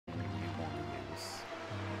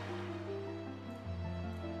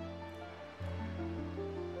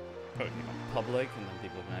public, and then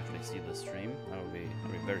people can actually see the stream. That would be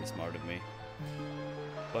very smart of me.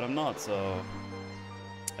 But I'm not, so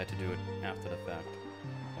I had to do it after the fact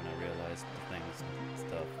when I realized the things and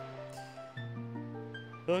stuff.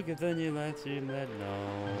 Okay, then you let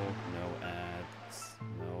no ads,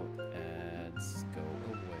 go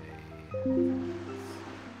away.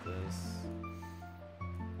 This.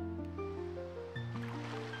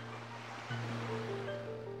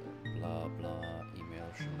 Blah blah, email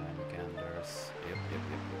shenanigans.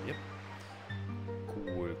 Yep.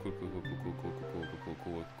 Cool.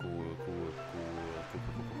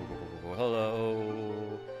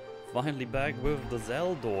 Hello. Finally back with the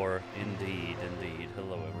Zelda. Indeed.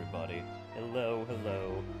 Hello, everybody. Hello.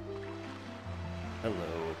 Let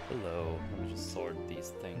me just sort these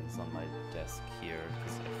things on my desk here,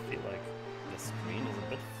 because I feel like the screen is a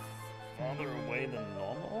bit farther away than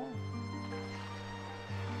normal.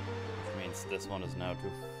 Which means this one is now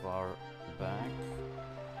too far back.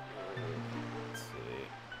 Let's see.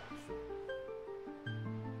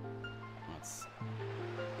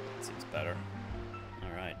 That seems better.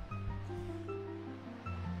 Alright.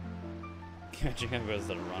 Catching up as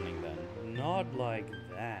they're running then. Not like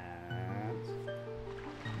that.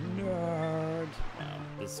 Nerd! No,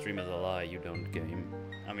 this stream is a lie, you don't game.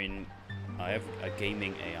 I mean, I have a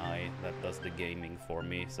gaming AI that does the gaming for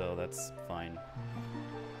me, so that's fine.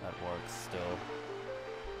 That works still.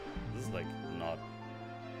 This is like not...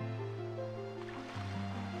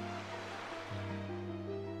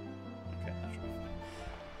 Okay, that should be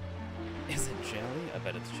fine. Is it Jelly? I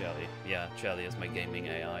bet it's Jelly. Yeah, Jelly is my gaming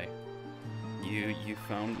AI. You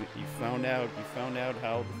found out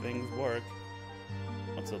how the things work.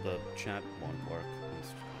 Also, the chat won't work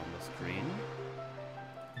on the screen.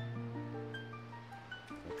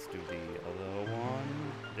 Let's do the other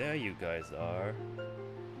one. There you guys are.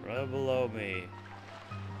 Right below me.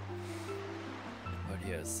 But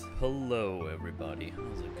yes, hello everybody.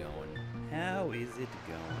 How's it going? How is it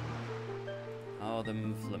going? How are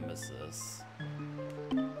them flimmuses?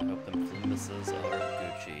 I hope them flimmuses are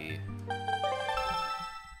Gucci.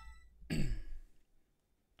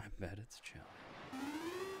 I bet it's Jelly.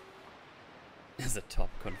 Is a top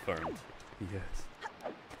confirmed? Yes.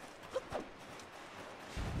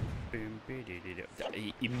 I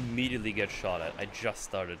immediately get shot at. I just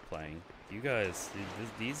started playing. You guys,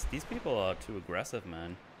 these people are too aggressive,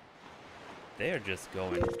 man. They are just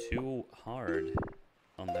going too hard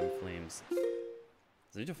on them flames. So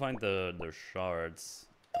I need to find the shards.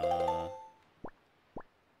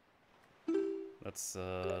 Let's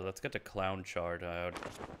get the clown shard out.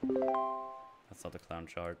 That's not the clown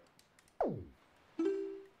shard.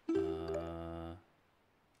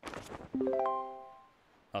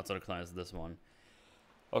 Outside of clown is this one.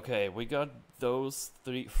 Okay, we got those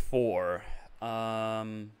four.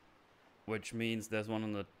 Which means there's one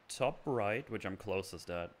on the top right, which I'm closest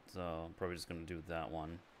at. So I'm probably just gonna do that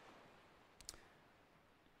one.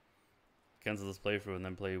 Cancel this playthrough and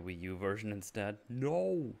then play Wii U version instead.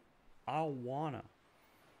 No! I wanna.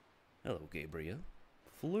 Hello, Gabriel.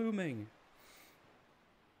 Fluming.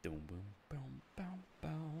 Boom, boom, boom, boom,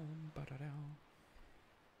 boom, ba-da-da.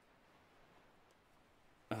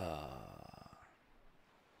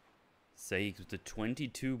 Sakes with the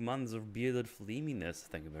 22 months of bearded fleaminess.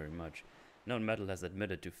 Thank you very much. Known Metal has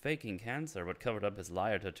admitted to faking cancer, but covered up his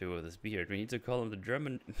liar tattoo with his beard. We need to call him the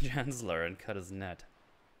German Chancellor and cut his net.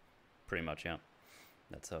 Pretty much, yeah.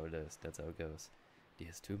 That's how it is. That's how it goes.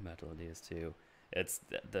 DS2 Metal, DS2.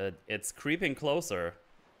 It's creeping closer.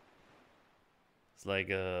 It's like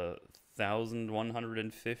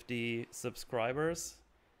 1,150 subscribers,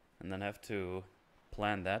 and then have to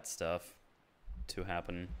plan that stuff to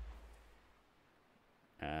happen.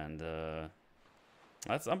 And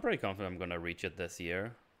I'm pretty confident I'm gonna reach it this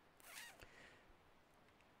year.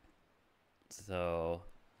 So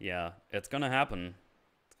yeah, it's gonna happen.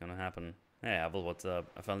 It's gonna happen. Hey Abel, what's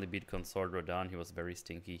up? I finally beat Consort Rodan. He was very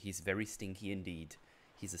stinky. He's very stinky indeed.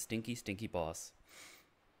 He's a stinky, stinky boss.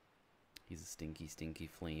 He's a stinky, stinky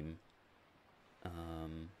flame.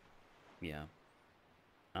 Yeah.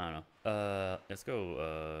 I don't know. Let's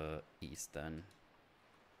go east then.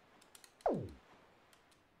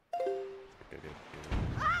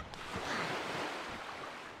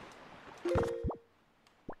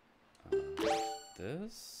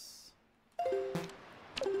 This.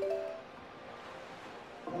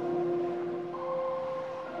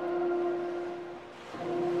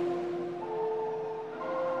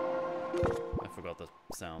 I forgot the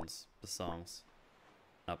sounds, the songs.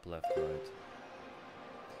 Up, left, right.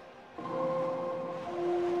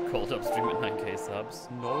 Cold upstream at 9k subs.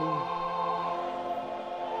 No.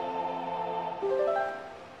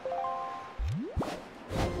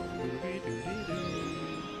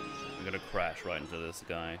 crash right into this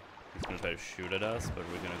guy. He's gonna try to shoot at us, but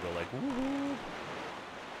we're gonna go like, woohoo!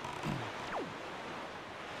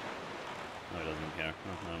 Oh, he doesn't care.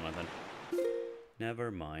 Oh, never mind then.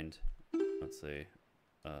 Never mind. Let's see.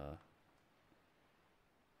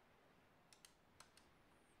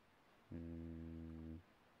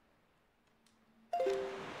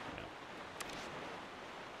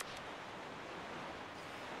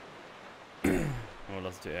 Well,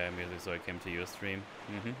 let's do AI music, so I came to your stream.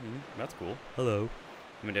 That's cool. Hello.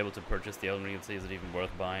 I've been able to purchase the Elden Ring and see, is it even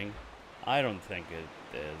worth buying? I don't think it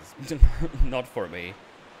is. Not for me.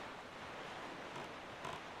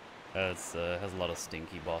 It's has a lot of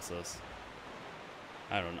stinky bosses.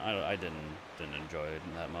 I didn't enjoy it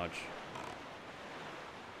that much.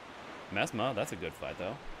 Mesma, that's a good fight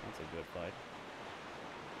though. That's a good fight.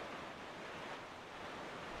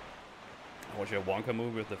 I watched a Wonka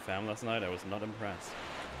movie with the fam last night. I was not impressed.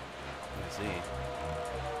 I see.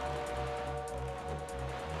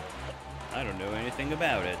 I don't know anything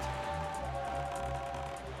about it.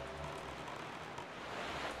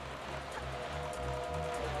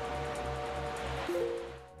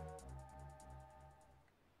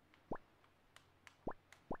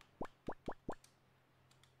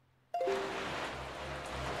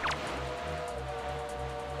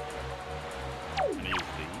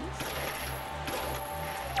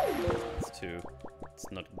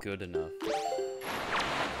 It's not good enough.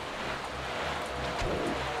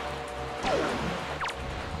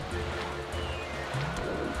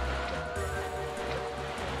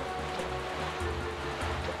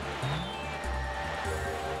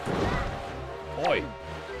 Oi!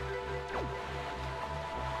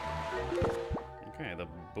 Okay, the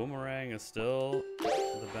boomerang is still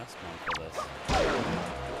the best one for this.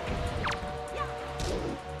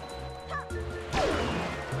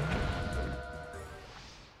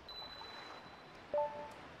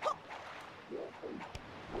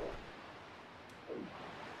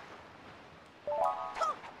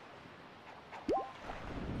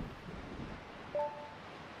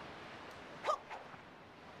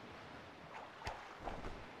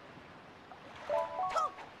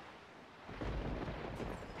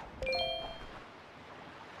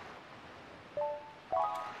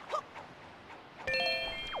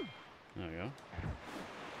 There we go.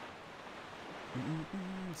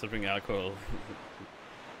 Serving alcohol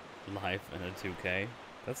live in a 2K.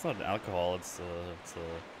 That's not alcohol, it's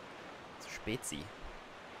Spezi.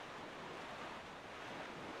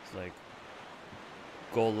 It's like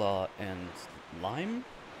Gola and lime?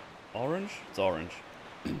 Orange? It's orange.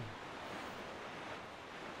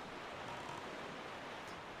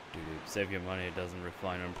 Dude, save your money, it doesn't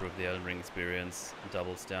refine or improve the Elden Ring experience.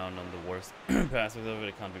 Doubles down on the worst aspects of it.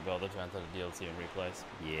 It can't be bothered to enter the DLC and replays.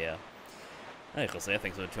 Yeah. Hey, Jose,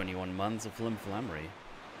 thanks for 21 months of flammery.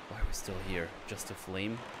 Why are we still here? Just to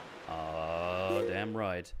flame? Damn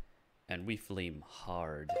right. And we flame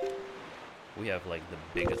hard. We have like the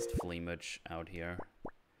biggest flamage out here.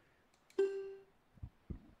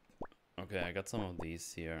 Okay, I got some of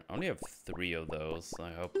these here. I only have 3 of those.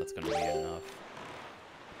 I hope that's gonna be enough.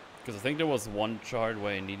 Because I think there was one shard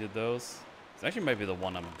where I needed those. It actually might be the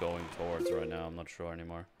one I'm going towards right now. I'm not sure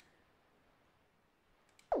anymore.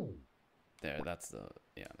 There, that's the...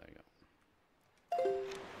 Yeah, there you go.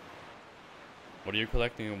 What are you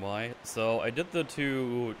collecting and why? So, I did the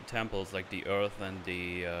 2 temples, like the Earth and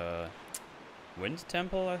the Wind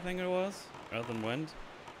Temple, I think it was. Earth and Wind.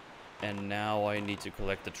 And now I need to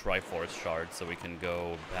collect the Triforce shard so we can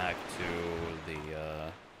go back to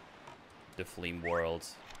the Fleam World,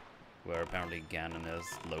 where apparently Ganon is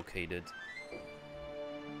located.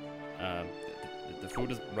 The food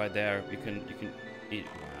is right there. You can eat.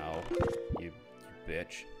 Wow, you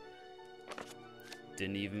bitch!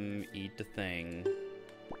 Didn't even eat the thing.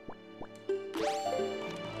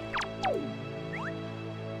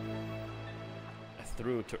 I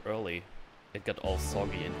threw it too early. It got all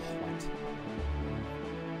soggy and wet.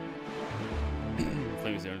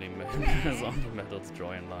 Flame is the only metal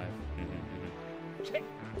destroy in life.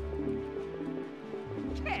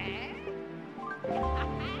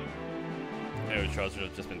 Hey, Charles has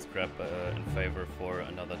just been scrapped in favor for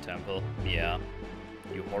another temple. Yeah.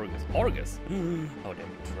 You Horgus. Horgus! Oh, damn,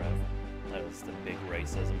 Trev. That was the big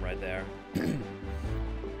racism right there.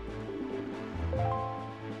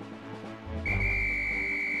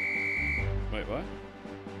 Wait, what?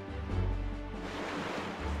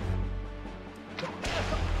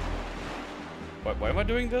 Why am I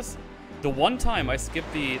doing this? The one time I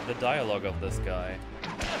skipped the dialogue of this guy.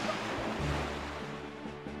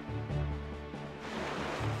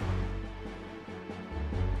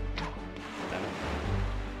 Damn it.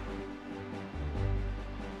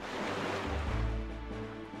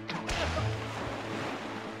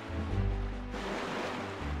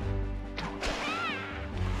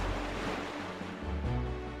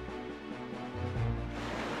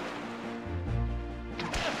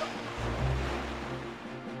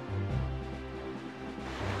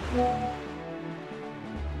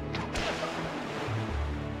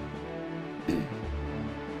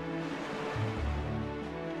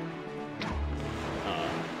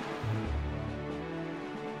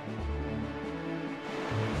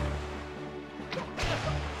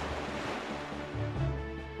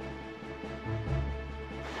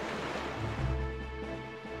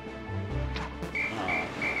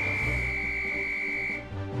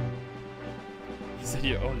 said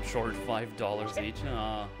you own short $5 each.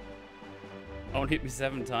 Nah. Own hit me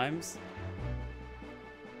 7 times.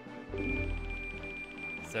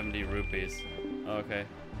 70 rupees. Okay.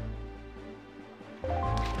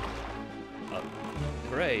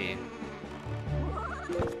 Hooray.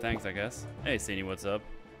 Thanks, I guess. Hey, Sini, what's up?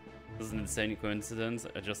 This is an insane coincidence.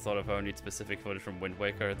 I just thought if I need specific footage from Wind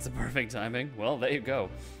Waker, it's the perfect timing. Well, there you go.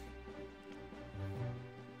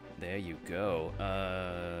 There you go.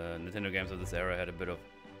 Nintendo games of this era had a bit of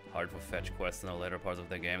hard for fetch quests in the later parts of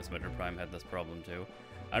their games. Metroid Prime had this problem too.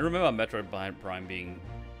 I remember Metroid Prime being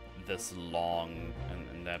this long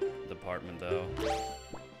in that department though.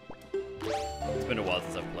 It's been a while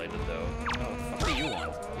since I've played it though. Oh, fuck do you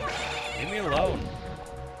want? Leave me alone.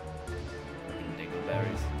 Freaking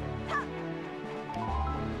dingleberries.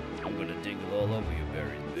 I'm gonna dingle all over you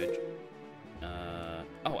berries, bitch.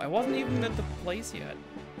 Oh, I wasn't even at the place yet.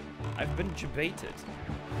 I've been debated.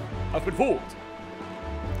 I've been fooled.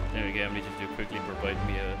 Anyway, I need you to quickly provide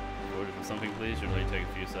me a footage of something, please. Should only take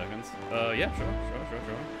a few seconds. Yeah, sure.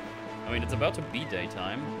 I mean, it's about to be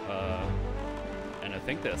daytime, and I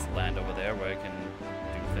think there's land over there where I can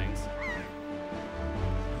do things.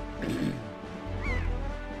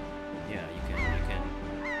 Yeah, you can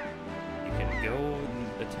go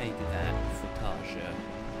and take that footage.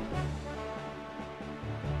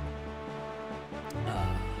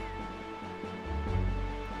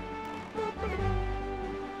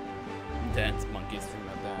 Dance monkeys through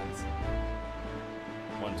my bands.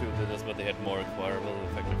 1, 2 did this, but they had more acquirable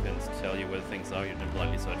effective hints to tell you where things are. You didn't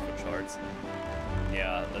blindly search for charts.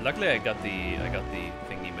 Yeah, luckily I got the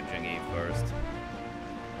thingy majingy first.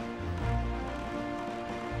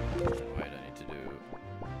 Wait, I need to do.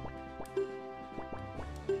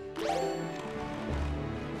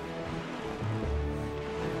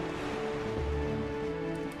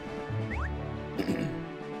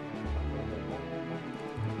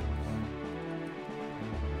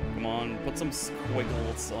 Come on, put some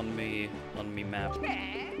squiggles on me map.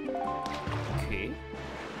 Okay.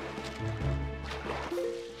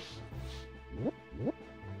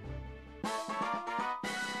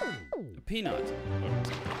 A peanut. Okay.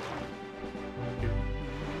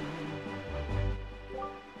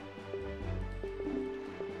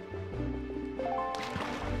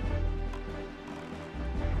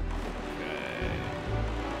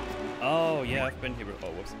 Oh yeah, I've been here.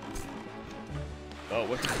 Oh, whoops. Oh,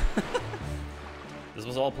 what? This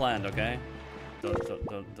was all planned, okay?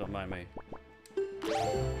 Don't mind me.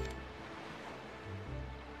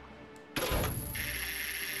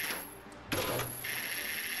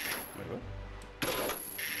 Wait, what?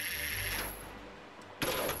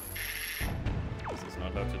 This is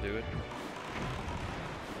not how to do it.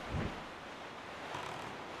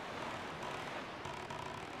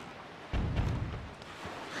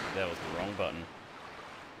 That was the wrong button.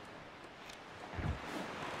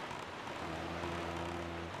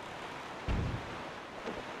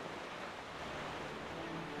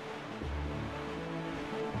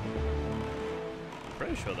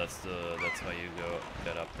 Pretty sure that's how you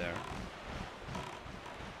get up there.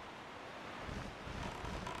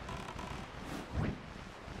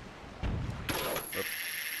 Oops.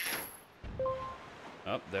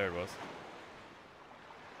 Oh, there it was.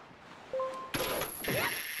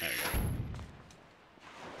 There we go.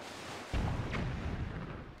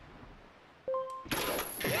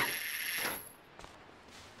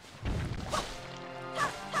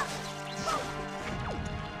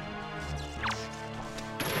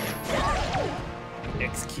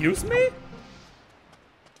 Excuse me?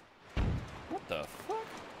 What the fuck?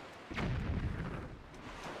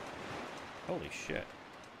 Holy shit.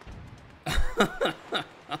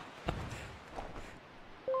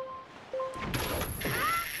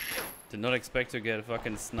 Did not expect to get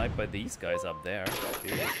fucking sniped by these guys up there.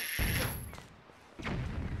 Jeez.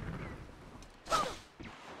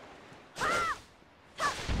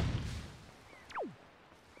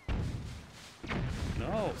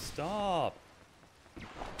 No, stop.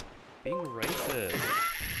 Being racist.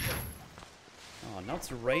 Oh, now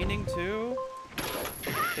it's raining too?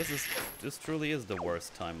 This truly is the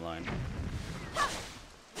worst timeline.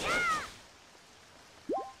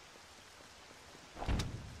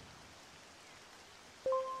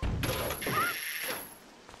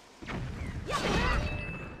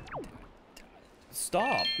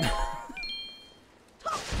 Stop!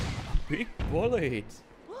 Big bullied!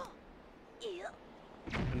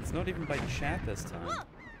 And it's not even by chat this time.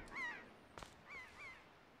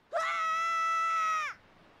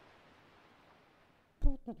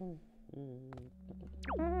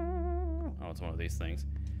 Oh, it's one of these things.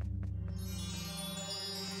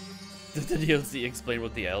 Did the DLC explain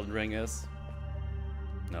what the Elden Ring is?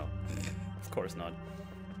 No, of course not.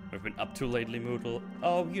 We've been up to lately, Mootal.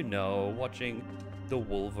 Oh, you know, watching the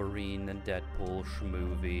Wolverine and Deadpool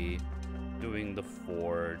movie, doing the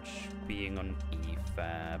Forge, being on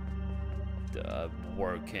EFAB,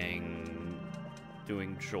 working,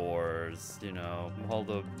 doing chores, you know, all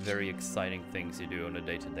the very exciting things you do on a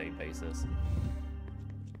day-to-day basis.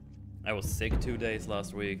 I was sick 2 days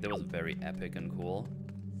last week. That was very epic and cool.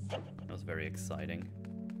 That was very exciting.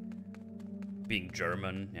 Being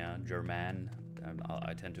German, yeah, German.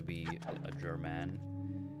 I tend to be a German.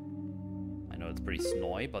 I know it's pretty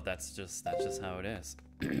snowy, but that's just how it is.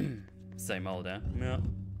 Same old, eh? Yeah.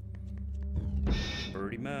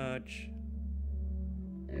 Pretty much.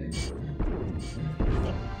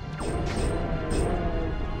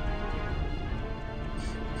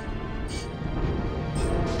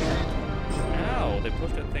 Ow! They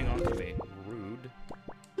pushed that thing onto me. Rude.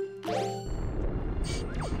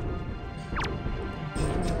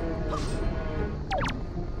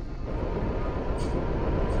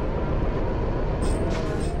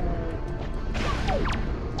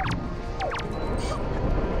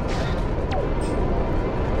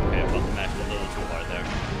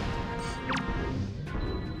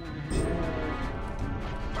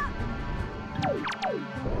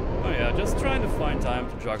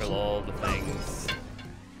 Juggle all the things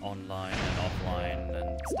online and offline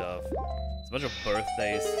and stuff. There's a bunch of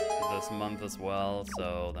birthdays this month as well,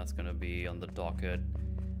 so that's gonna be on the docket.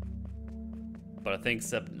 But I think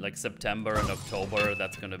like September and October,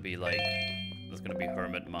 that's gonna be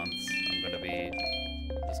hermit months. I'm gonna be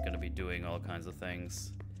just gonna be doing all kinds of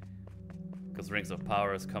things because Rings of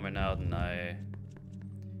Power is coming out, and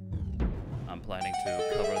I'm planning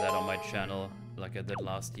to cover that on my channel like I did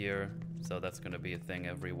last year. So that's gonna be a thing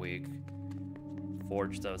every week.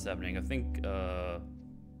 Forge stuff's happening. I think,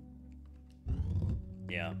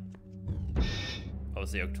 yeah.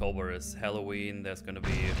 Obviously October is Halloween. There's gonna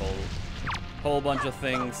be a whole bunch of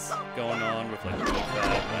things going on with like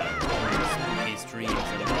EFAB and spooky streams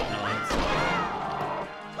and whatnot.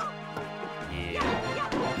 Yeah.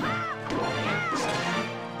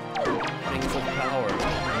 Things of power.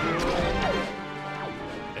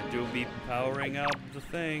 I do be powering up the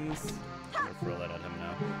things. I'm gonna throw that at him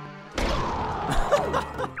now.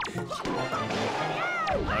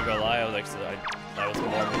 I'm not gonna lie, I was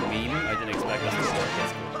more of a meme. I didn't expect this to work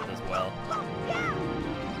as well.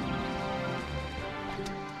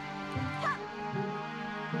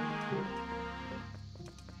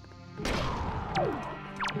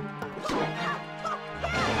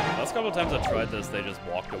 Last couple of times I tried this, they just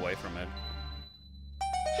walked away from it.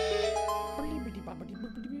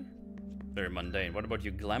 Very mundane. What about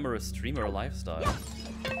your glamorous streamer lifestyle?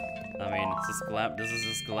 I mean, this is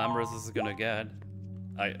as glamorous as it's gonna get.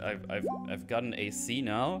 I've got an AC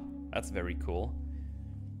now. That's very cool.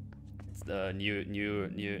 It's the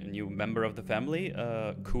new member of the family,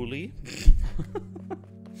 Cooley.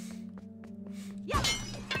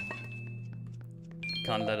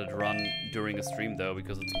 Can't let it run during a stream though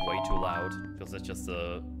because it's way too loud. Because it's just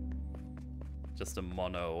a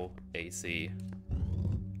mono AC.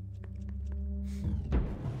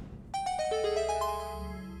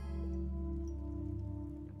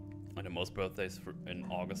 And most birthdays in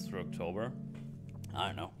August through October. I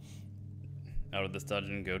don't know. Out of this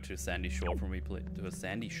dungeon, go to Sandy Shore for me. To a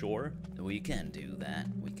Sandy Shore. We can do that.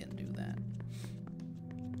 We can do that.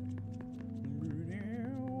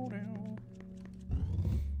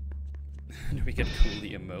 Do we get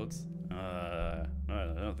Cooley emotes? I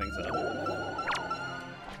don't think so.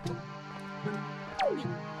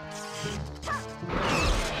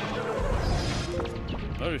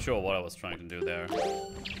 Not really sure what I was trying to do there.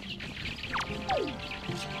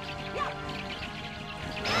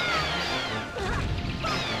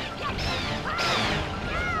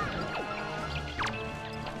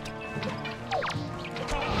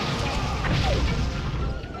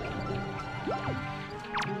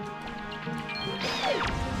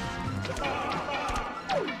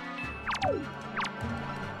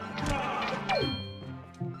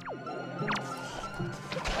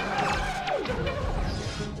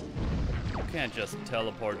 Can't just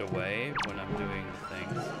teleport away when I'm doing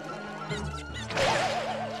things.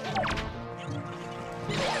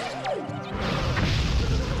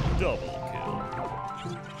 Double kill.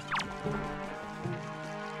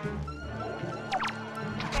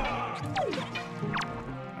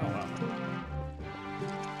 Oh wow.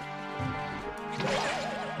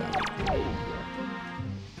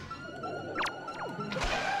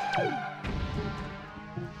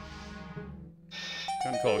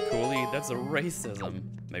 Can't call it Cooley. That's a racism.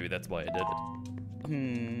 Maybe that's why I did it.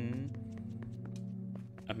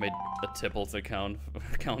 I made a Tipples account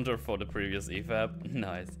counter for the previous EFAB.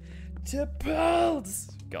 Nice. Tipples!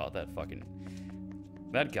 God, that fucking...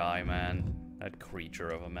 That guy, man. That creature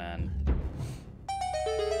of a man.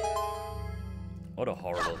 What a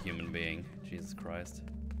horrible human being. Jesus Christ.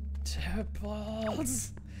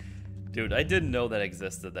 Tipples! Dude, I didn't know that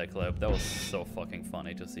existed, that clip. That was so fucking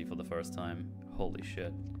funny to see for the first time. Holy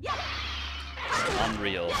shit.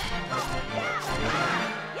 Unreal.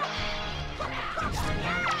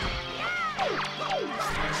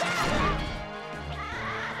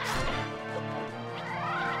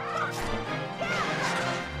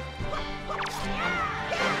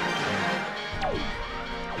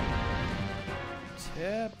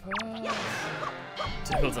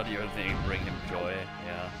 Tipples are the only thing bring him joy.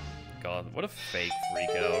 Yeah. God, what a fake freak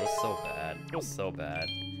out. It was so bad. It was so bad.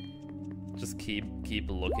 Just keep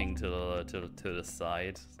looking to the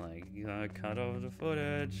side. It's like, you gotta cut off the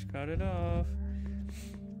footage, cut it off.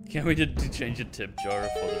 Can't we just change the tip jar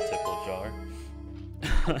for the tipple jar?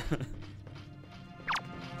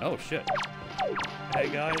 Oh shit. Hey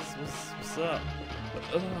guys, what's up?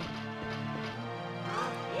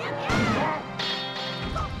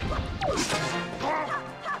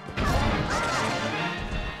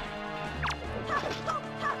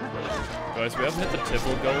 Guys, we haven't hit the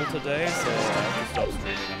tipple goal today, so I have to stop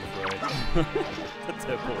streaming, I'm afraid. The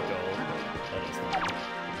tipple goal. That is funny.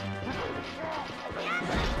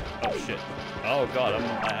 Oh shit. Oh god, I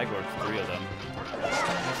aggroed 3 of them.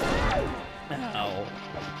 Ow.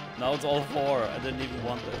 Now it's all 4. I didn't even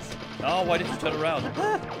want this. Oh, why did you turn around?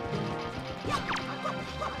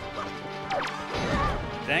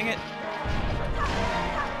 Dang it.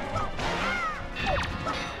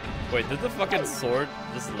 Wait, did the fucking sword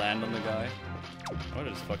just land on the guy? I would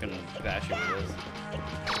just fucking bash him with this.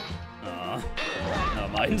 Aw.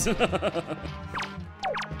 Never mind.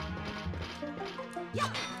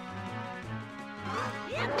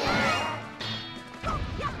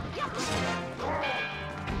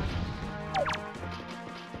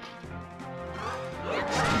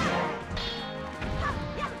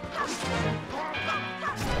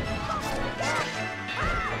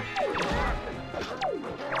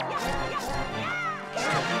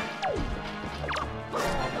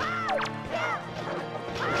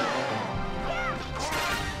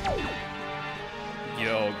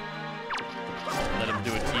 Yo. Let him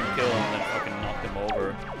do a team kill and then fucking knocked him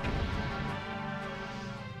over.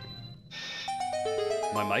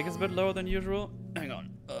 My mic is a bit lower than usual. Hang on.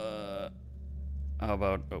 How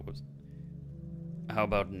about... Oh, whoops. How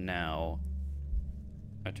about now?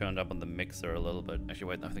 I turned up on the mixer a little bit. Actually,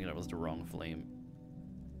 wait, I think that was the wrong flame.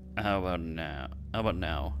 How about now? How about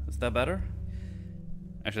now? Is that better?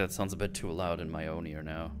 Actually, that sounds a bit too loud in my own ear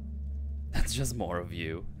now. That's just more of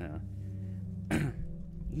you. Yeah.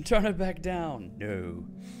 Turn it back down. No.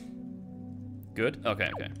 Good? Okay,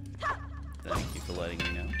 okay. Thank you for letting me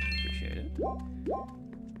know. Appreciate it.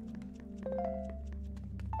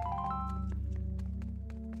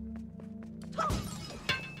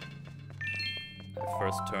 I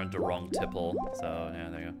first turned the wrong tipple, so yeah,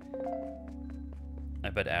 there you go.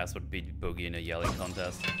 I bet Ass would beat Boogie in a yelling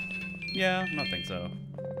contest. Yeah, I don't think so.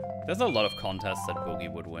 There's a lot of contests that Boogie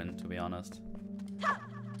would win, to be honest.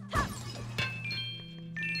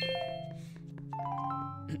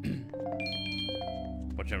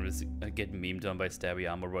 Watch him get memed on by Stabby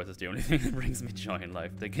Armor Voice is the only thing that brings me joy in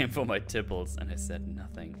life. They came for my tipples and I said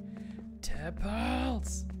nothing.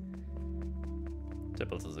 Tipples!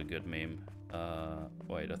 Tipples is a good meme.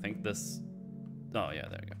 Wait, I think this... Oh, yeah,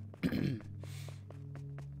 there you go.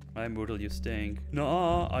 Hi, Mootal, you stink.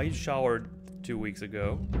 No, I showered 2 weeks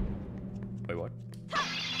ago. Wait, what?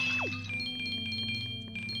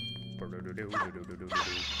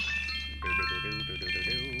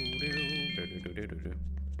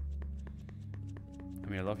 I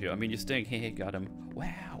mean, I love you. I mean, you stink. Hey, got him.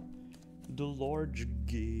 Wow. The large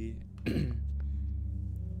gay. Hey,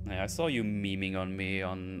 I saw you memeing on me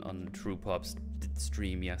on True Pop's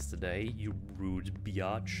stream yesterday, you rude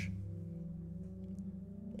biatch.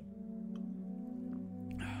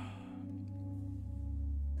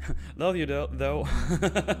 Love you though.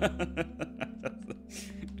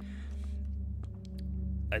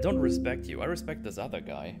 I don't respect you. I respect this other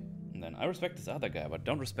guy. And then I respect this other guy, but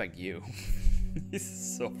don't respect you.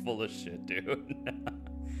 He's so full of shit, dude.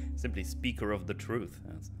 Simply speaker of the truth.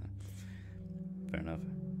 That's, fair enough.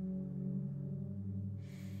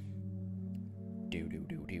 Do do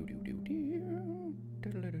do do do do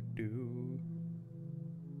do do.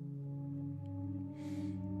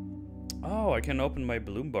 Oh, I can open my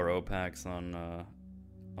Bloomburrow packs on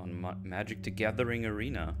Magic the Gathering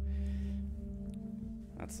Arena.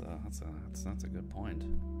 That's a good point.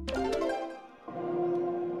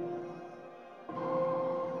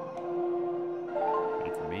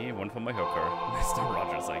 One for me, one for my hooker. Mr.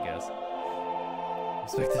 Rogers, I guess.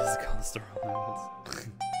 Respect this cholesterol levels.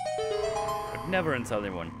 I'd never insult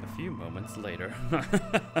anyone. A few moments later.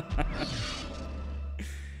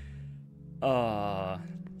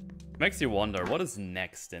 Makes you wonder what is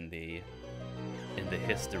next in the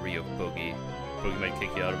history of Boogie. Boogie might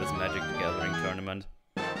kick you out of his Magic the Gathering tournament.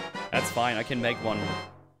 That's fine. I can make one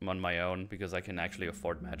on my own because I can actually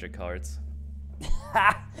afford Magic cards.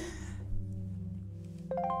 I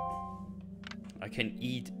can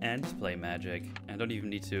eat and play Magic. I don't even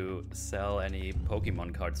need to sell any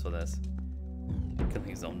Pokemon cards for this. Killing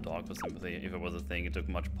his own dog for sympathy. If it was a thing, it took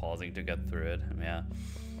much pausing to get through it. Yeah.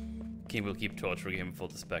 King will keep torturing him for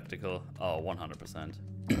the spectacle. Oh, 100%.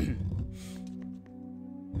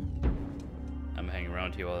 I'm hanging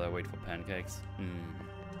around here while I wait for pancakes.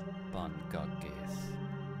 Pancakes.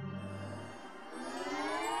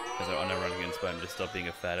 As our unironically inspired him to stop being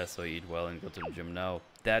a fat ass so I eat well and go to the gym now.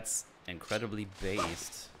 That's incredibly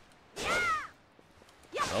based.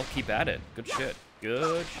 Well, keep at it. Good shit.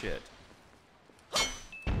 Good shit.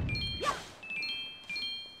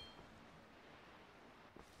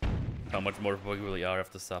 How much more Boogie will you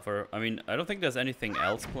have to suffer? I mean, I don't think there's anything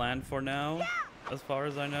else planned for now, as far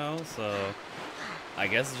as I know, so I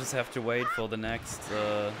guess I just have to wait for the next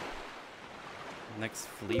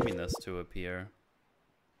fleeminess to appear.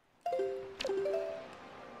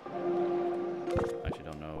 Actually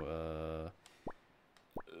don't know,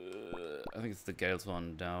 I think it's the Gales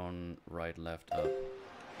one, down, right, left, up.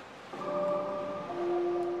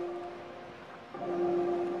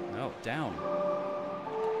 No, down.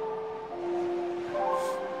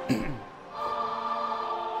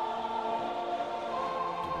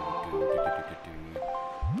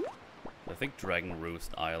 I think Dragon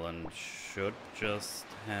Roost Island should just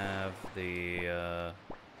have the where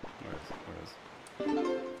is it?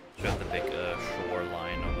 Should have the big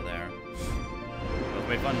shoreline over there. Well, I've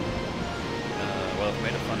made fun. I've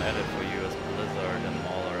made a fun edit for you as Blizzard and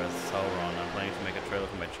Mauler as Sauron. I'm planning to make a trailer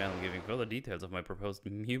for my channel giving further details of my proposed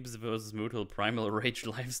Mubes vs Mootal Primal Rage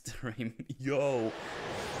livestream. Yo!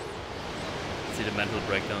 See the mental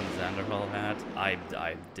breakdown Xanderhall had? I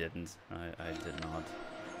didn't. I did not.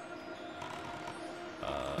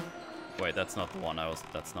 Wait, that's not the one.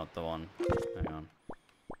 That's not the one. Hang on.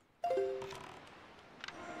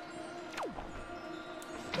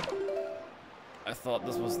 I thought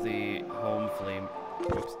this was the home flame.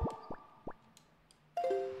 Oops.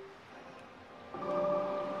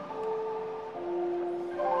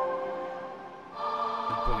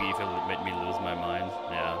 Boogie Evil made me lose my mind.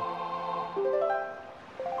 Yeah.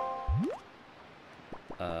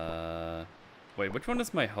 Wait, which one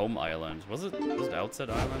is my home island? Was it Outset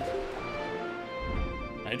Island?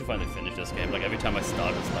 I need to finally finish this game. Like every time I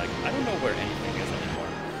start, it's like I don't know where anything is anymore.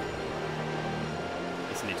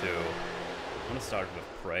 Just need to. I want to start with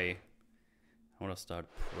Prey. I want to start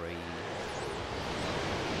praying.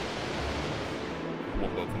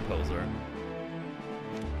 Wombo Composer.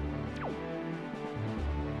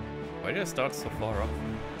 Why did I start so far off?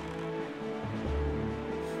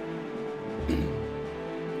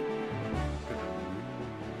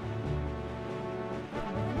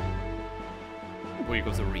 He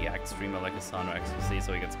goes a React streamer like Asano XQC,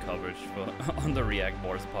 so he gets coverage for on the React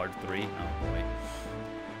Wars Part 3. Oh boy.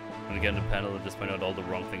 And again, the panel will just point out all the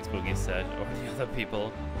wrong things Boogie said, or the other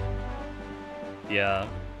people. Yeah.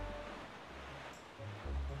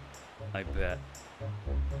 I bet.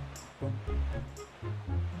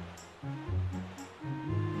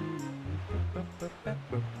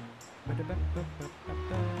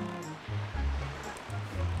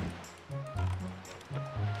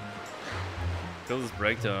 This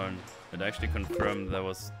breakdown, it actually confirmed that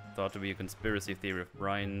was thought to be a conspiracy theory of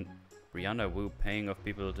Brianna Wu paying off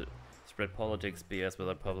people to spread politics BS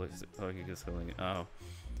without public schooling. Oh.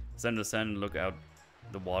 Send a send, look out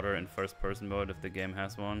the water in first person mode if the game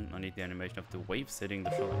has one. I need the animation of the waves hitting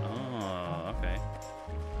the shoreline. Oh, okay.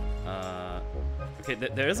 Okay,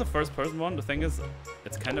 there is a first person one. The thing is,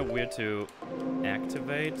 it's kind of weird to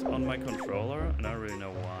activate on my controller, and I don't really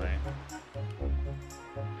know why.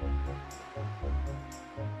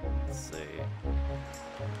 Let's see.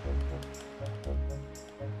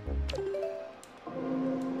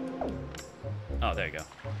 Oh, there you go.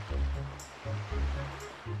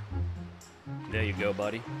 There you go,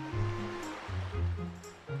 buddy.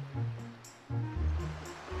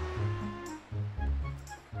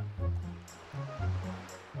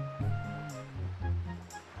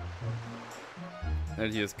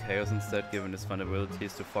 I'd use Chaos instead, given his fun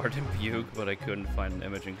abilities to fart and puke, but I couldn't find an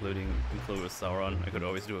image include with Sauron. I could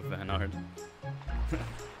always do a fan art.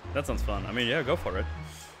 That sounds fun. I mean, yeah, go for it.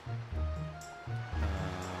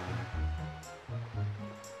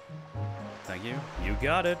 Thank you. You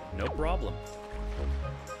got it. No problem.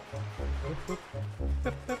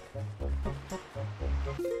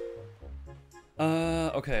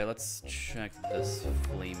 Okay, let's check this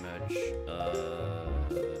fleamage.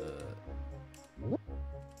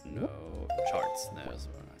 No, charts. There's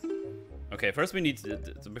one. Okay, first we need to,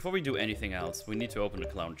 before we do anything else, we need to open the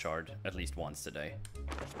clown chart at least once today.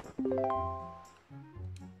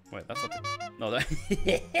 Wait, that's not the, no, that...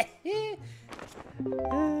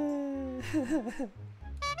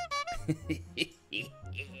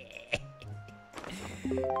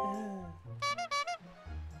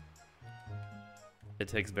 It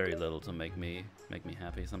takes very little to make me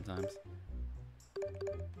happy sometimes.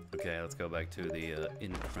 Okay, let's go back to the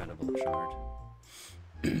incredible chart.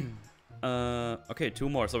 Okay, 2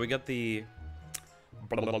 more. So we got the...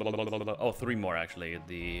 Oh, 3 more actually.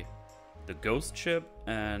 The ghost ship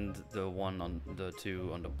and the one on the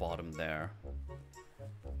 2 on the bottom there.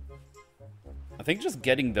 I think just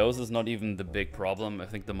getting those is not even the big problem. I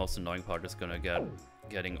think the most annoying part is gonna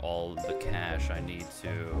getting all the cash I need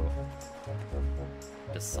to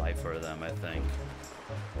decipher them, I think.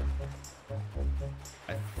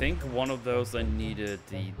 I think one of those I needed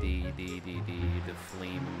the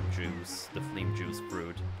flame juice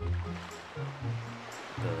fruit.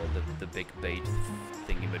 The big bait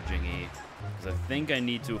thingy-majingy. Because I think I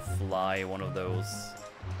need to fly one of those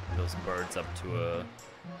birds up to a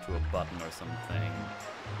button or something.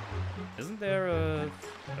 Isn't there a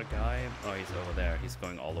guy? Oh, he's over there. He's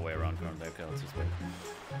going all the way around currently. Okay, let's just wait.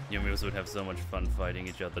 Yumius would have so much fun fighting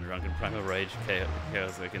each other drunk in Primal Rage.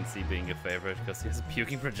 Chaos I can see being a favorite because he has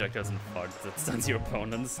puking projectiles and farts that stuns your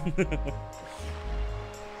opponents.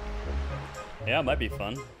 Yeah, it might be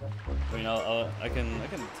fun. I mean, I can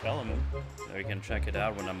tell him. We can check it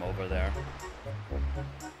out when I'm over there.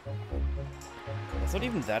 It's not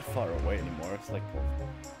even that far away anymore. It's like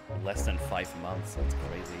less than 5 months. That's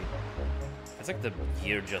crazy. It's like the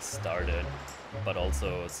year just started, but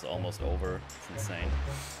also it's almost over. It's insane.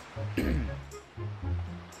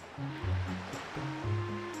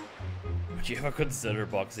 Would you ever consider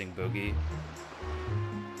boxing Boogie?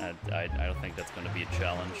 I don't think that's gonna be a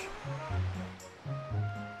challenge.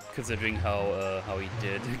 Considering how he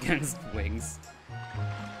did against Wings.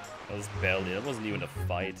 That wasn't even a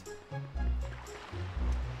fight.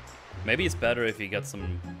 Maybe it's better if he gets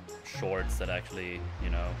some shorts that actually, you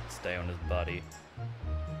know, stay on his body.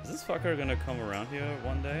 Is this fucker gonna come around here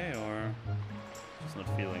one day, or just not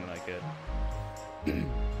feeling like it?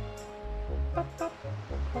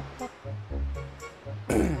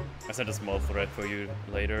 I sent a small thread for you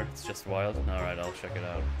later. It's just wild. Alright, I'll check it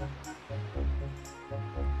out.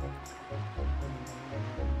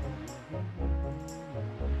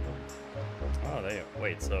 Oh, there you go.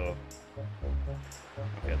 Wait, so...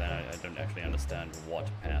 Okay, then I don't actually understand what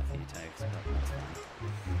path he takes, but that's fine.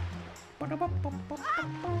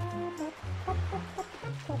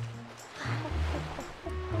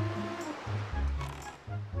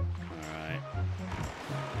 Alright.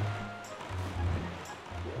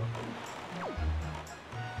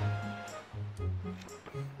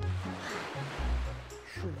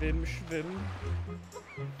 Schwim.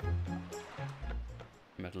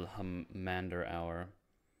 Metal Mander Hour.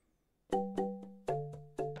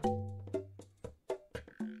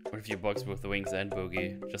 What if you box with the Wings and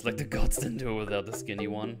Boogie? Just like the gods didn't do without the skinny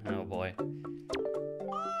one? Oh boy.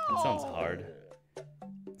 That sounds hard.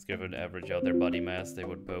 Let's give an average out their body mass. They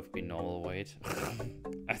would both be normal weight.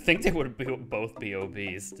 I think they would both be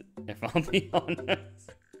obese, if I'll be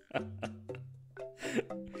honest.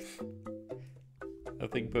 I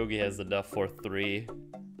think Boogie has enough for 3.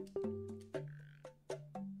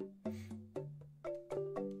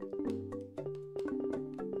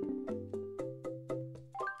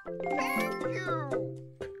 Thank you.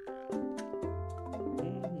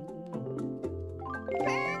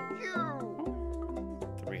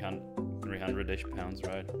 300-ish pounds,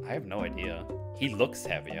 right? I have no idea. He looks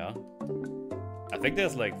heavier. I think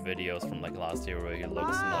there's like videos from like last year where he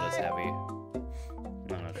looks not as heavy.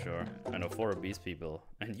 I'm not sure. I know 4 obese people,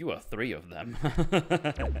 and you are 3 of them.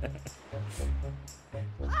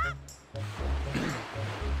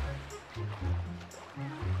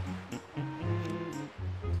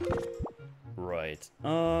 Right.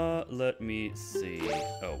 Let me see.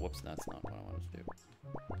 Oh, whoops, that's not what I wanted to do.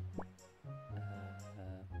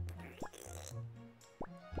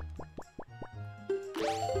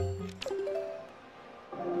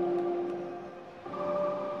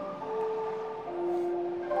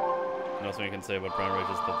 else we can say about Prime Rage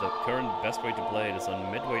is that the current best way to play it is on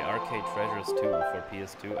Midway Arcade Treasures 2 for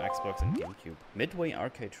PS2, Xbox, and GameCube. Midway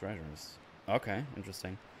Arcade Treasures. Okay,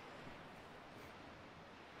 interesting.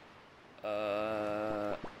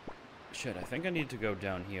 Shit, I think I need to go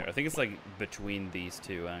down here. I think it's like between these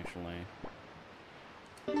two, actually.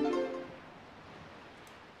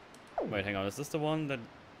 Wait, hang on, is this the one that...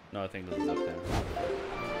 No, I think this is up there.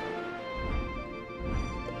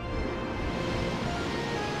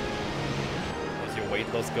 How's your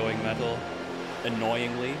weight loss going, Metal?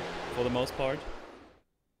 Annoyingly, for the most part.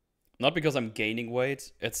 Not because I'm gaining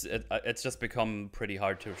weight, it's just become pretty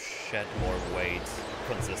hard to shed more weight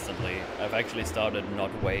consistently. I've actually started not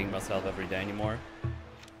weighing myself every day anymore.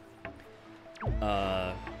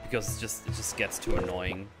 Because it just gets too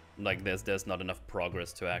annoying. Like there's not enough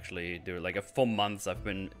progress to actually do it. Like for months I've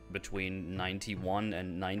been between 91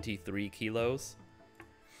 and 93 kilos.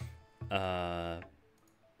 But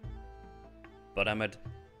I'm at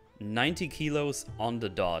 90 kilos on the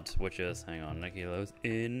dot, which is, hang on, 90 kilos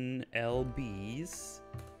in lbs.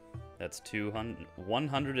 That's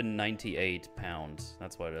 198 pounds.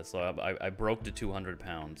 That's what it is. So I broke the 200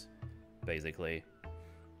 pounds, basically.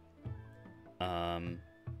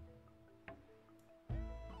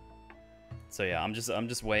 So yeah, I'm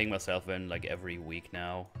just weighing myself in like every week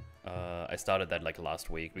now. I started that like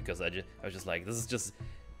last week because I was just like, this is just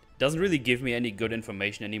doesn't really give me any good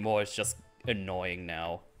information anymore. It's just annoying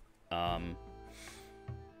now.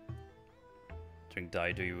 Drink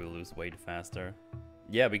diet, do you will lose weight faster?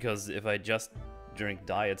 Yeah, because if I just drink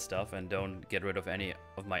diet stuff and don't get rid of any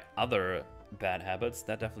of my other bad habits,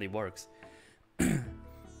 that definitely works.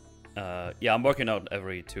 Yeah, I'm working out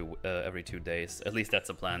every 2 days. At least that's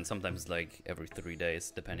the plan. Sometimes like every 3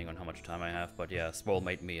 days, depending on how much time I have. But yeah, Swole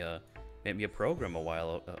made me a program a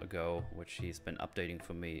while ago, which he's been updating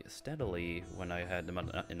for me steadily when I had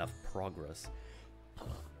enough progress.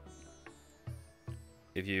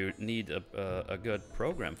 If you need a good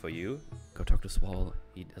program for you, go talk to Swole.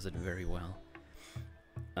 He does it very well.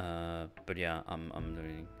 But yeah,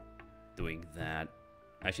 I'm doing that.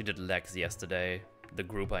 I actually did legs yesterday. The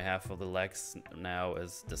group I have for the legs now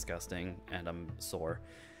is disgusting, and I'm sore.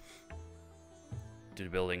 To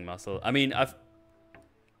building muscle. I mean, I've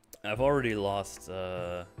already lost.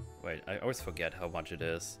 Wait, I always forget how much it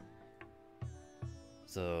is.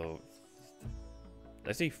 So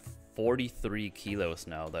I see 43 kilos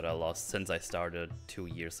now that I lost since I started 2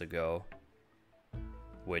 years ago,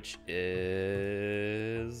 which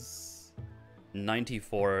is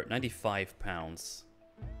 95 pounds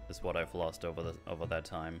is what I've lost over that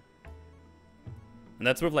time. And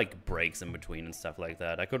that's with like breaks in between and stuff like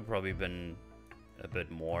that. I could probably been a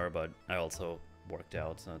bit more, but I also worked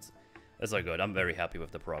out, so it's all good. I'm very happy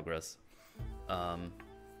with the progress.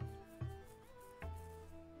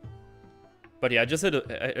 But yeah, I just hit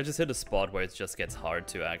a spot where it just gets hard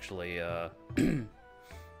to actually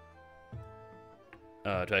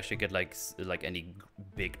get like any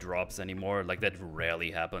big drops anymore. Like that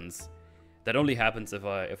rarely happens. That only happens if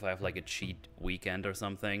I have like a cheat weekend or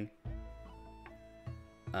something.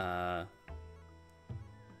 Like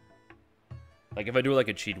if I do like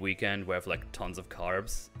a cheat weekend where I have like tons of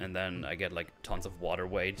carbs and then I get like tons of water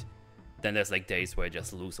weight, then there's like days where I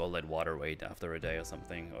just lose all that water weight after a day or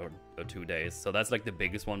something, or 2 days. So that's like the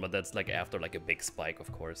biggest one, but that's like after like a big spike,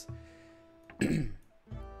 of course. Didn't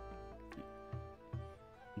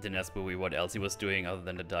ask Bowie what else he was doing other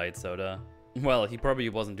than the diet soda. Well, he probably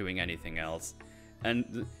wasn't doing anything else.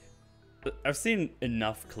 And I've seen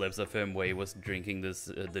enough clips of him where he was drinking this,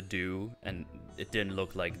 the Dew, and it didn't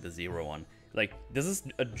look like the Zero one. Like, this is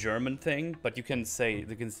a German thing, but you can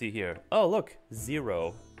see here, oh look,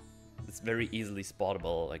 Zero. It's very easily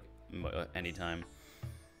spottable, like, anytime.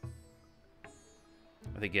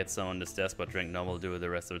 I think get some on this desk, but drink normal Dew the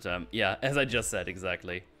rest of the time. Yeah, as I just said,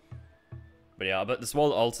 exactly. But yeah, but the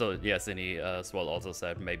Swole also, yes, and Swole also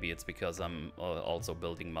said maybe it's because I'm also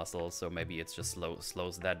building muscles, so maybe it's just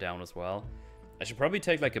slows that down as well. I should probably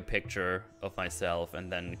take like a picture of myself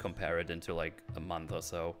and then compare it into like a month or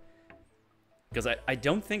so. Because I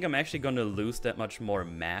don't think I'm actually gonna lose that much more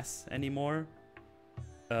mass anymore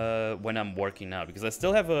when I'm working out, because I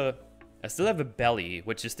still have a belly,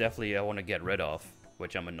 which is definitely I want to get rid of,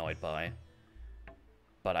 which I'm annoyed by.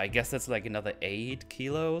 But I guess that's like another 8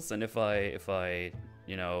 kilos, and if I,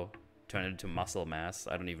 you know, turn it into muscle mass,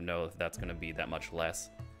 I don't even know if that's gonna be that much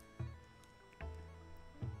less.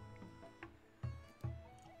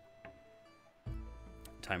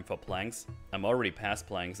 Time for planks. I'm already past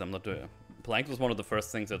planks. I'm not doing. Planks was one of the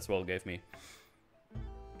first things that Swell gave me.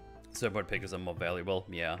 Surfboard pictures are more valuable.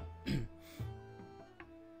 Yeah.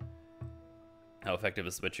 How effective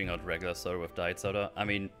is switching out regular soda with diet soda? I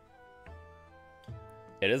mean,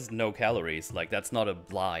 it is no calories. Like, that's not a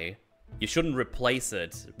lie. You shouldn't replace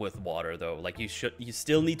it with water, though. Like, you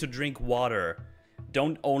still need to drink water.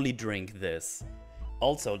 Don't only drink this.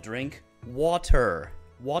 Also, drink water.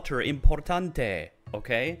 Water importante,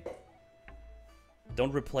 okay?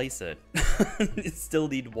 Don't replace it. You still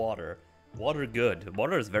need water. Water good.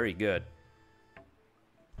 Water is very good.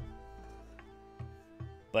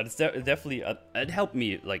 But it's definitely, it helped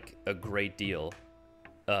me, like, a great deal.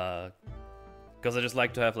 Because I just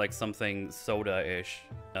like to have, like, something soda-ish.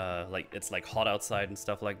 Like, it's, like, hot outside and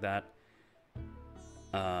stuff like that.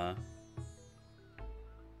 But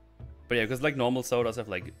yeah, because, like, normal sodas have,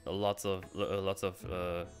 like, lots of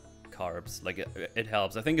carbs. Like, it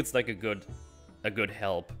helps. I think it's, like, a good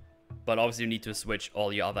help. But obviously you need to switch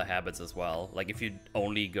all your other habits as well. Like, if you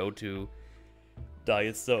only go to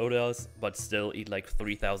diet sodas, but still eat like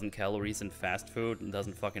 3,000 calories in fast food, it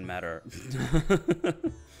doesn't fucking matter.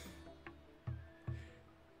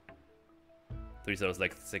 3 sodas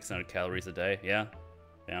like 600 calories a day. Yeah.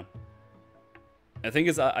 I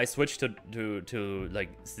think I switched to like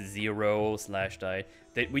zero/diet.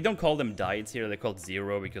 We don't call them diets here. They're called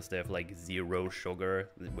zero because they have like zero sugar,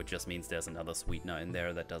 which just means there's another sweetener in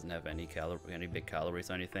there that doesn't have any big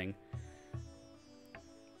calories or anything.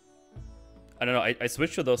 I don't know. I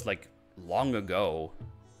switched to those like long ago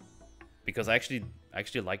because I actually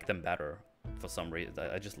like them better for some reason.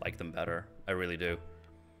 I just like them better. I really do.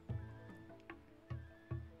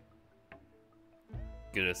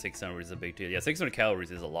 Good at 600 is a big deal. Yeah, 600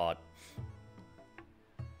 calories is a lot.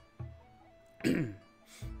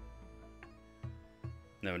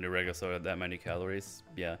 No, in the regular soda, that many calories.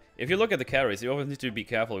 Yeah. If you look at the calories, you always need to be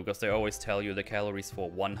careful because they always tell you the calories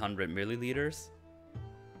for 100 milliliters.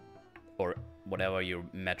 Or whatever your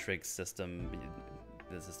metric system,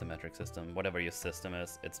 this is the metric system, whatever your system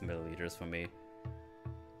is, it's milliliters for me.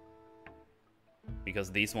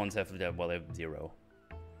 Because these ones have, well, they have 0.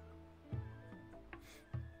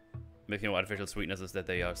 Making artificial sweetness is that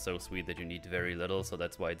they are so sweet that you need very little, so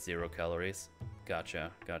that's why it's 0 calories.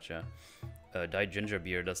 Gotcha. Diet ginger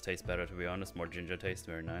beer does taste better, to be honest. More ginger taste,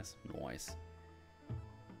 very nice. Nice.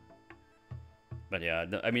 But yeah,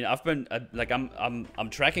 I mean, I've been like I'm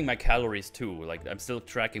tracking my calories too. Like I'm still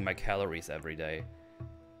tracking my calories every day.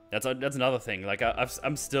 That's another thing. Like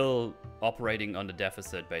I'm still operating on the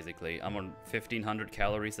deficit basically. I'm on 1,500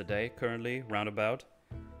 calories a day currently, roundabout.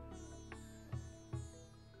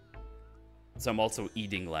 So I'm also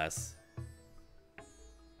eating less.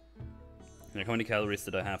 Like how many calories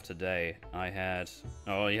did I have today? I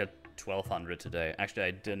only had 1,200 today. Actually,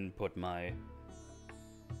 I didn't put my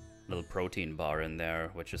little protein bar in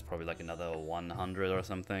there, which is probably like another 100 or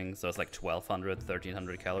something. So it's like 1,200,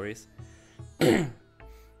 1,300 calories. Because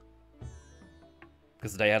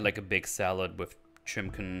they had like a big salad with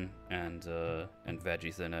chimkin and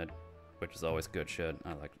veggies in it, which is always good shit.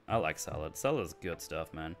 I like salad. Salad is good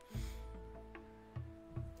stuff, man.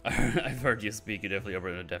 I've heard you speak. You definitely are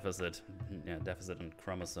in a deficit. Yeah, deficit on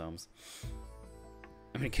chromosomes.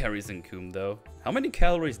 How many calories in Coom though? How many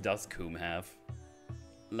calories does Coom have?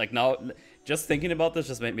 Like now, just thinking about this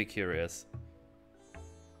just made me curious.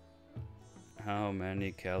 How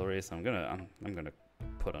many calories? I'm gonna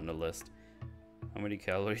put on the list. How many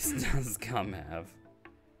calories does Cum have?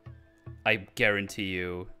 I guarantee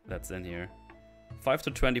you that's in here. 5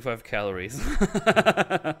 to 25 calories.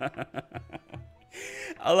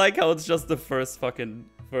 I like how it's just the first fucking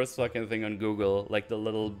thing on Google, like the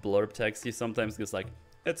little blurb text you sometimes gets like,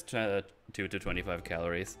 it's 2 to 25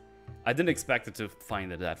 calories. I didn't expect it to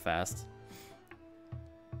find it that fast.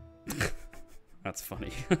 That's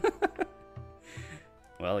funny.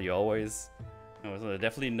 Well, you always... Oh,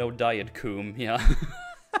 definitely no diet, Coom, yeah.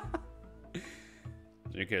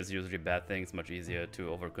 Because usually bad things, much easier to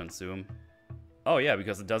overconsume. Oh yeah,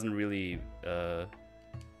 because it doesn't really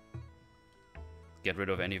get rid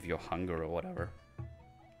of any of your hunger or whatever.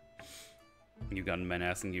 You got men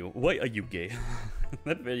asking you, why are you gay?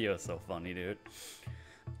 That video is so funny, dude.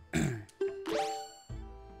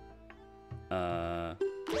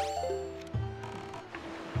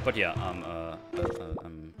 But yeah,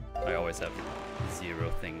 I always have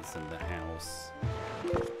 0 things in the house.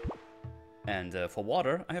 And for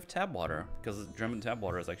water, I have tap water, because German tap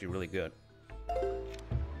water is actually really good.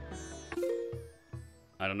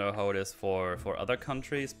 I don't know how it is for other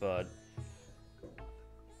countries, but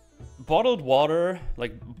bottled water,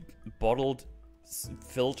 like bottled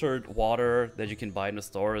filtered water that you can buy in the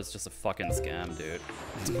store is just a fucking scam, dude.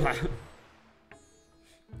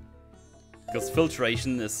 Because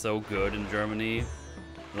filtration is so good in Germany,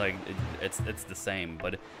 like it's the same,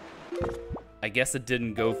 but I guess it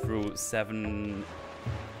didn't go through seven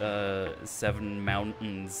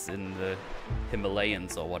mountains in the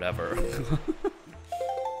Himalayas or whatever.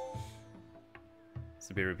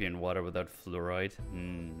 European water without fluoride.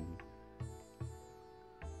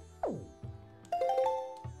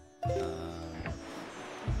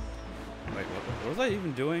 Wait, what was I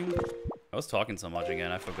even doing? I was talking so much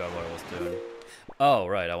again, I forgot what I was doing. Oh,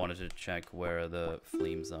 right, I wanted to check where the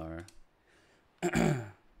flames are.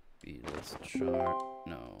 Beatles chart.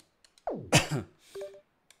 No.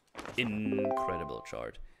 Incredible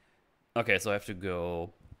chart. Okay, so I have to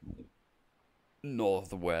go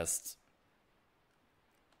northwest.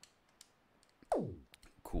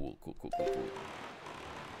 Cool.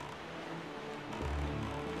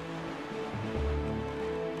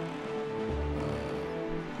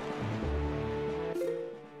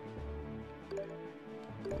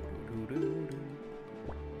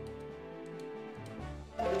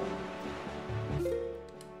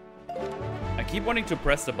 I keep wanting to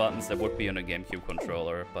press the buttons that would be on a GameCube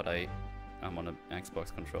controller, but I'm on an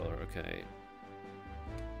Xbox controller. Okay.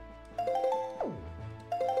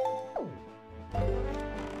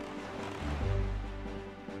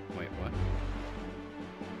 Wait, what?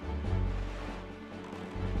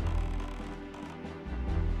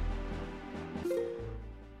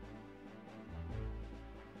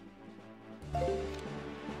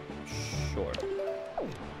 Sure.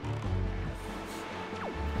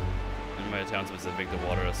 In my town specific, the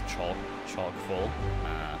water is chock full.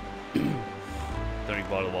 During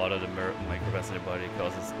bottled water, the microbes in the body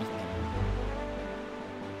causes eating.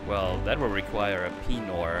 Well, that will require a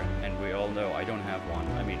Pinor, and we all know I don't have one.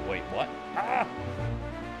 I mean, wait, what? Ah!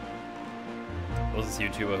 Was this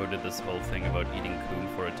YouTuber who did this whole thing about eating coom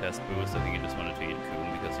for a test boost? I think he just wanted to eat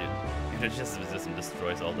coom because it just resistance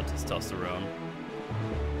destroys all the testosterone.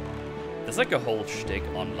 There's like a whole shtick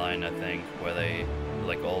online, I think, where they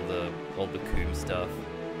like all the coom stuff.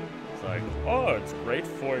 It's like, oh, it's great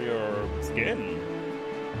for your skin.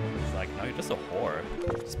 It's like, no, you're just a whore.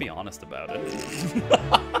 Just be honest about it.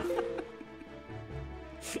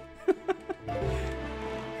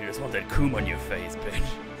 You just want that coom on your face, bitch.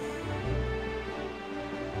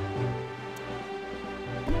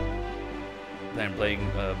 Then playing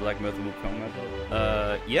Black Myth Wukong.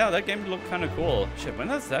 Yeah, that game looked kind of cool. Shit, when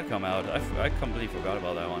does that come out? I completely forgot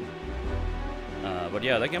about that one. But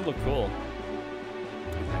yeah, that game looked cool.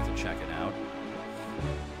 I have to check it out.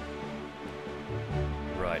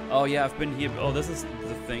 Right. Oh yeah, I've been here. Oh, this is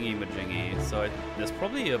the thingy-majingy. So there's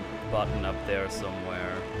probably a button up there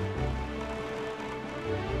somewhere.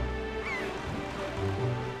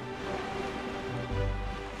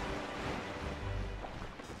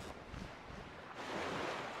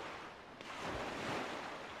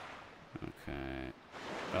 Okay.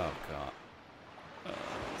 Oh god.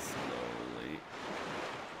 Slowly.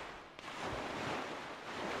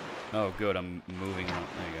 Oh good, I'm moving on.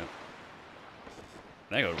 There you go.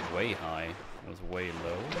 That got way high. It was way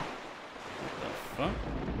low. What the fuck?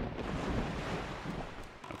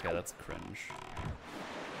 Okay, that's cringe.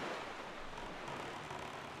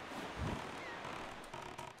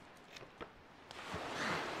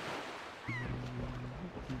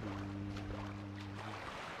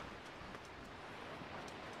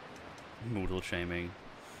 Mootal shaming.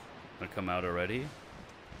 Gonna come out already?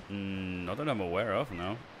 Not that I'm aware of,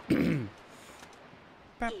 no.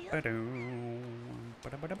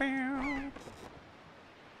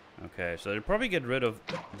 Okay, so they'll probably get rid of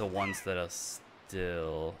the ones that are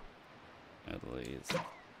still, at least. There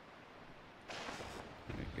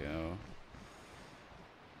we go.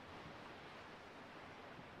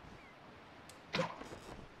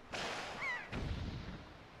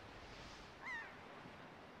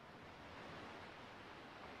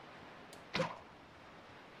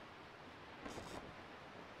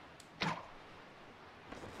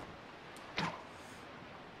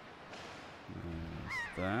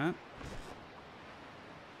 That.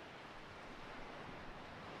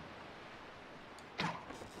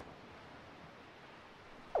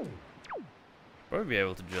 Probably be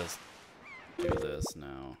able to just do this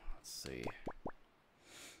now. Let's see.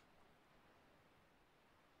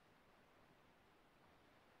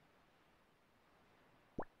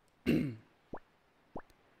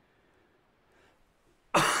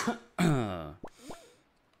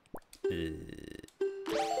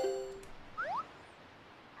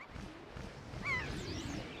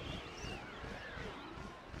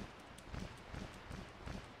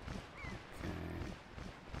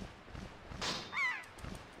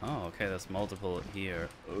 Oh, okay, there's multiple here.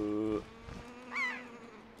 Okay.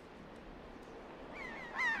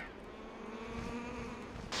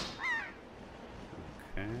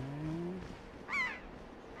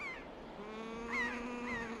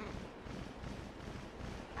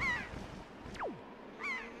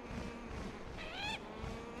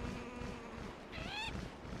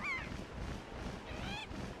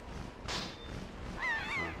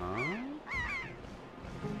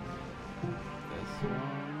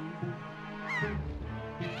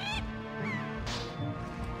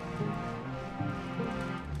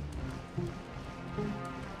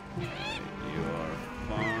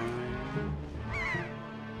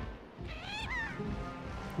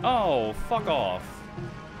 Oh, fuck off.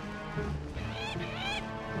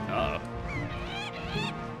 Uh-oh.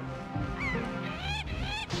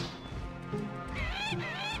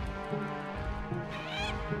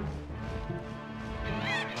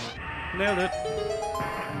 Nailed it.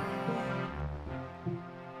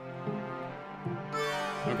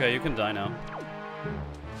 Okay, you can die now.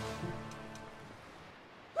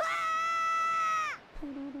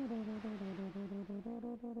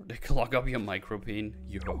 They clog up your micropene.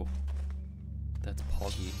 Yo. That's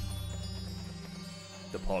Poggy.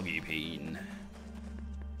 The Poggy peen.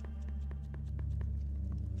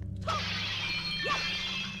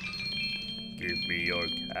 Give me your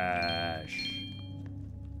cash.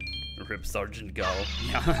 Rip Sergeant Gull.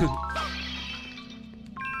 Yeah.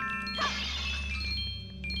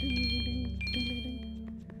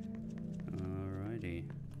 Alrighty.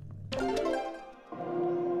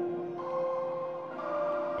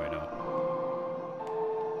 Wait, no.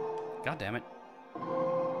 God damn it.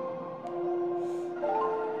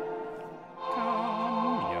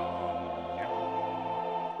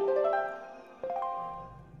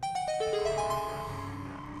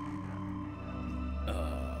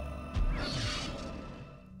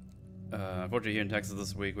 Unfortunately, here in Texas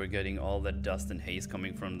this week, we're getting all that dust and haze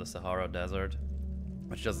coming from the Sahara Desert,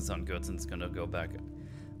 which doesn't sound good since it's gonna go back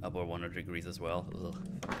up over 100 degrees as well. Ugh,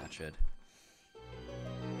 fuck that shit.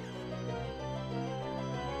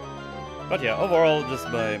 But yeah, overall, just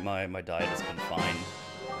my diet has been fine.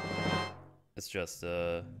 It's just, you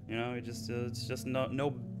know, it's just no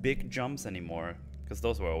big jumps anymore, because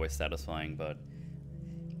those were always satisfying, but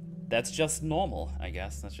that's just normal, I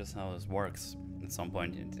guess. That's just how this works. At some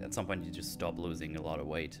point you just stop losing a lot of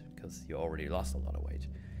weight because you already lost a lot of weight.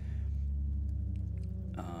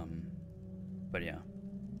 But yeah.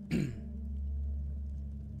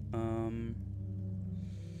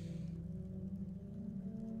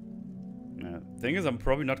 Thing is, I'm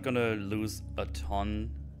probably not gonna lose a ton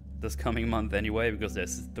this coming month anyway, because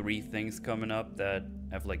there's 3 things coming up that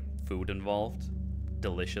have like food involved.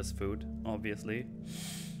 Delicious food, obviously.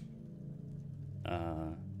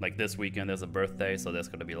 Like this weekend there's a birthday, so there's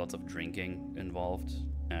gonna be lots of drinking involved,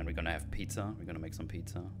 and we're gonna have pizza. We're gonna make some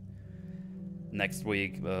pizza. Next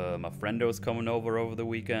week, my friendo's coming over the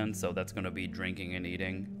weekend, so that's gonna be drinking and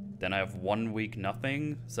eating. Then I have 1 week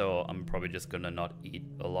nothing, so I'm probably just gonna not eat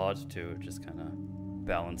a lot to just kind of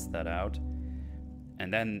balance that out.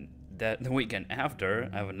 And then the weekend after,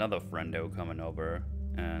 I have another friendo coming over,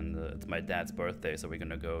 and it's my dad's birthday, so we're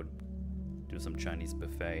gonna go do some Chinese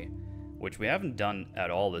buffet, which we haven't done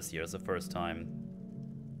at all this year. It's the first time.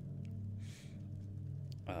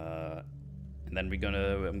 And then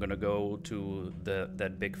I'm gonna go to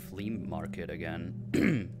that big flea market again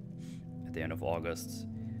at the end of August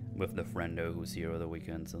with the friendo who's here over the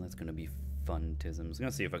weekend. So that's gonna be fun-tisms. I'm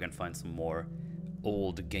gonna see if I can find some more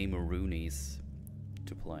old gameroonies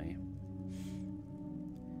to play.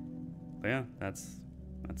 But yeah, that's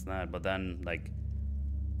that. But then, like,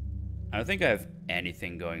 I don't think I have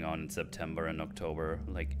anything going on in September and October,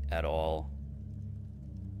 like, at all.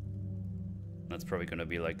 That's probably gonna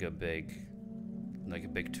be like a big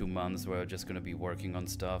 2 months where I'm just gonna be working on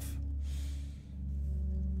stuff.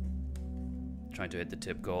 Trying to hit the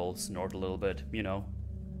tip goal, snort a little bit, you know,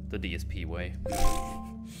 the DSP way.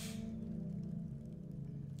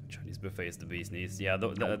 Chinese buffet is the bee's knees. Yeah,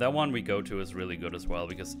 that one we go to is really good as well,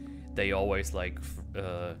 because they always like,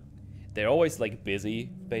 they're always like busy,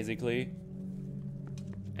 basically.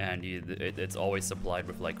 And it's always supplied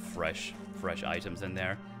with like fresh items in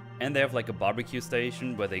there. And they have like a barbecue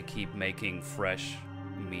station where they keep making fresh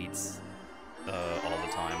meats all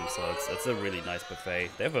the time. So it's a really nice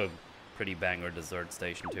buffet. They have a pretty banger dessert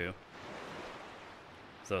station too.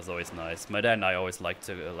 So it's always nice. My dad and I always like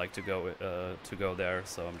to go there.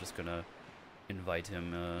 So I'm just gonna invite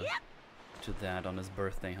him to that on his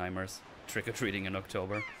birthday, Heimers. Trick-or-treating in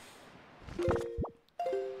October.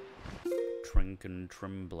 Trinken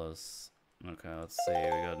Trimblers. Okay, let's see. We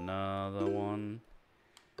got another one.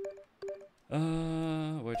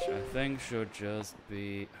 Which I think should just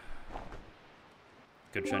be...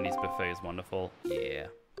 Good Chinese buffet is wonderful. Yeah.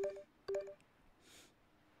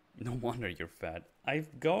 No wonder you're fat. I'm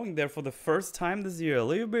going there for the first time this year.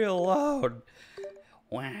 Leave me alone.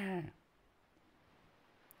 Wah.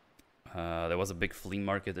 There was a big flea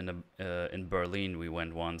market in Berlin we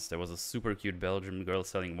went once. There was a super cute Belgian girl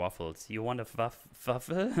selling waffles. You want a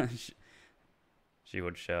waffle? She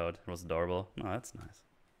would shout. It was adorable. Oh, that's nice.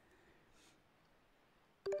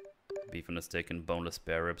 Beef on a stick and boneless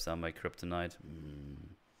spare ribs are my kryptonite.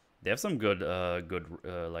 They have some good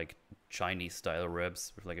like Chinese style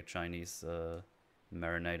ribs with like a Chinese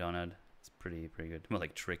marinade on it. It's pretty good. More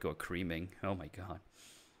like trick or creaming. Oh my god.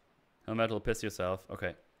 Oh, Metal, piss yourself.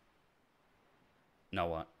 Okay. Now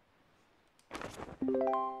what?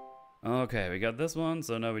 Okay, we got this one,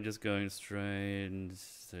 so now we're just going straight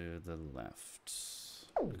to the left.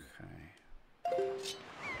 Okay.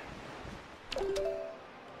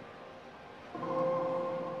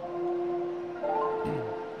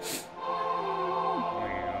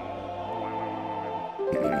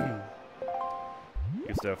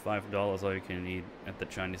 Used to have $5 all you can eat at the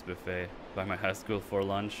Chinese buffet by my high school for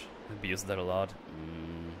lunch. I've used that a lot.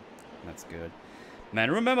 That's good.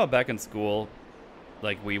 Man, remember back in school,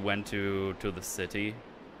 like we went to the city,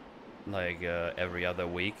 like every other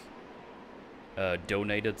week.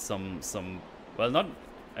 Donated some. Well, not.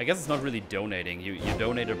 I guess it's not really donating. You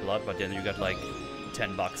donated blood, but then you got like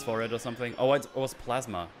 $10 for it or something. Oh, it was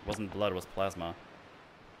plasma. It wasn't blood. It was plasma.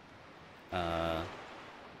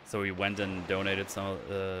 So we went and donated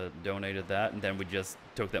donated that, and then we just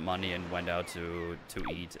took that money and went out to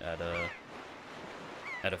eat at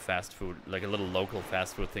a fast food, like a little local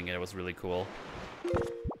fast food thing. It was really cool.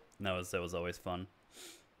 That was always fun.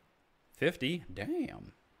 50?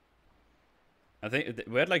 Damn. I think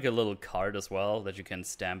we had like a little card as well that you can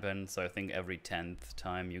stamp in, so I think every 10th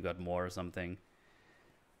time you got more or something.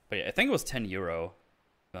 But yeah, I think it was €10.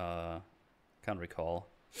 Can't recall.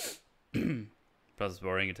 Plus it's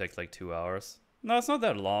boring, it takes like 2 hours. No, it's not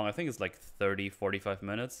that long. I think it's like 30-45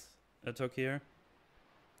 minutes it took here.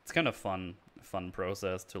 It's kind of fun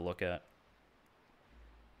process to look at.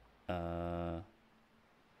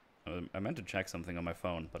 I meant to check something on my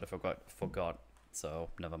phone, but I forgot, so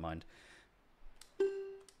never mind.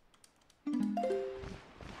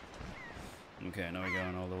 Okay, now we're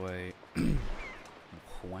going all the way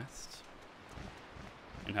west.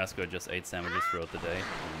 In high school, I just ate sandwiches throughout the day.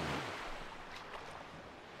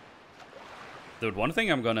 Dude, one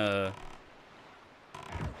thing I'm gonna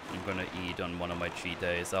eat on one of my cheat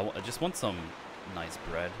days. I just want some nice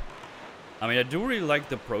bread. I mean, I do really like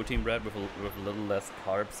the protein bread with a little less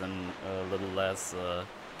carbs and a little less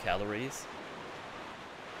calories.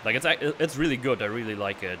 Like it's really good. I really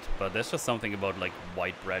like it. But there's just something about like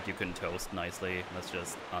white bread you can toast nicely. That's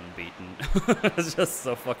just unbeaten. It's just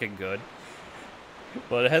so fucking good.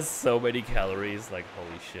 But it has so many calories. Like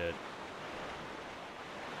holy shit.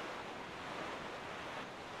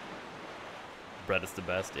 Bread is the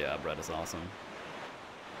best. Yeah, bread is awesome.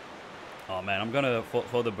 Oh man, I'm gonna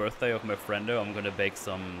for the birthday of my friendo, I'm gonna bake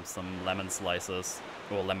some lemon slices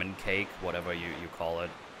or lemon cake, whatever you call it.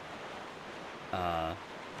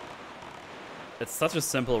 It's such a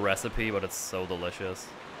simple recipe, but it's so delicious.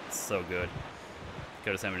 It's so good.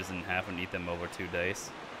 Cut the sandwiches in half and eat them over 2 days.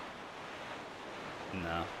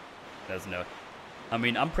 No, there's no. I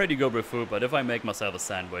mean, I'm pretty good with food, but if I make myself a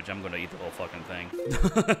sandwich, I'm gonna eat the whole fucking thing.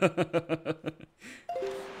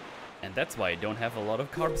 And that's why I don't have a lot of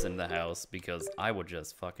carbs in the house, because I would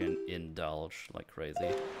just fucking indulge like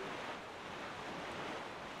crazy.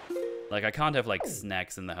 Like, I can't have like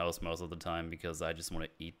snacks in the house most of the time because I just want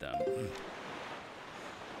to eat them.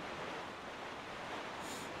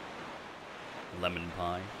 Lemon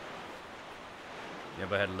pie. You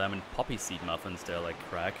ever had lemon poppy seed muffins? They're like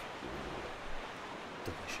crack.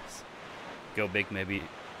 Delicious. Go big, maybe.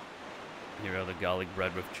 Here are the garlic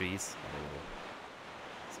bread with cheese. Oh.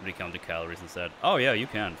 Somebody count the calories and said, "Oh yeah, you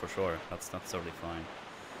can for sure. That's totally fine."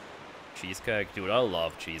 Cheesecake, dude, I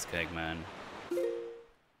love cheesecake, man.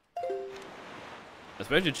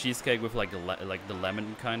 Especially cheesecake with like the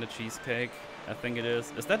lemon kind of cheesecake. I think it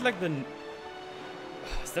is. Is that like the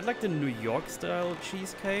New York style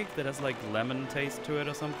cheesecake that has like lemon taste to it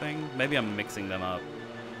or something? Maybe I'm mixing them up.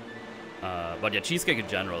 But yeah, cheesecake in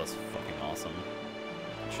general is fucking awesome.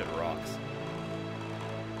 Shit rocks.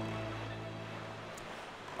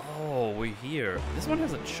 Oh, we're here. This one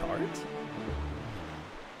has a chart? Okay.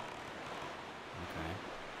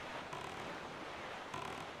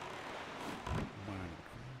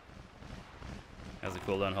 Has a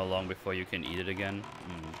cooldown how long before you can eat it again?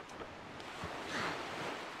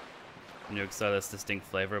 New York style has distinct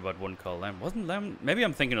flavor, but wouldn't call lemon. Wasn't lemon? Maybe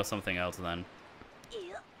I'm thinking of something else then.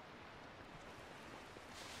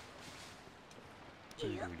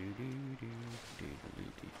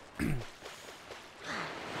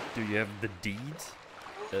 Do you have the deeds?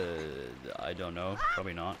 I don't know.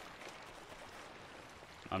 Probably not.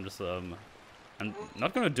 I'm just I'm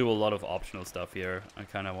not gonna do a lot of optional stuff here. I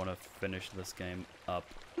kind of want to finish this game up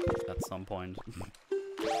at some point.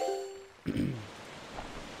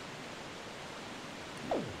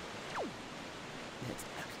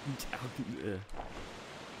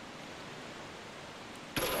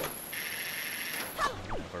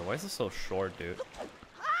 Whatever. Why is this so short, dude?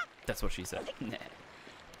 That's what she said.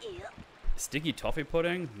 Sticky toffee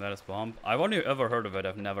pudding? That is bomb. I've only ever heard of it.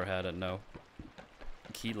 I've never had it, no.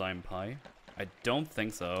 Key lime pie? I don't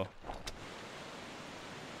think so.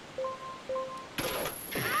 I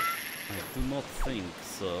do not think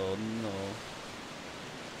so, no.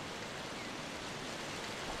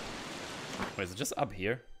 Wait, is it just up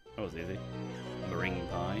here? That was easy. Meringue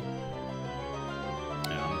pie.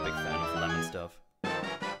 Yeah, I'm a big fan of lemon stuff.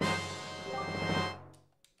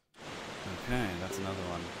 Okay, that's another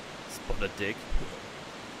one. Spotted dick.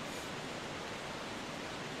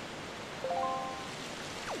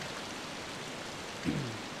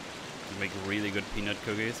 Make really good peanut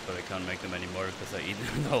cookies, but I can't make them anymore because I eat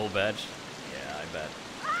the whole batch. Yeah, I bet.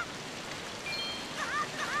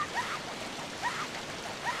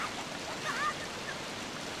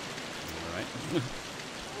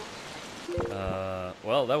 Alright.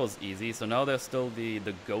 Well, that was easy. So now there's still the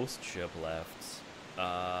ghost ship left.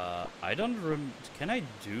 I don't can I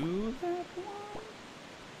do that one?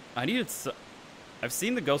 I needed I've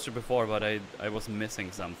seen the ghost ship before, but I was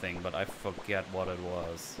missing something, but I forget what it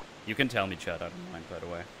was. You can tell me, chat, I don't mind, by the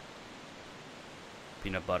way.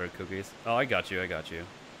 Peanut butter cookies. Oh, I got you, I got you.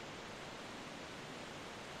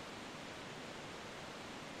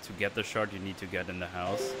 To get the shard, you need to get in the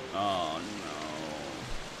house. Oh, no.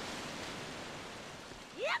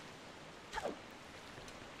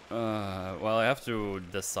 Well, I have to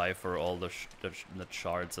decipher all the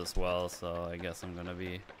shards as well, so I guess I'm gonna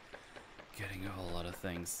be getting a whole lot of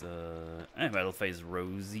things. Metal Face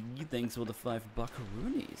Rosie, thanks for the 5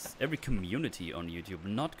 buckaroonies. Every community on YouTube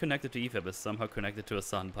not connected to EFAB is somehow connected to a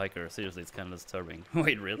Hassan Piker. Seriously, it's kind of disturbing.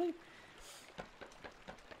 Wait, really?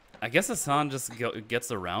 I guess Hassan just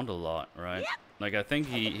gets around a lot, right? Like, I think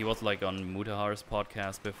he was like on Mootal's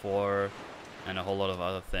podcast before, and a whole lot of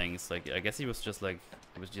other things. Like, I guess he was just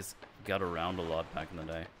got around a lot back in the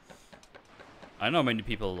day. I don't know many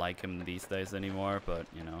people like him these days anymore, but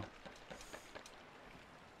you know.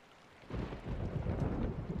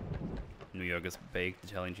 New York is baked,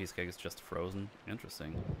 Italian cheesecake is just frozen.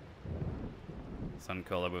 Interesting. Sun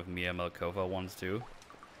collab with Mia Malkova once too.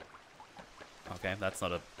 Okay, that's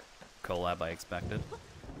not a collab I expected.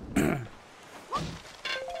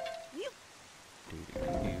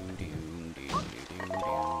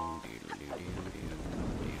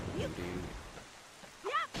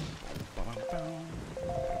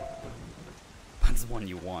 That's one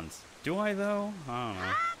you want. Do I though? I don't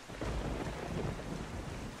know.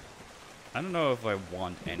 I don't know if I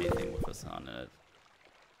want anything with Hassan in it.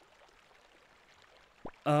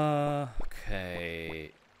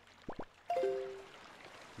 Okay.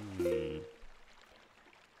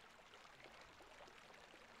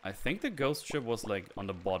 I think the ghost ship was like on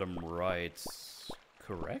the bottom right,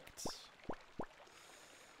 correct?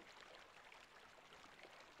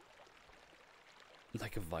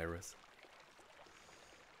 Like a virus.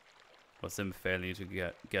 Was him failing to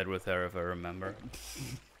get with her if I remember.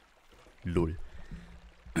 Lol.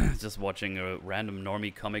 Just watching a random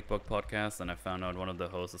normie comic book podcast, and I found out one of the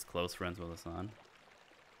hosts is close friends with Hassan.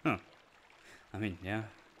 Huh. I mean, yeah,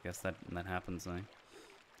 guess that happens, eh?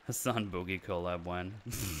 Hassan Boogie collab when?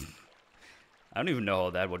 I don't even know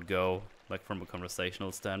how that would go, like from a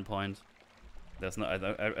conversational standpoint. There's no, I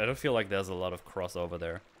don't feel like there's a lot of crossover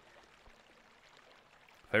there.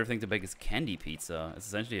 Favorite thing to bake is candy pizza. It's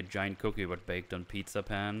essentially a giant cookie but baked on pizza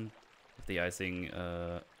pan, with the icing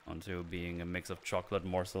onto being a mix of chocolate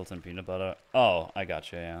morsels and peanut butter. Oh, I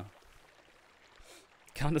gotcha, yeah.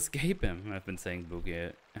 Can't escape him, I've been saying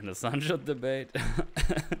Boogie and the sunshot debate.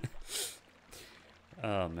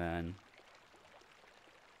 Oh man.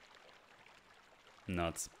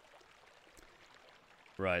 Nuts.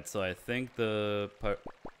 Right, so I think the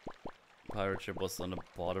pirate ship was on the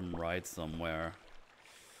bottom right somewhere,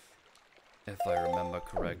 if I remember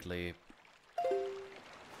correctly.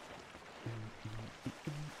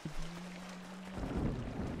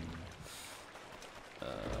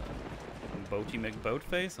 Boaty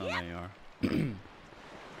McBoatface? Oh, there you are.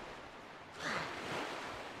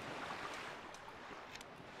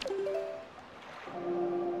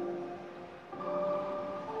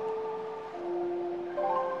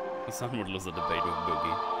 Someone would lose a debate with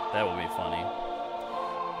Boogie. That would be funny.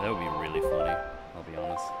 That would be really funny, I'll be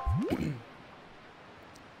honest.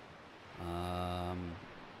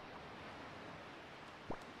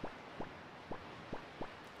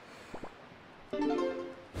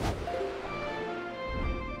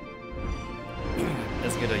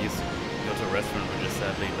 This kid I used to go to a restaurant which is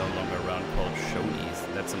sadly no longer around called Shoney's.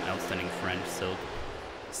 That's some outstanding French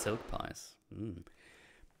silk pies.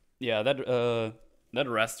 Yeah, that That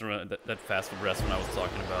restaurant, that fast food restaurant I was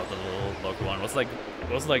talking about, the little local one, was like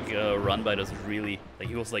run by this really, like,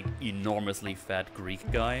 he was like enormously fat Greek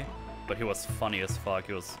guy, but he was funny as fuck.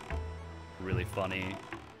 He was really funny,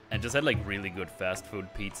 and just had like really good fast food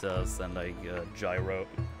pizzas and like gyros,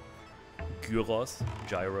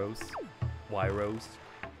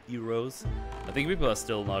 euros. I think people are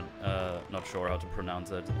still not sure how to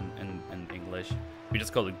pronounce it in English. We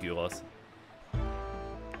just call it gyros.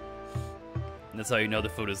 That's how you know the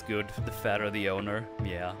food is good. The fatter the owner.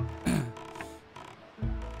 Yeah.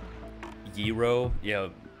 Gyro. Yeah,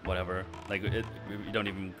 whatever. Like, you don't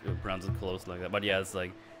even pronounce it close like that. But yeah, it's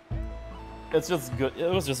like... It's just good. It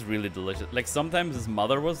was just really delicious. Like, sometimes his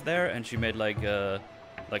mother was there and she made like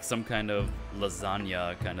some kind of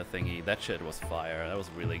lasagna kind of thingy. That shit was fire. That was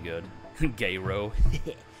really good. Gyro.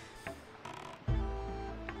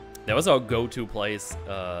 That was our go-to place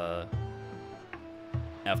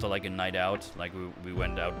after like a night out. Like we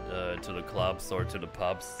went out to the clubs or to the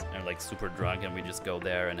pubs and like super drunk, and we just go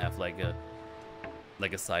there and have like a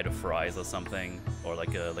side of fries or something, or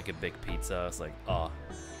like a big pizza. It's like, ah,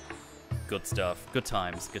 good stuff. Good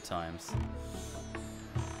times. Good times.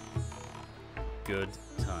 Good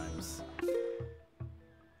times.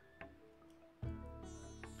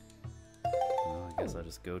 Well, I guess I'll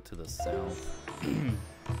just go to the south.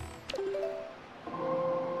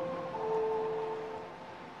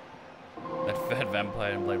 That fat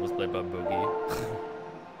vampire blade was played by Boogie.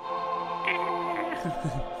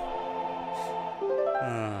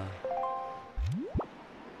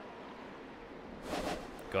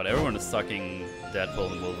 God, everyone is sucking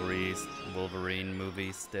Deadpool and Wolverine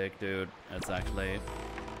movie stick, dude. That's actually...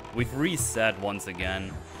 We've reset once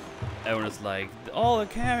again. Everyone is like, all the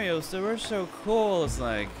cameos, they were so cool. It's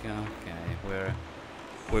like, okay,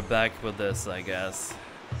 we're back with this, I guess.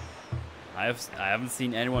 I haven't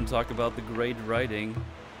seen anyone talk about the great writing.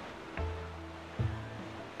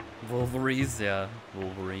 Wolverines, yeah,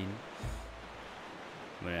 Wolverine.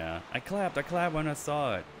 But yeah, I clapped when I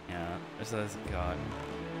saw it. Yeah, it says, God.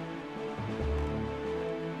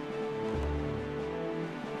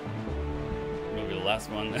 Maybe the last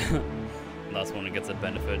one. Last one that gets a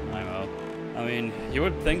benefit, I mean, you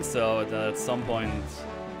would think so, that at some point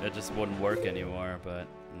it just wouldn't work anymore, but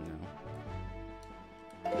no.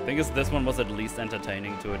 I think this one was at least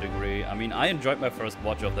entertaining to a degree. I mean, I enjoyed my first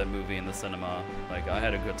watch of that movie in the cinema. Like, I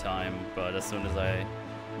had a good time, but as soon as I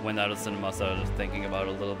went out of cinema, I started thinking about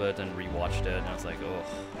it a little bit and rewatched it, and I was like, oh,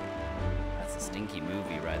 that's a stinky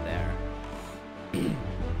movie right there.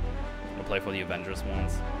 I'll play for the Avengers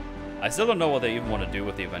ones. I still don't know what they even want to do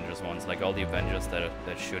with the Avengers ones, like all the Avengers that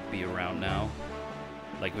should be around now.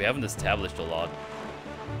 Like, we haven't established a lot.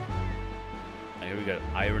 Like, we got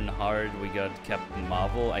Ironheart, we got Captain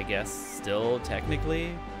Marvel, I guess, still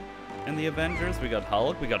technically in the Avengers. We got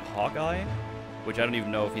Hulk, we got Hawkeye, which I don't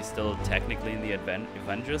even know if he's still technically in the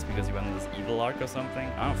Avengers because he went in this evil arc or something.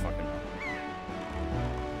 I don't fucking know.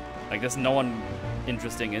 Like, there's no one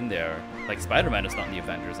interesting in there. Like, Spider-Man is not in the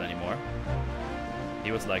Avengers anymore.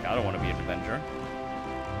 He was like, I don't want to be an Avenger.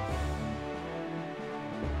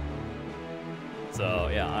 So,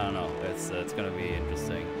 yeah, I don't know. It's gonna be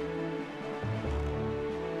interesting.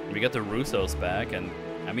 We got the Russos back, and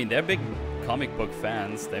I mean, they're big comic book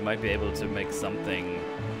fans. They might be able to make something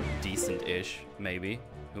decent-ish, maybe.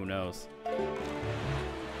 Who knows? Oh,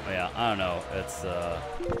 yeah, I don't know. It's,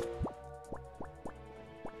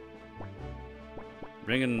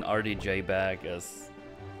 bringing RDJ back as,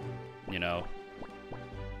 you know...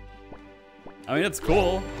 I mean, it's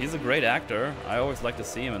cool. He's a great actor. I always like to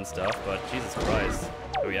see him and stuff, but Jesus Christ.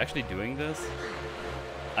 Are we actually doing this?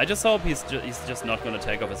 I just hope he's just not going to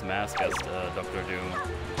take off his mask as Dr. Doom,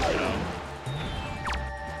 you know?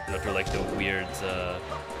 Not to, like, the weird,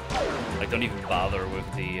 like, don't even bother with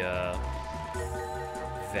the,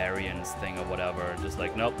 variants thing or whatever. Just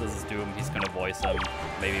like, nope, this is Doom. He's going to voice him.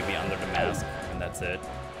 Maybe be under the mask, and that's it.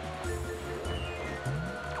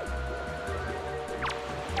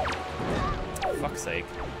 Fuck's sake.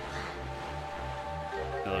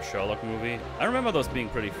 Another Sherlock movie. I remember those being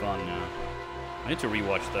pretty fun, yeah. I need to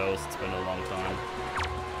rewatch those. It's been a long time.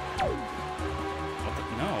 What the?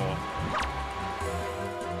 No.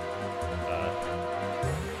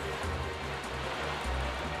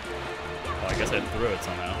 Oh, I guess I threw it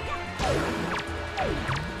somehow.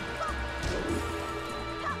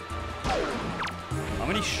 How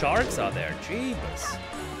many sharks are there? Jeebus.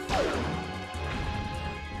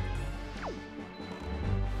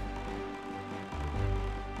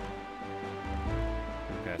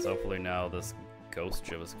 Okay, so hopefully now this ghost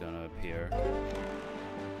ship is gonna appear.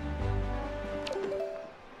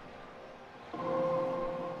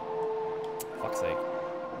 fuck's sake.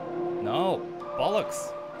 No!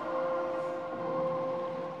 Bollocks!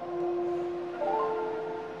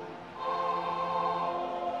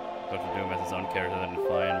 Dr. Doom has his own character, then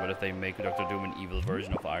fine, but if they make Dr. Doom an evil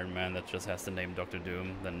version of Iron Man that just has the name Dr.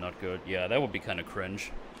 Doom, then not good. Yeah, that would be kind of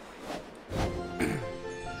cringe.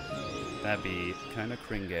 That'd be kind of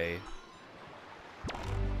cringay.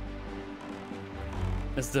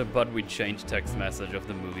 It's the "but we changed" text message of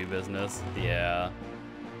the movie business. Yeah.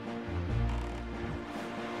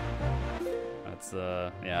 That's,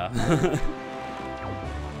 yeah.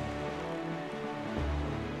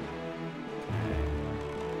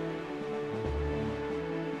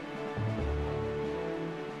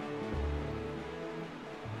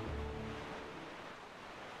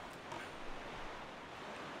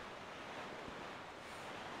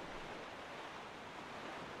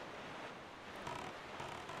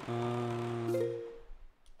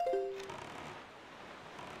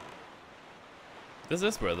 This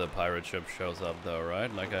is where the pirate ship shows up though,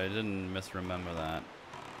 right? Like, I didn't misremember that.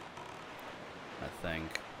 I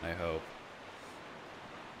think. I hope.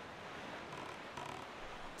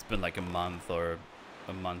 It's been like a month or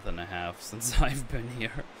a month and a half since I've been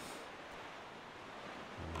here.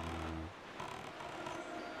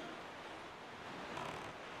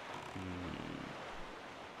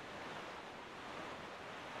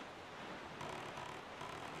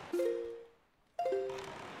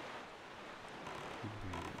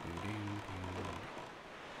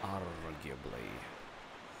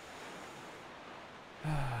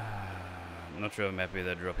 Not sure I'm happy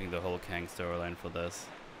they're dropping the whole Kang storyline for this.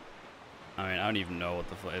 I mean, I don't even know what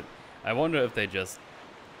the fuck. I wonder if they just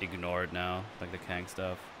ignore it now, like the Kang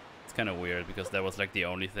stuff. It's kind of weird because that was like the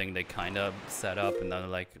only thing they kind of set up, and then they're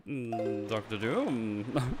like, Dr.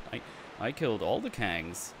 Doom, I killed all the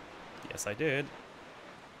Kangs. Yes, I did.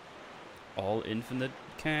 All infinite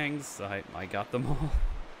Kangs. I got them all.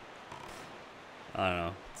 I don't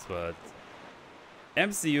know. It's what.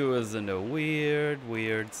 MCU is in a weird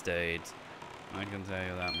state. I can tell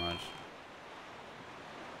you that much.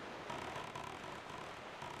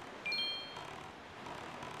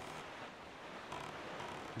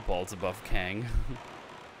 Balls above Kang.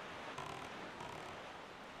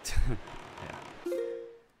 Yeah.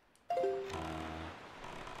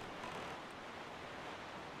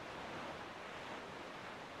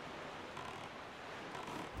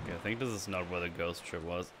 Okay, I think this is not where the ghost ship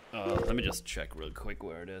was. Let me just check real quick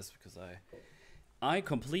where it is because I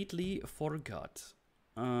completely forgot.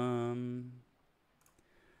 Wind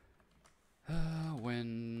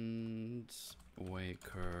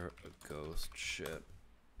Waker ghost ship.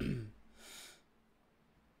 You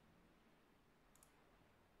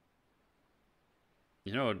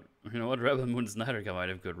know what? Rebel Moon Snyder might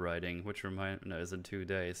have good writing, which is in 2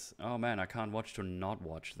 days. Oh man, I can't watch to not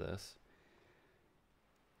watch this.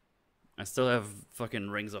 I still have fucking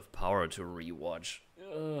Rings of Power to rewatch.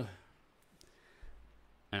 Ugh.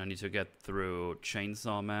 And I need to get through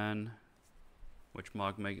Chainsaw Man, which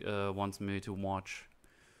Mark wants me to watch.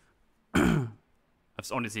 I've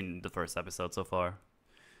only seen the first episode so far,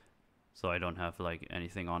 so I don't have like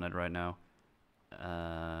anything on it right now.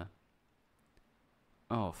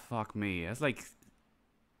 Oh fuck me! It's like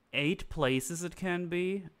 8 places it can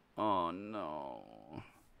be. Oh no.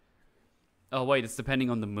 Oh wait, it's depending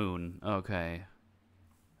on the moon. Okay.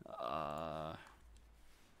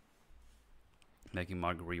 Making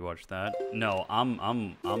Mark rewatch that. No, I'm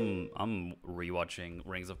rewatching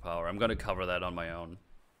Rings of Power. I'm gonna cover that on my own.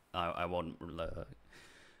 I won't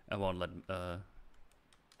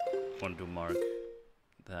do Mark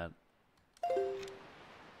that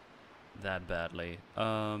badly.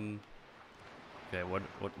 Okay,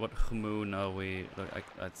 what moon are we? Look, I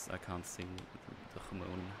can't see the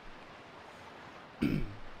moon.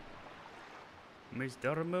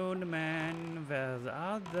 Mr. Moon Man, where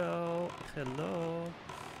are thou? Hello.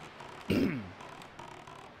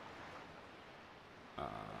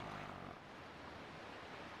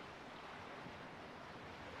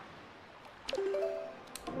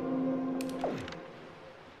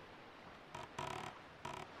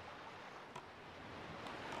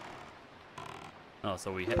 Oh,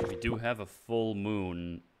 so we do have a full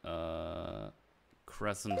moon,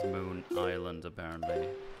 Crescent Moon Island apparently.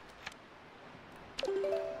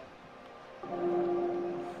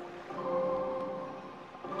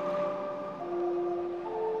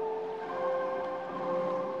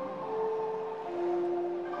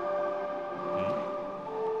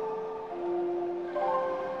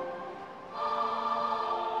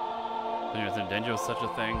 Is in danger of such a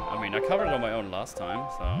thing? I mean, I covered it on my own last time,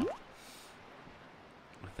 so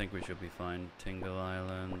I think we should be fine. Tingle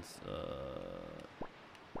Islands.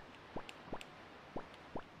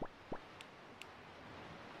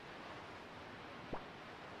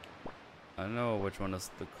 I don't know which one is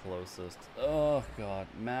the closest. Oh god,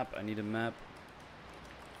 map. I need a map.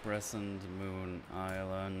 Crescent Moon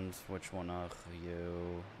Island. Which one are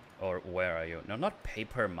you? Or where are you? No, not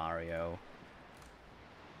Paper Mario.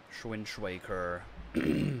 Schwinschwaker.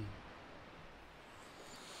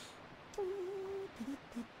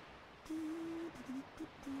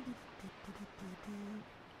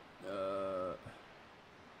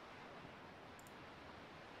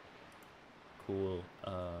 Cool.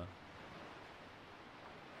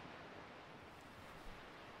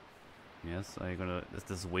 Yes, are you gonna... Is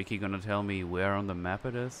this wiki gonna tell me where on the map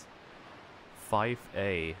it is?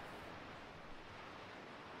 5A.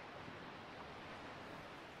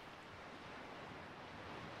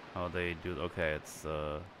 Oh, they do... Okay, it's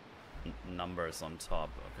numbers on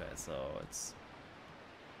top. Okay, so it's...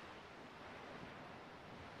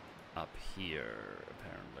 up here,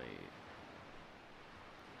 apparently.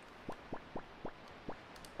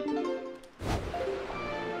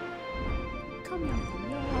 Come here.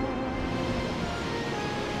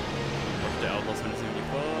 Watch the Outlaws when it's even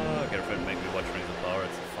fuck. Girlfriend make me watch Rings of Power.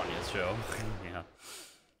 It's the funniest show. Yeah.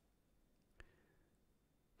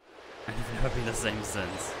 And it's never been the same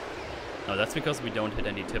since. No, that's because we don't hit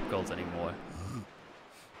any tip goals anymore.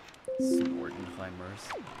 Snortenheimers.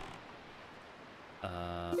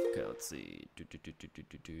 Okay, let's see.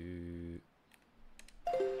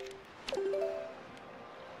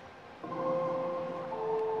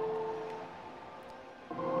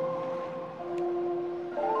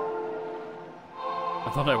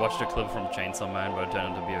 I thought I watched a clip from Chainsaw Man, but it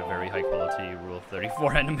turned out to be a very high quality Rule of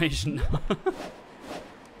 34 animation.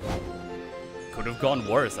 Could have gone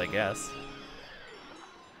worse, I guess.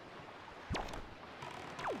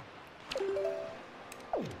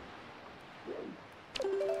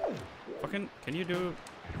 Fucking, can you do...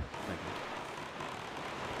 Thank you.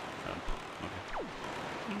 Okay.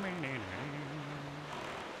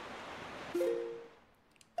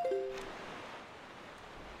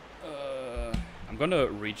 I'm gonna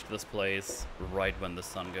reach this place right when the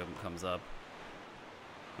sun comes up.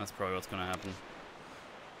 That's probably what's gonna happen.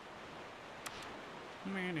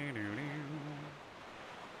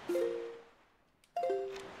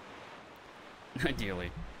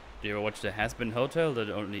 Ideally. Do you ever watch the Has-Been Hotel?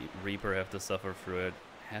 That only Reaper have to suffer through it.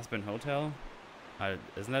 Has-Been Hotel?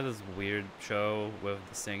 Isn't that this weird show with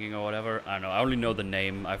the singing or whatever? I don't know. I only know the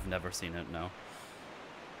name. I've never seen it, no.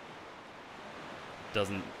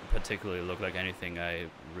 Doesn't particularly look like anything I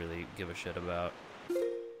really give a shit about.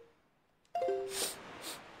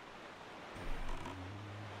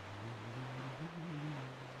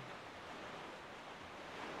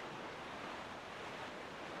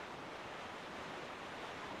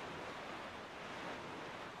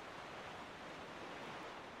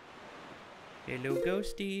 Hello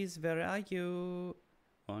ghosties, where are you?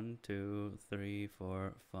 1, 2, 3,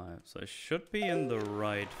 4, 5. So I should be in the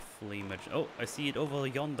right fleamage. Oh, I see it over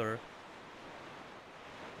yonder.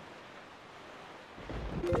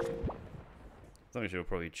 I should have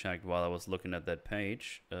probably checked while I was looking at that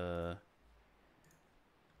page. Do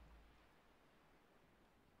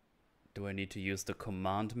I need to use the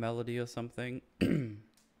command melody or something?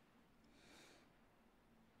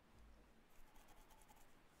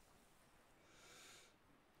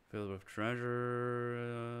 Filled with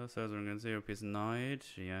treasure, says we're gonna see your piece night,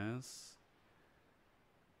 yes.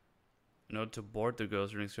 Note to board the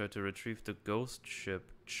ghost rings, try to retrieve the ghost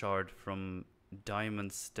ship chart from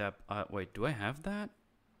Diamond Step. Wait, do I have that?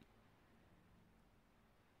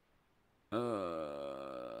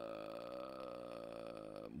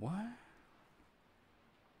 What?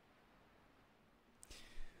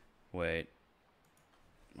 Wait.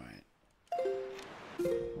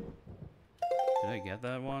 Did I get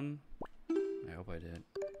that one? I hope I did.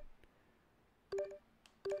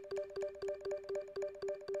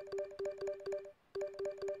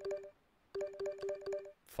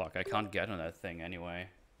 Fuck, I can't get on that thing anyway.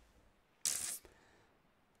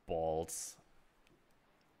 Balls.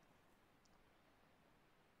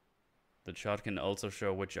 The chart can also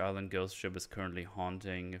show which island ghost ship is currently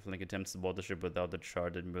haunting. If Link attempts to board the ship without the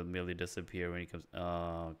chart, it will merely disappear when he comes...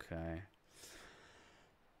 Oh, okay.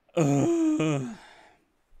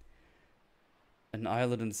 An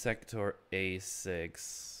island in sector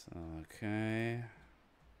A6. Okay.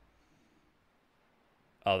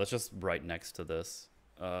 Oh, that's just right next to this.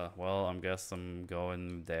 Well, I guess I'm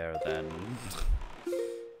going there then.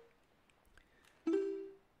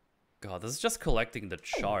 God, this is just collecting the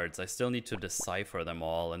charts. I still need to decipher them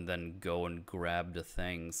all and then go and grab the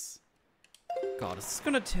things. God, this is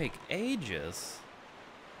gonna take ages.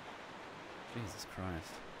 Jesus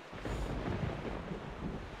Christ.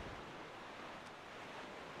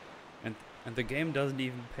 And And the game doesn't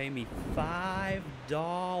even pay me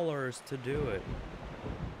 $5 to do it.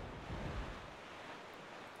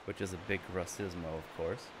 Which is a big racismo, of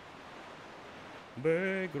course.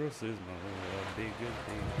 Big racismo, big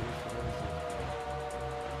racismo.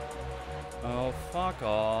 Oh, fuck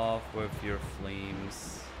off with your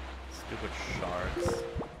flames. Stupid sharks.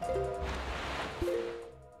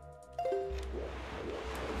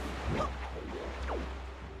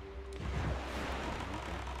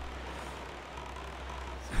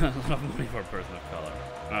 A lot of money for a person of color.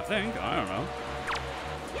 I think, I don't know.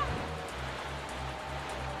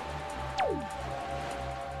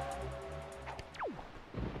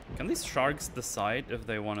 Can these sharks decide if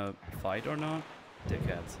they want to fight or not?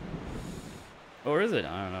 Dickheads. Or is it?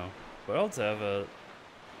 I don't know. But I also have a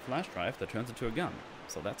flash drive that turns into a gun.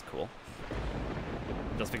 So that's cool.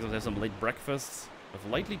 Just because there's some late breakfasts of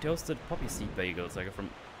lightly toasted poppy seed bagels I got from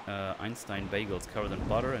Einstein Bagels covered in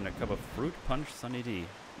butter and a cup of fruit punch sunny D.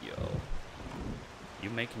 Yo. You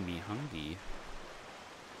making me hungry.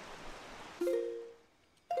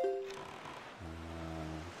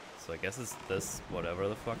 So I guess it's this, whatever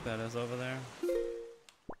the fuck that is over there.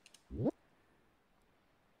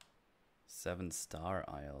 7-star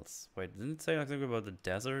Isles. Wait, didn't it say something about the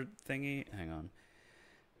desert thingy? Hang on.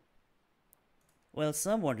 Well,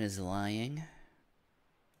 someone is lying.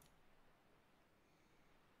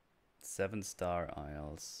 7-star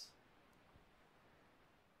Isles.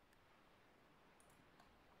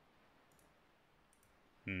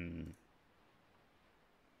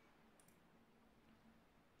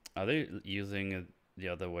 Are they using it the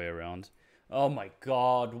other way around? Oh my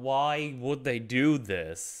god, why would they do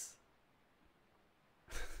this?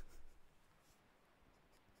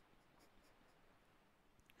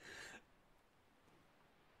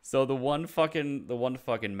 So the one fucking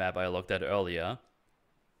map I looked at earlier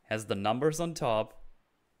has the numbers on top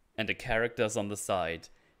and the characters on the side.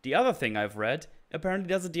 The other thing I've read apparently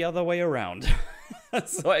does it the other way around.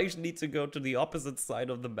 So I actually need to go to the opposite side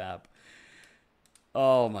of the map.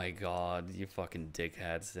 Oh my god, you fucking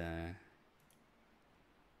dickheads.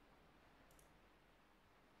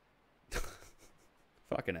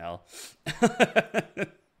 Fucking hell.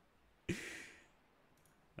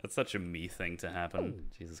 That's such a me thing to happen.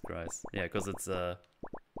 Jesus Christ. Yeah, because it's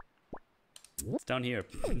down here.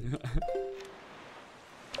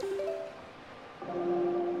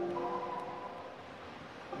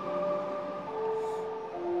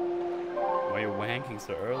 Why are you wanking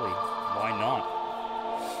so early? Why not?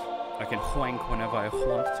 I can wank whenever I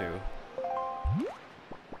want to.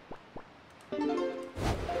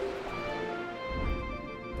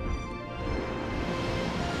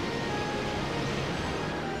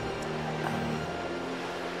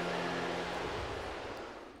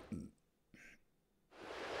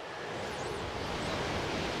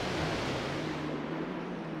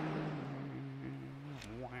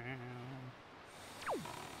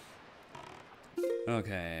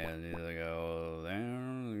 Okay, I need to go there.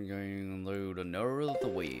 Going through the north of the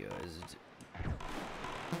west. I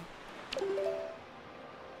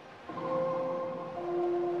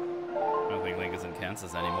don't think Link is in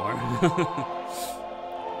Kansas anymore.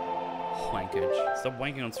 Wankage. Stop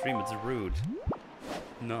wanking on stream, it's rude.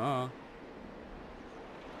 Nah.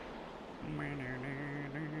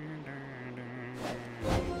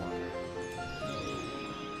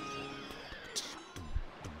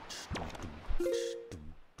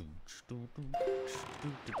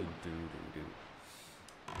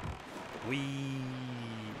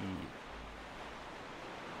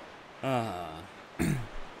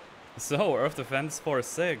 So, Earth Defense Force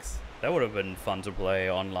 6. That would have been fun to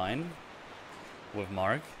play online with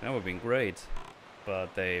Mark. That would have been great.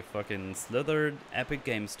 But they fucking slithered Epic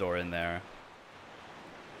Game Store in there.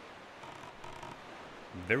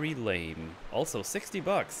 Very lame. Also, 60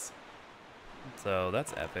 bucks. So,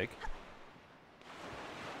 that's epic.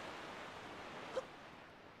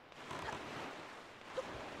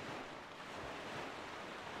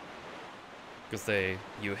 Because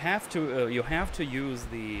you have to use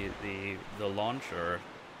the launcher.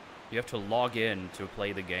 You have to log in to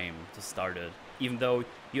play the game to start it, even though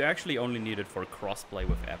you actually only need it for crossplay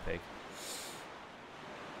with Epic.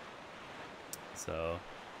 So,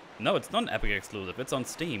 no, it's not an Epic exclusive. It's on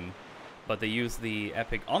Steam, but they use the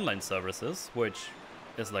Epic online services, which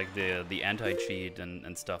is like the anti-cheat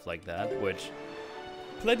and stuff like that, which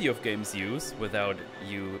plenty of games use without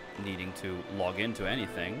you needing to log into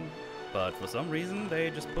anything. But for some reason, they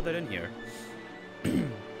just put that in here.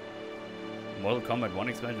 Mortal Kombat 1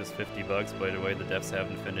 expansion is 50 bucks. By the way, the devs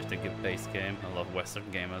haven't finished the base game. I love Western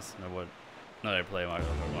gamers. No, I play Mortal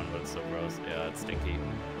Kombat 1, but it's so gross. Yeah, it's stinky.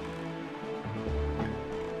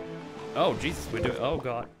 Oh, Jesus, we do. Oh,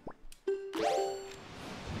 God.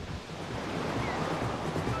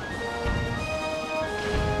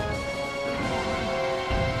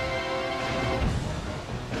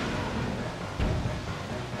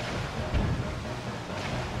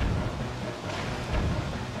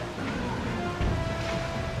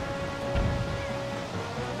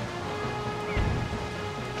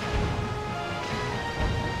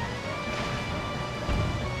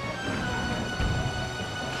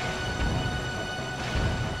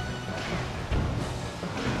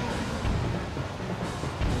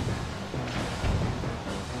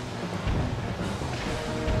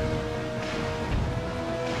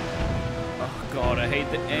 God, I hate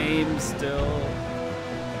the aim still.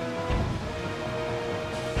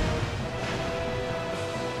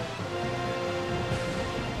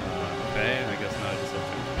 Okay, I guess now I just have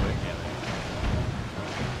to break it.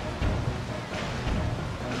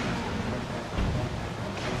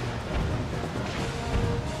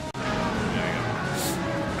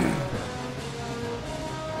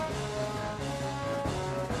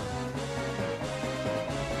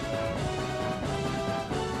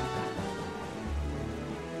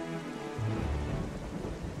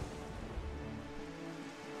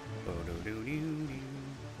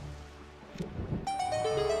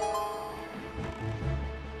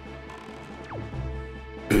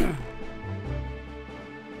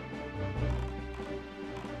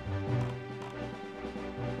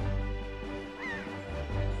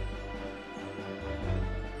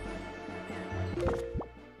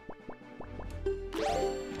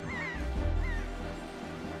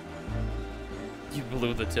 You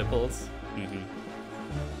blew the tipples. Mm-hmm.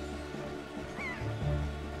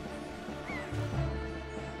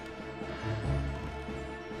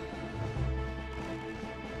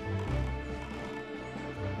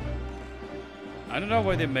 I don't know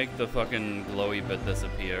why they make the fucking glowy bit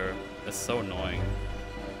disappear. It's so annoying.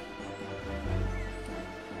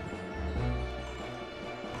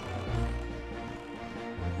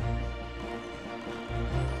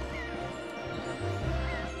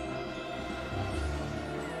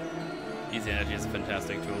 Easy Energy is a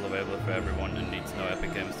fantastic tool available for everyone and needs no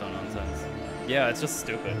Epic Games Store nonsense. Yeah, it's just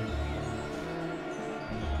stupid.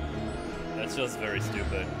 That's just very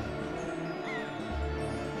stupid.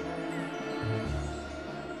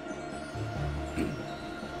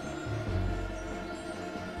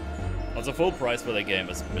 Also, full price for the game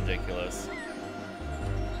is ridiculous.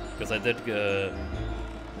 Because I do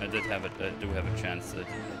have a chance to.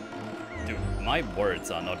 Dude, my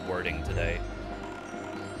words are not wording today.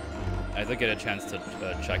 I did get a chance to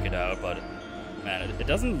check it out, but man, it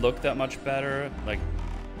doesn't look that much better. Like,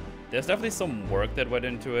 there's definitely some work that went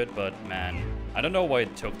into it, but man, I don't know why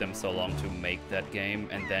it took them so long to make that game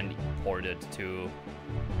and then port it to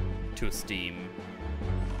Steam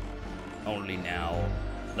only now.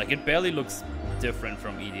 Like, it barely looks different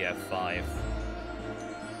from EDF 5.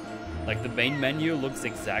 Like, the main menu looks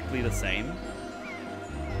exactly the same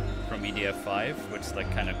from EDF 5, which is like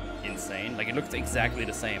kind of insane. Like, it looks exactly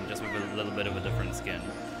the same, just with a little bit of a different skin.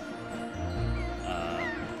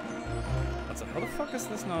 How the fuck is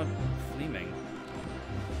this not flaming?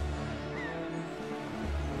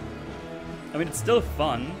 I mean, it's still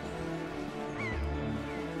fun,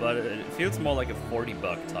 but it feels more like a $40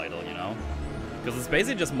 title, you know? Because it's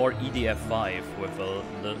basically just more EDF 5 with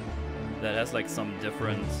that has like some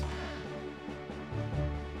different.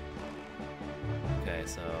 Okay,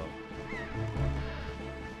 so.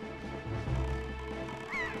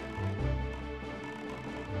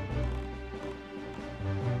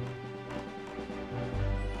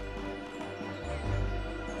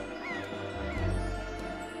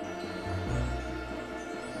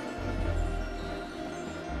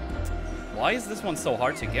 Why is this one so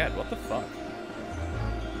hard to get? What the fuck?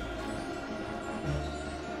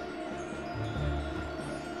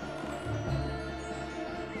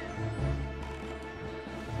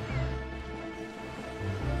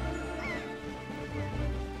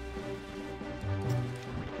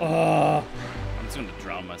 Oh, I'm just gonna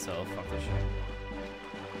drown myself. Fuck this shit.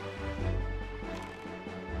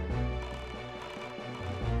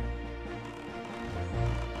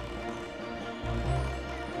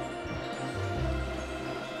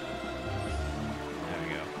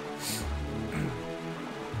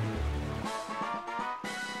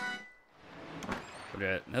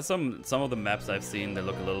 There's some of the maps I've seen that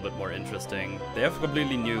look a little bit more interesting. They have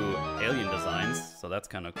completely new alien designs, so that's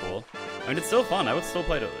kind of cool. I mean, it's still fun. I would still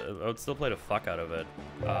play the fuck out of it.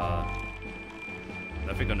 I'm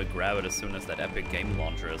definitely gonna grab it as soon as that Epic Game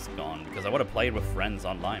Launcher is gone, because I want to play it with friends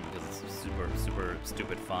online because it's super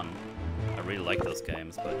stupid fun. I really like those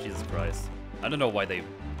games, but Jesus Christ. I don't know why they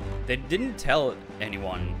didn't tell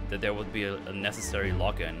anyone that there would be a necessary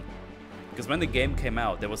login. Because when the game came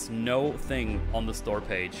out, there was no thing on the store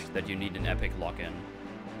page that you need an Epic login.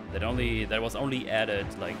 That was only added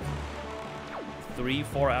like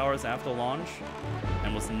 3-4 hours after launch,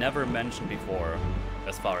 and was never mentioned before,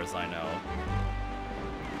 as far as I know.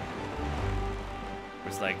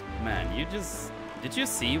 It's like, man, did you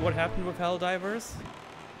see what happened with Helldivers?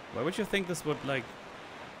 Why would you think this would like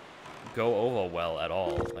go over well at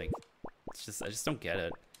all? Like, I just don't get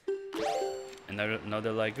it. And now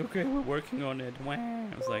they're like, okay, we're working on it. Wah.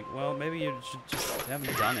 I was like, well, maybe you just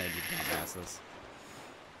haven't done it, you dumbasses.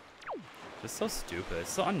 Just so stupid. It's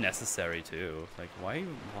so unnecessary too. Like, why?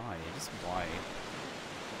 Just why?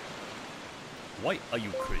 Why are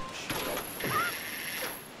you cringe?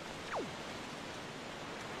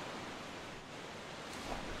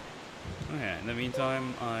 Okay, in the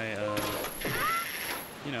meantime,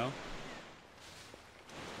 you know,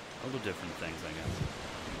 I'll do different things, I guess.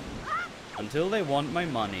 Until they want my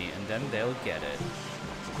money, and then they'll get it.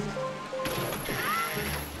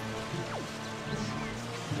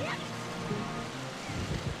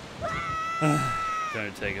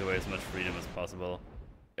 Trying to take away as much freedom as possible.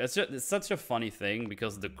 It's such a funny thing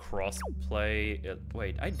because the cross-play...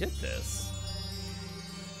 wait, I did this.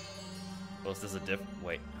 Oh, is this a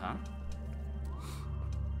wait, huh?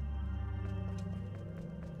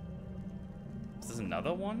 Is this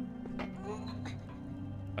another one?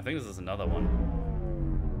 I think this is another one.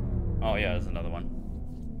 Oh yeah, there's another one.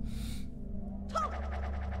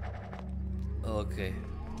 Okay.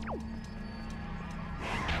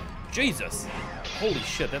 Jesus! Holy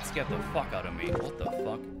shit, that scared the fuck out of me. What the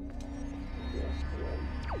fuck?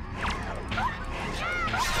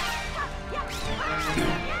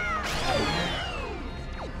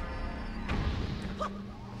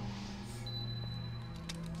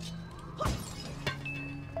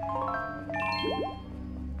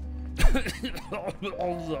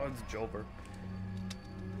 Oh, it's Jover.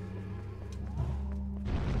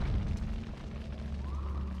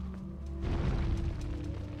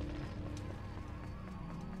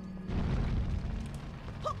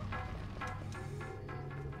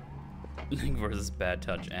 Link versus Bad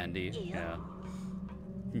Touch Andy. Yeah.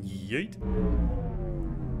 Yeet.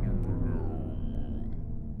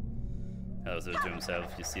 Howser to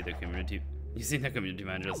himself. You see the community. You see the community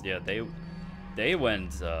managers. Yeah, they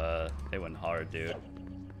went hard, dude.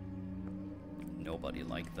 Nobody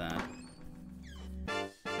liked that.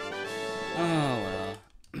 Oh well.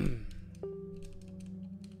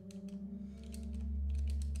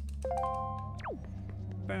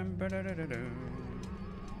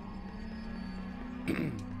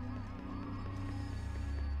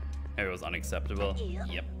 It was unacceptable.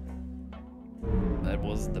 Yep. That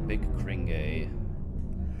was the big Kringe.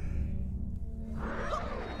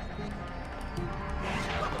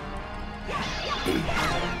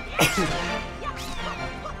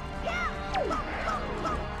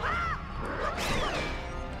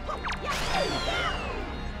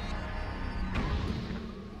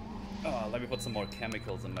 Oh, let me put some more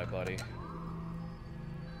chemicals in my body.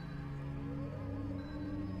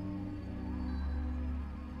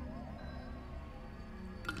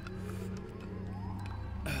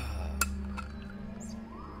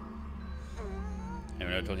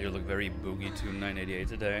 I told you to look very boogie to 988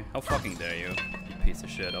 today. How fucking dare you, you piece of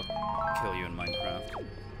shit. I'll kill you in Minecraft.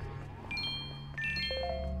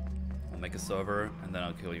 I'll make a server, and then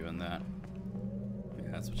I'll kill you in that.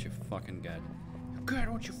 Yeah, that's what you fucking get. You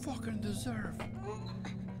get what you fucking deserve.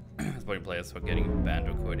 Supporting players for getting banned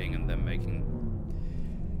or quitting, and then making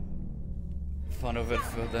fun of it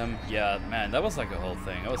for them. Yeah, man, that was like a whole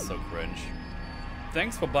thing. That was so cringe.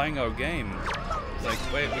 Thanks for buying our game. It's like,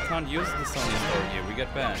 wait, we can't use the Sony store here, we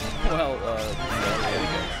get banned. Well, sorry, I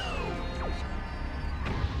guess.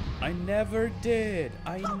 I never did.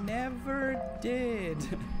 I never did.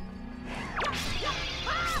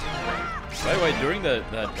 By the way, during that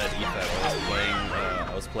EFAP,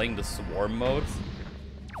 I was playing the Swarm mode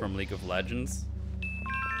from League of Legends.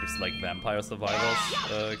 It's like Vampire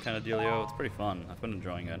Survivors kind of dealio. It's pretty fun. I've been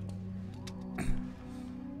enjoying it.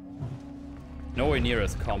 Nowhere near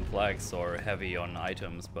as complex or heavy on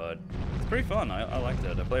items, but it's pretty fun. I liked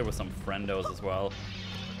it. I played with some friendos as well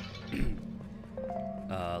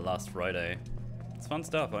last Friday. It's fun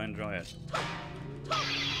stuff. I enjoy it.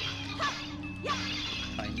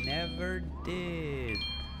 I never did.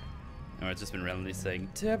 No, it's just been randomly saying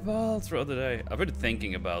Tipple throughout the day. I've been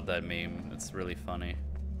thinking about that meme. It's really funny.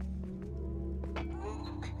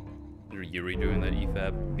 You redoing that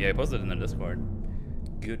EFAB? Yeah, I posted it in the Discord.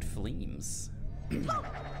 Good flames.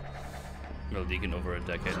 Well, Deacon over a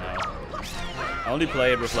decade now. I only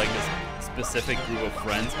play it with like this specific group of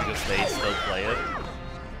friends because they still play it.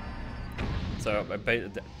 So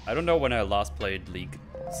I don't know when I last played League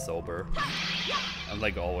sober. I'm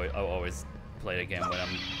like I always play the game when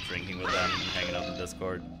I'm drinking with them and hanging out in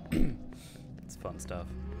Discord. It's fun stuff.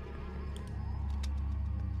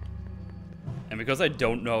 And because I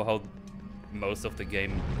don't know how most of the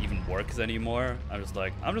game even works anymore, I'm just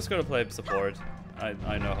like, I'm just gonna play support.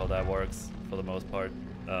 I know how that works for the most part.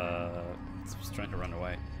 It's just trying to run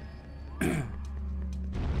away.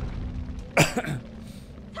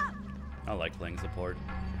 I like playing support.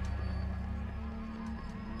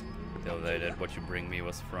 The other day that What You Bring Me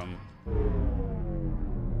was from...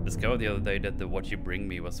 Discovered the other day that the What You Bring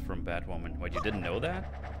Me was from Batwoman. What, you didn't know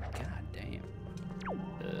that? God damn.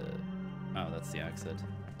 Oh, that's the exit.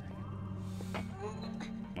 Dang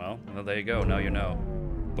it. Well, there you go. Now you know.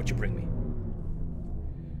 What you bring me?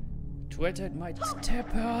 Twittered my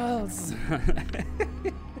tipples.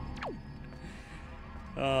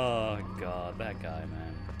 Oh god, that guy,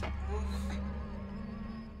 man.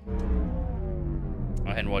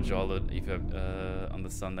 I hadn't watched all the EFAP on the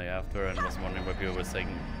Sunday after and was wondering what people were saying.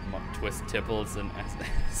 Twist tipples and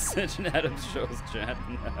such an Adams shows chat.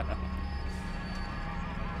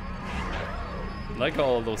 Like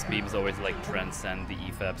all those memes always like transcend the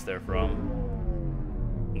EFAPs they're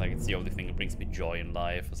from. Like it's the only thing that brings me joy in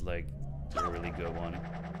life. It's like a really good one.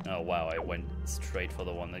 Oh wow, I went straight for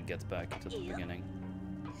the one that gets back to the beginning.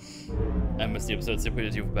 I missed the episode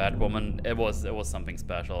Stupidity of Batwoman. It was something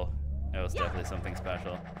special. It was definitely something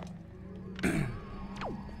special.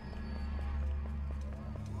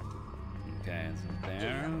 Okay, so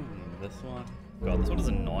there, and this one. God, this one is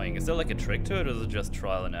annoying. Is there like a trick to it, or is it just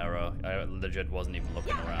trial and error? I legit wasn't even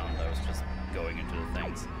looking around. I was just going into the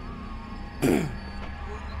things.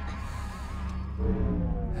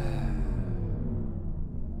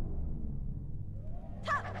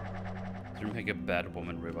 Should we make a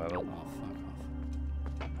Batwoman revival? Oh,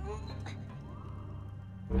 fuck off.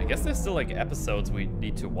 I guess there's still like episodes we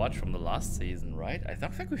need to watch from the last season, right? I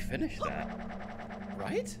think we finished that.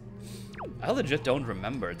 Right? I legit don't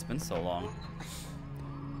remember. It's been so long.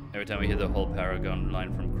 Every time we hear the whole Paragon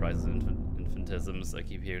line from Crisis Infantisms, I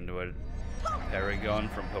keep hearing the word Paragon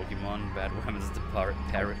from Pokemon. Batwoman is the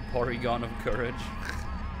Porygon of Courage.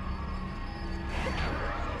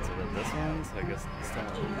 So then this one, so I guess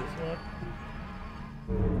start with this one.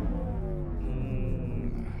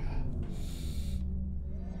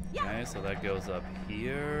 Okay, so that goes up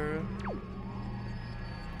here.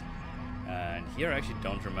 And here I actually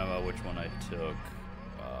don't remember which one I took.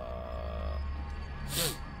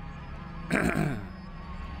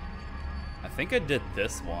 I think I did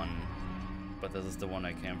this one, but this is the one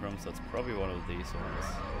I came from, so it's probably one of these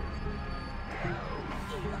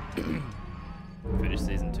ones. Finish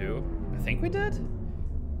season 2. I think we did?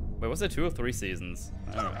 Wait, was it 2 or 3 seasons?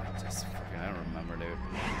 I don't know. I don't remember, dude.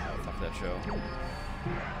 Oh, fuck that show. Okay.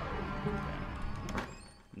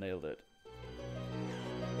 Nailed it.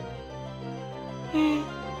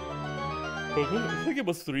 I think it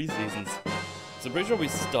was 3 seasons. So I'm pretty sure we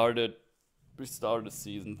started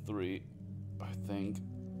season 3, I think.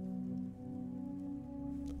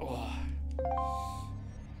 Oh.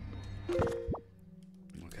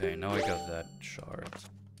 Okay, now I got that shard.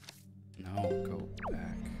 No, go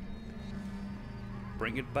back.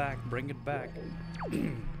 Bring it back, bring it back.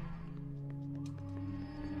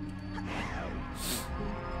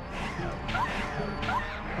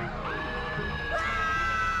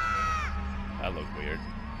 That looked weird.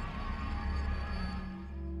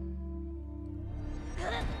 I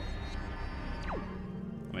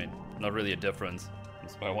mean, not really a difference.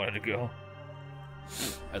 That's why I wanted to go.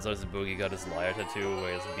 As always, Boogie got his liar tattoo,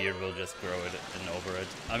 where his beard will just grow it and over it.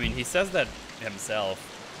 I mean, he says that himself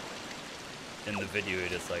in the video.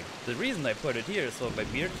 It is like, the reason I put it here is so my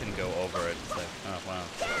beard can go over it. It's like, oh wow,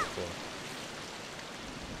 that's cool.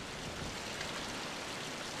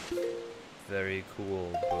 Very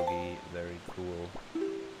cool, Boogie. Very cool.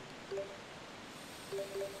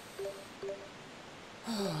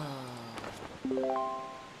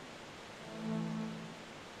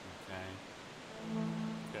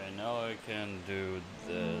 Okay, now I can do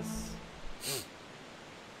this.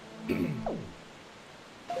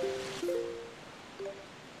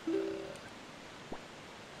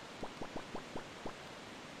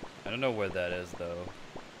 I don't know where that is, though.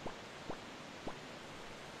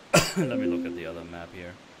 Let me look at the other map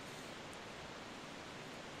here.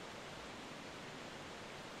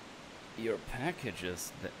 Your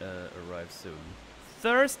packages arrive soon.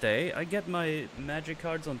 Thursday? I get my magic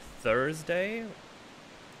cards on Thursday?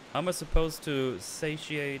 How am I supposed to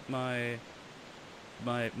satiate my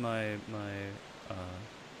uh,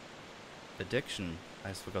 addiction. I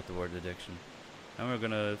just forgot the word addiction. And we're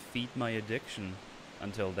gonna feed my addiction.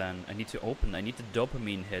 Until then, I need to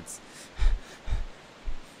dopamine hits.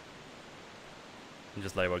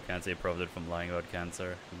 Just lie about cancer, you profited from lying about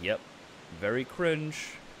cancer. Yep. Very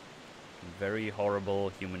cringe. Very horrible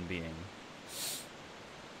human being.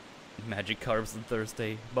 Magic carbs on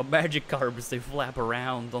Thursday. But magic carbs, they flap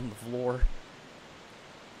around on the floor.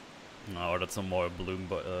 I ordered some more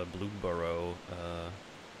Bloomborough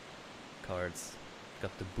cards.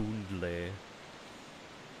 Got the Boondley.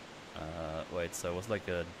 Wait, so it was like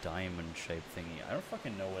a diamond-shaped thingy. I don't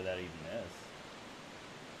fucking know where that even is.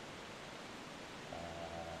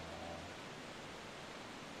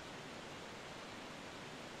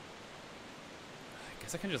 I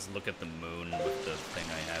guess I can just look at the moon with the thing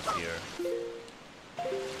I have here.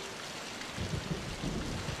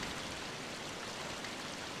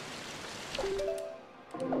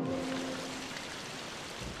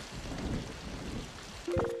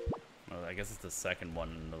 Well, I guess it's the second one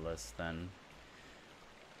in the list then.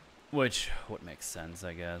 Which would make sense,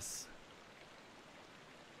 I guess.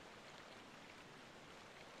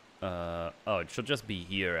 Oh, it should just be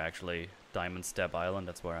here, actually. Diamond Step Island,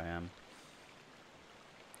 that's where I am.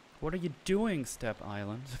 What are you doing, Step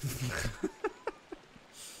Island?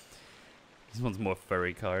 This one's more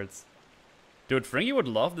furry cards. Dude, Frankie would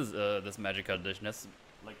love this this Magic card edition. There's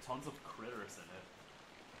like tons of critters in it.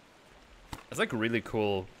 It's like really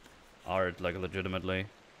cool art, like legitimately.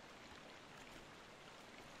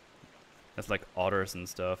 There's like otters and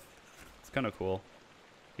stuff. It's kind of cool.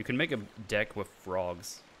 You can make a deck with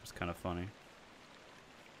frogs. It's kind of funny.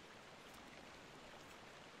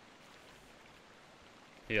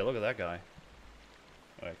 Yeah, look at that guy.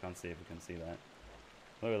 Oh, I can't see if you can see that.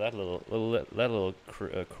 Look at that little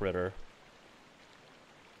critter.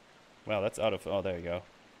 Wow, that's out of. Oh, there you go.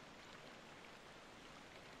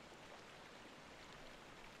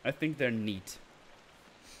 I think they're neat.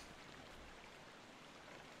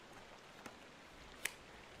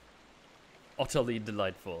 Utterly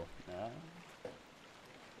delightful. Yeah.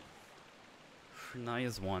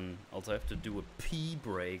 Nice one. Also, I have to do a pee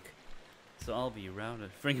break. So I'll be around.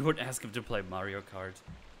 Frankie would ask him to play Mario Kart.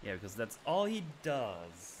 Yeah, because that's all he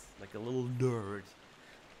does. Like a little nerd.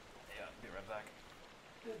 Yeah, be right back.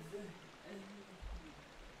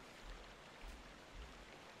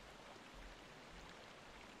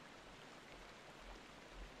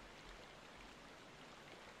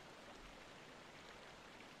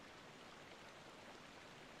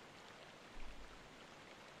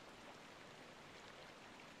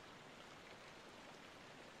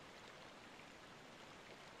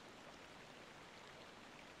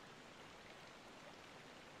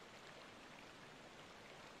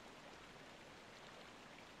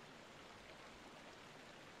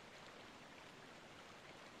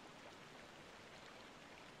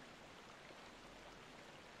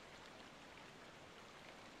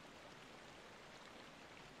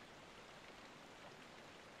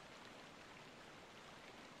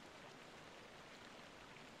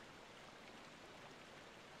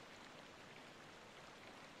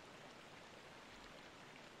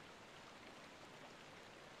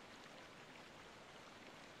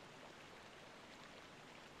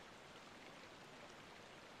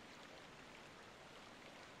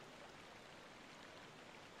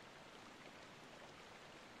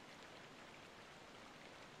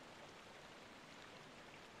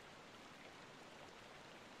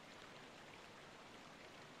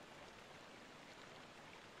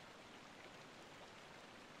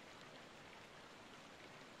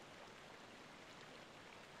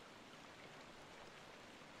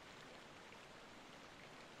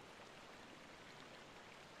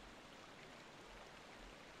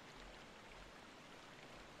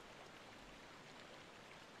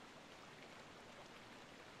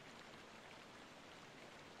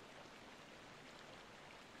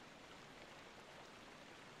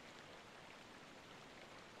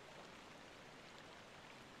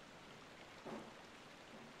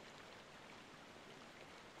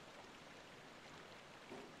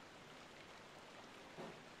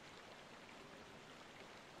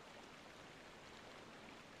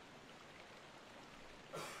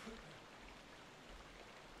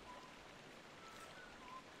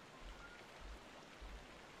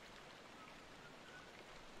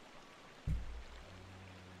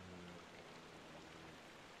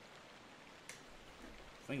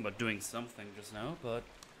 Thinking about doing something just now, but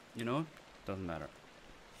you know, doesn't matter.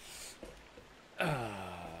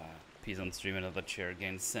 Peace on stream, another chair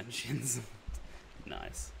gains sentience.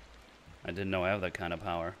 Nice. I didn't know I have that kind of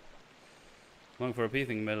power. Looking for a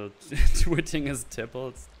peething metal, twitching his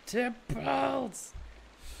tipples. Tipples!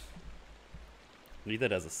 Need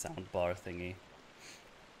that as a soundbar thingy.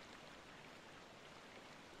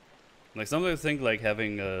 Like sometimes I think like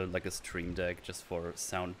having like a stream deck just for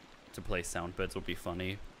sound to play sound bits would be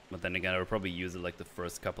funny, but then again I would probably use it like the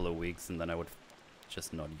first couple of weeks and then I would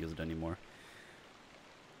just not use it anymore.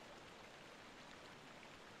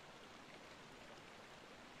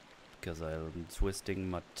 Because I'm twisting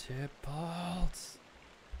my tipples.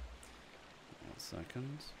 1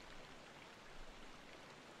 second.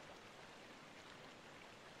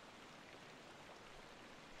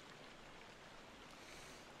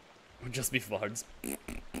 Would just be farts.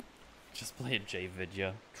 Just play a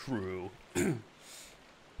J-Vidya. True. Oh,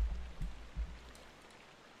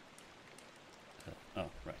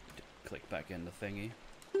 right. Click back in the thingy.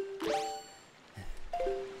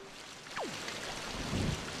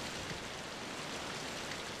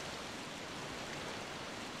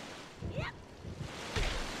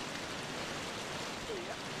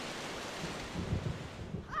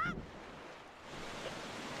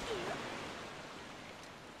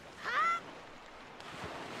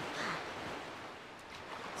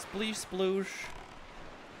 Spleesh sploosh.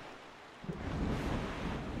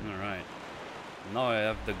 Alright. Now I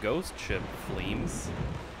have the ghost ship, Fleems.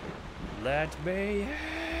 Let me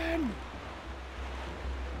in!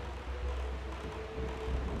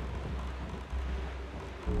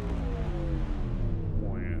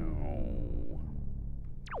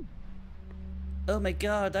 Oh my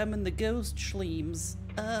god, I'm in the ghost Schleems.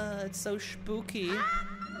 It's so spooky.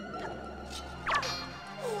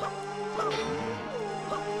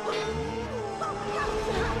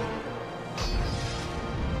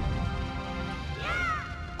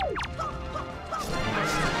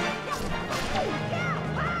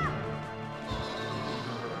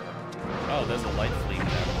 Oh, there's a light fleet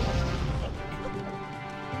there.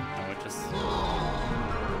 I would just...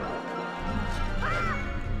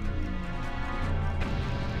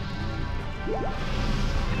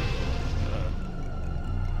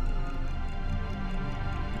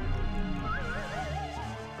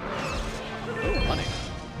 Ooh, money.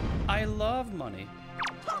 I love money.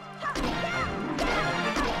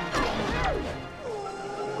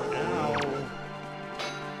 Ow.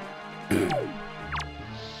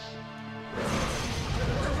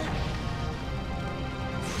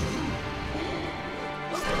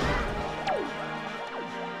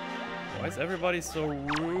 Why is everybody so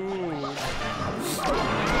rude?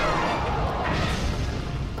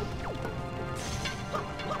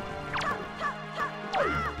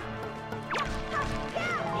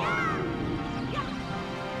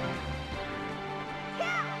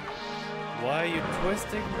 Why are you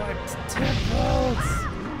twisting my temples?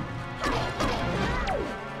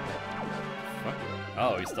 Fuck.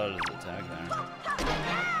 Oh, he started his attack there.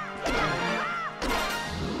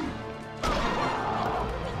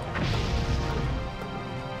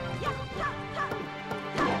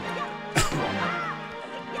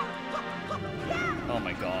 Oh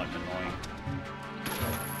my god, annoying.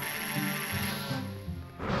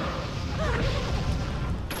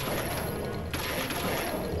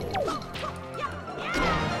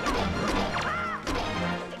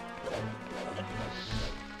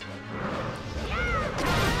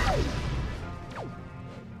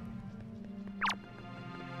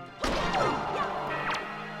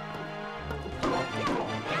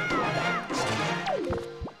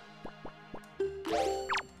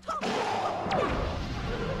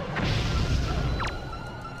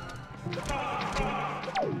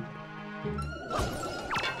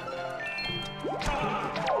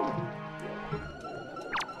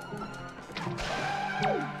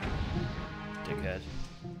 Dickhead.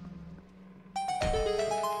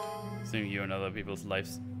 Seeing you and other people's live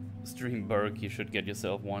stream Berg, you should get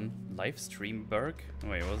yourself one. Live stream Berg?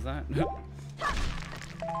 Wait, what was that?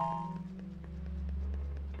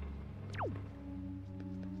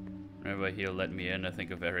 Whenever he'll let me in, I think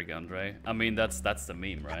of Eric Andre. I mean, that's the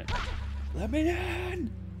meme, right? Let me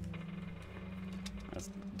in! That's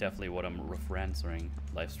definitely what I'm referencing.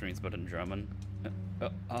 Live streams, but in German.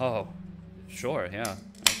 Oh, sure, yeah,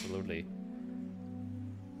 absolutely.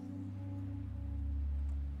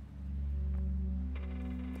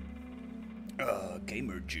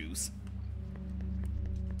 Gamer juice.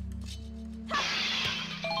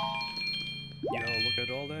 Yo, look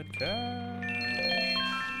at all that cash.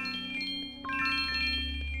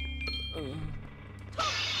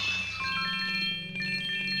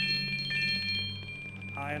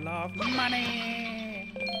 I love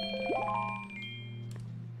money.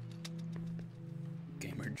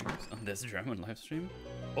 Gamer juice on this German live stream.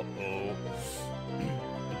 Uh-oh.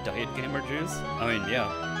 Diet gamer juice? I mean, yeah.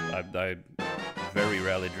 I very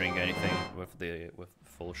rarely drink anything with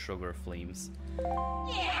full sugar fleams. Oh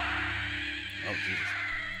Jesus.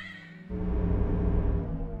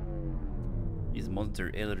 Is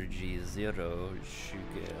monster allergy 0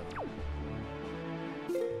 sugar?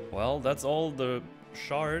 Well, that's all the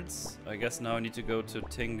shards. I guess now I need to go to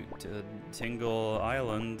Tingle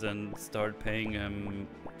Island and start paying him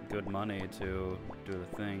good money to do the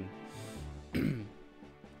thing.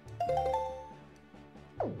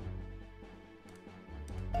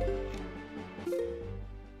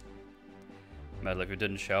 Matt, if you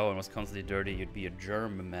didn't shower and was constantly dirty, you'd be a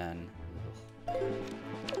germ man.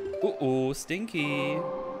 Uh-oh, stinky!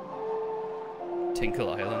 Tinkle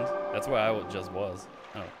Island. That's where I just was.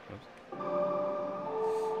 Oh, whoops.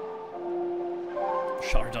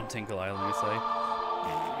 Shard on Tinkle Island, you say?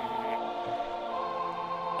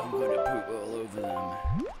 I'm gonna poop all over them.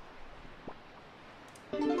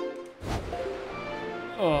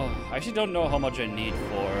 Oh, I actually don't know how much I need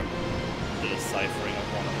for the deciphering of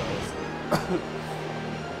one of those.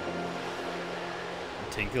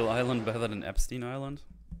 Tinkle Island better than Epstein Island?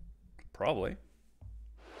 Probably.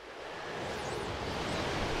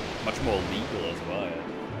 Much more legal as well.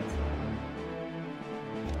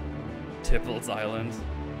 Tipples Island.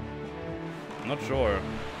 I'm not sure.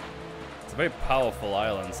 It's a very powerful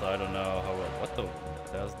island, so I don't know how. What the?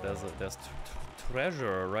 There's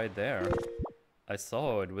treasure right there. I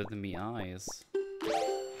saw it with me eyes.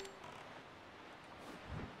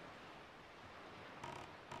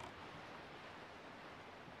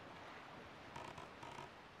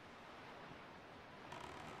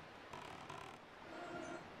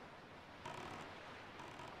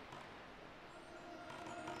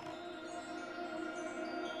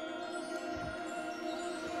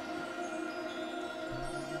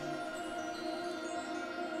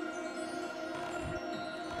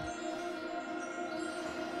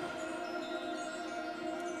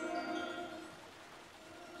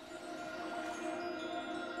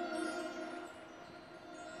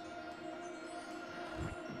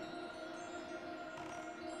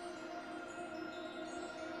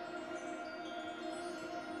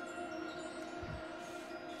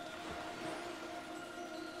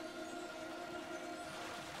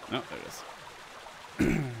 Oh, there it is.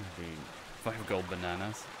 The 5 gold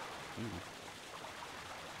bananas.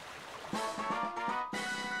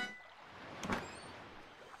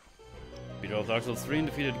 Beat all Dark Souls 3 and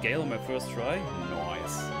defeated Gale on my first try.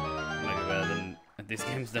 Nice. Maybe better than at these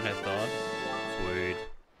games than I thought. Sweet.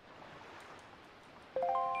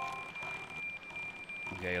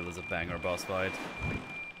 Gale is a banger boss fight.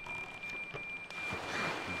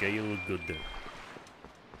 Gale good.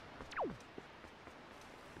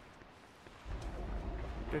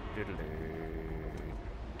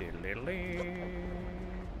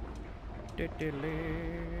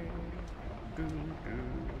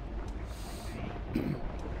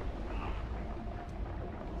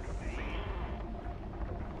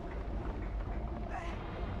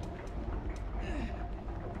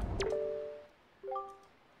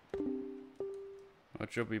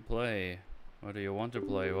 What should we play? What do you want to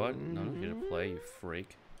play? What? No, not here to play, you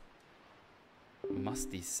freak. Must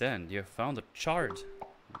descend. You have found a chart.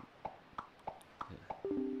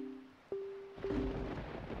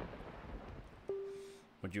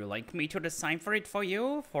 Would you like me to decipher it for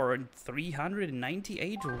you for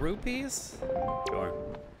 398 rupees? Sure.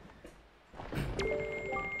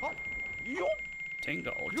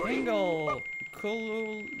 Tingle, tingle,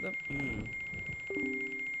 cool.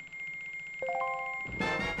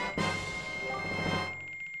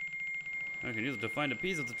 I can use it to find a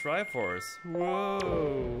piece of the Triforce.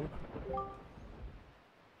 Whoa!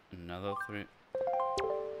 Another 3.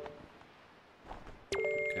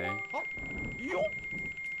 Okay.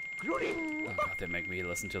 Oh god, they make me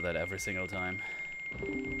listen to that every single time.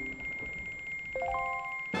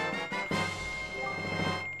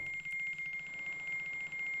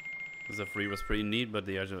 The free was pretty neat, but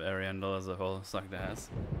the Edge of Ariandel as a whole sucked ass.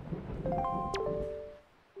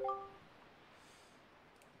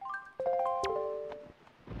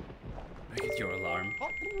 Make it your alarm.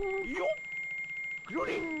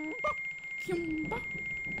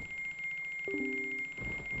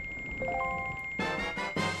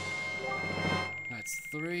 That's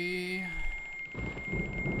 3.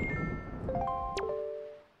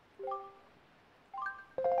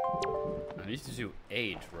 I need to do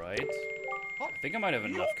 8, right? I think I might have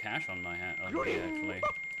enough cash on my hand on me actually.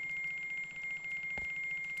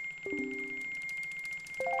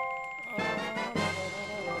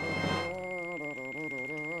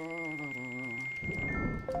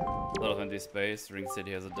 A lot of empty space. Ring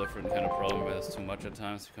City has a different kind of problem where there's too much at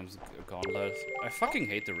times. It becomes a gauntlet. I fucking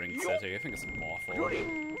hate the Ring City. I think it's awful.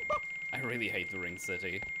 I really hate the Ring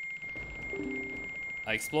City.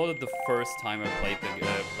 I explored it the first time I played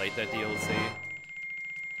that DLC,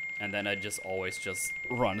 and then I just always just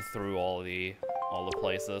run through all the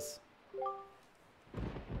places.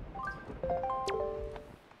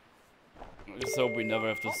 I just hope we never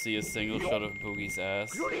have to see a single shot of Boogie's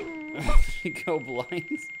ass. Go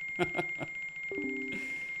blind.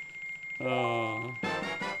 Oh.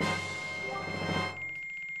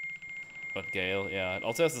 But Gale, yeah. It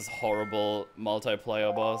also has this horrible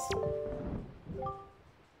multiplayer boss.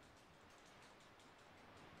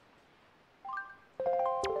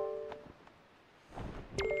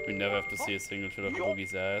 We never have to see a single shot of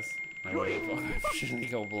Boogie's ass. I would actually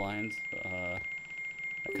go blind.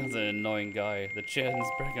 That guy's an annoying guy. The chair in his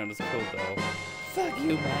background is cool though. Fuck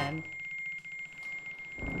you, man.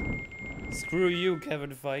 Screw you,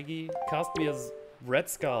 Kevin Feige. Cast me as Red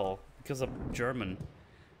Skull because I'm German.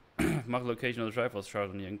 Mark location of the Triforce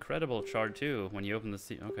shard on the incredible shard too. When you open the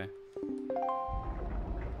sea, okay.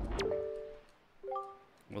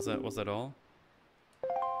 Was that all?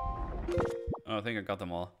 Oh, I think I got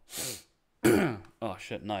them all. Oh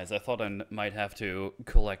shit, nice. I thought I might have to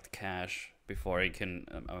collect cash before I'm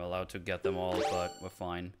allowed to get them all, but we're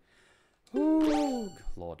fine. Ooh,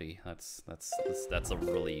 lordy, that's a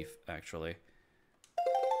relief actually.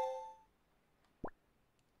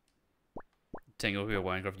 Tingle, be a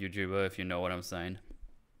Minecraft YouTuber if you know what I'm saying.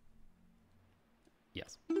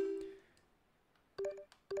 Yes.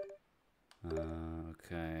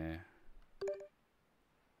 Okay.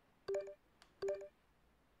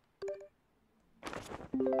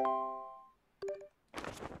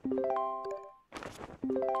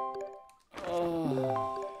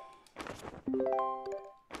 Oh.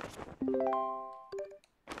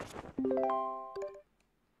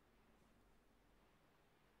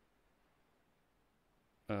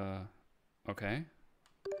 Okay.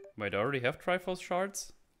 Wait, I already have Triforce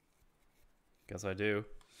shards? Guess I do.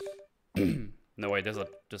 No, wait, there's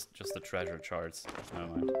just the treasure shards. Never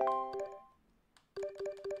mind.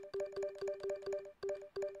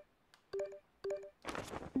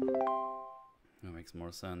 That makes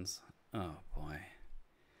more sense. Oh boy.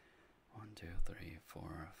 1, 2, 3,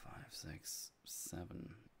 4, 5, 6,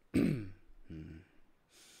 7.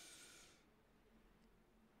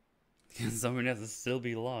 Someone has to still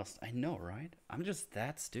be lost. I know, right? I'm just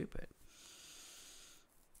that stupid.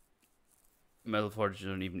 Metal Forge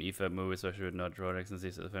don't even EFAB movies, so I should not draw it since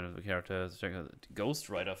these are the fan of the characters. Check out the Ghost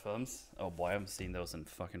Rider films. Oh boy, I haven't seen those in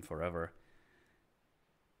fucking forever.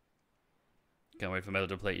 Can't wait for Metal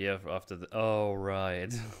to play EF after the... Oh,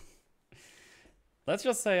 right. Let's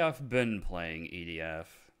just say I've been playing EDF.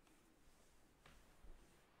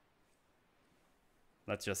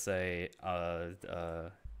 Let's just say,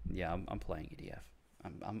 yeah, I'm playing EDF.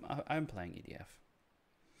 I'm playing EDF.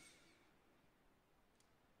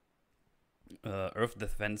 Earth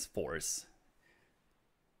Defense Force.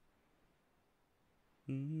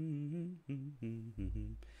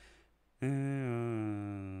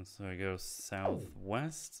 So I go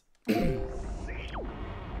southwest.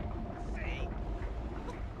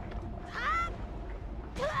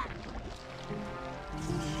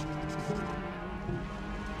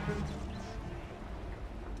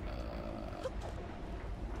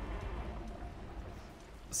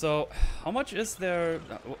 So, how much is there?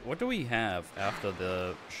 What do we have after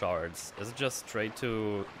the shards? Is it just straight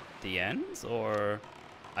to the ends, or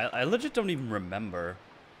I legit don't even remember.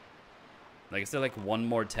 Like, is there like one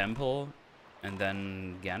more temple, and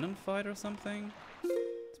then Ganon fight or something?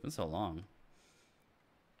 It's been so long.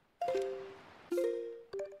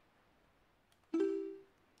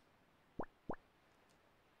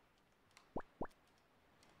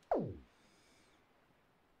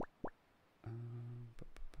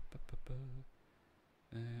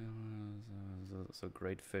 So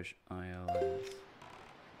Great Fish Islands.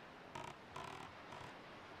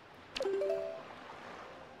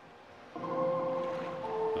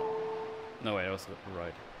 No, wait, I was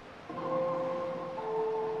right.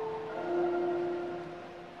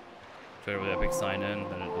 Trade with Epic sign in,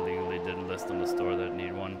 then it illegally didn't list on the store that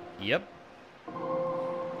need one. Yep.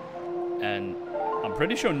 And I'm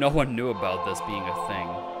pretty sure no one knew about this being a thing.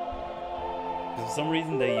 For some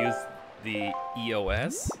reason they used the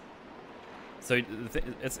EOS. So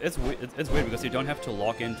it's weird because you don't have to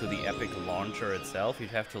log into the Epic launcher itself.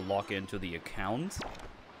 You'd have to log into the account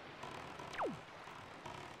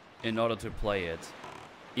in order to play it,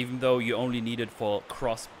 even though you only need it for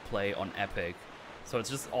cross-play on Epic. So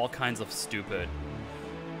it's just all kinds of stupid.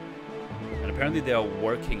 And apparently they are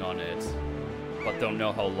working on it. but don't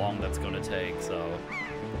know how long that's gonna take, so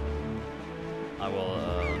I will,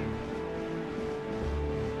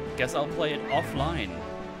 guess I'll play it offline,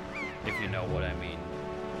 if you know what I mean.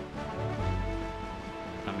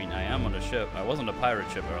 I mean, I am on a ship. I was on a pirate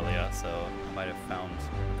ship earlier, so I might have found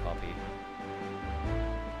a copy.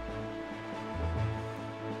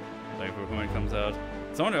 Like when it comes out.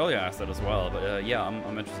 Someone earlier asked that as well, but yeah,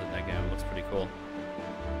 I'm interested in that game. It looks pretty cool.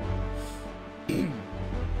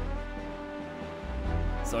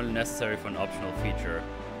 It's only necessary for an optional feature.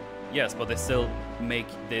 Yes, but they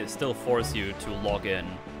still force you to log in,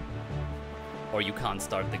 or you can't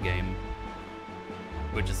start the game,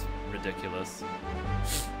 which is ridiculous.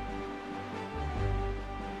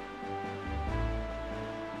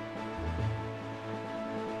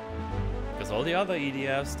 Because all the other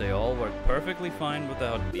EDFs, they all work perfectly fine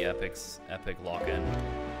without the epic login.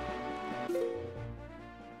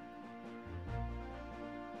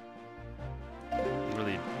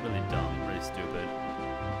 Really, really dumb, really stupid.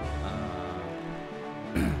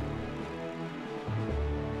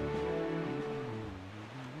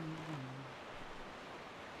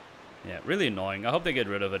 Yeah, really annoying. I hope they get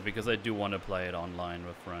rid of it because I do want to play it online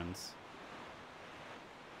with friends.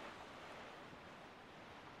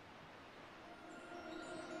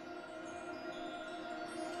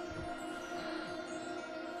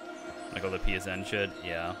 Like all the PSN shit,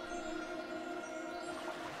 yeah.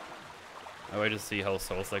 I wait to see how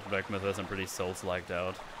Souls-like Black Myth is. I'm pretty Souls-liked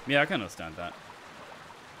out. Yeah, I can understand that.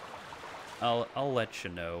 I'll let you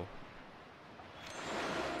know.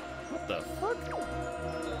 What the fuck?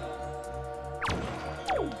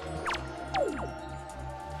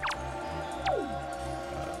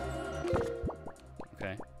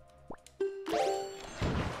 Okay.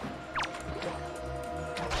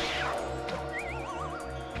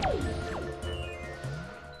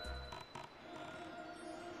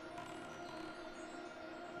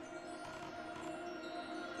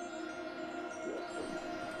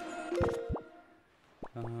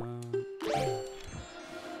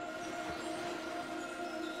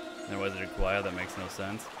 And why is it required? That makes no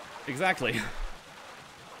sense. Exactly.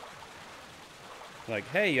 Like,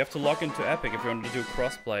 hey, you have to log into Epic if you want to do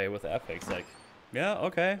crossplay with Epic. It's like, yeah,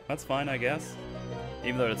 okay, that's fine, I guess.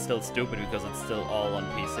 Even though it's still stupid because it's still all on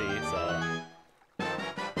PC, so...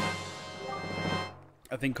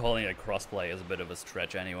 I think calling it crossplay is a bit of a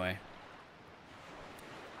stretch anyway.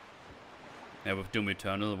 Yeah, with Doom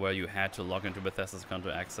Eternal, where you had to log into Bethesda's account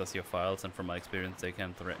to access your files, and from my experience, they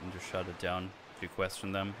can threaten to shut it down if you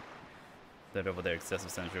question them. That over their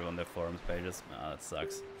excessive censorship on their forums pages. Ah, that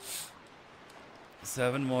sucks.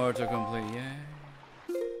 7 more to complete, yay.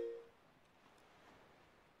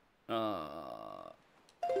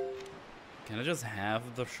 Can I just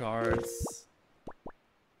have the shards?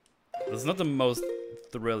 This is not the most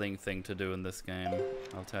thrilling thing to do in this game,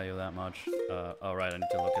 I'll tell you that much. Alright, I need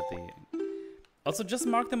to look at the... Also, just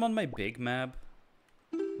mark them on my big map.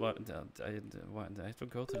 What? I have to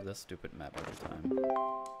go through this stupid map every time.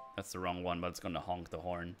 That's the wrong one, but it's gonna honk the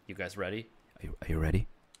horn. You guys ready? Are you ready?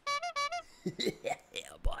 Yeah,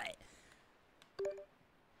 boy.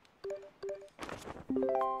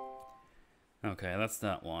 Okay, that's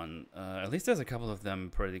that one. At least there's a couple of them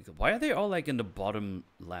pretty good. Why are they all like in the bottom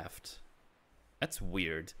left? That's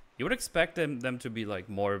weird. You would expect them to be like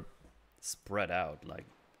more spread out, like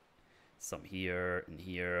some here and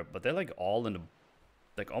here, but they're like all in the,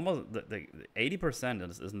 like almost like 80%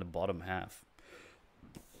 is in the bottom half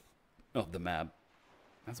of the map.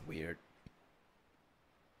 That's weird.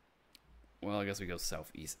 Well, I guess we go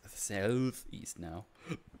southeast now.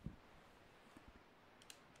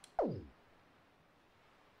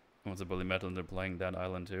 What's a bully metal and they're playing that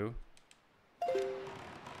island too?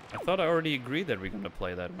 I thought I already agreed that we're gonna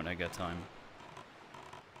play that when I get time.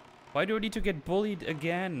 Why do I need to get bullied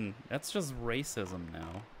again? That's just racism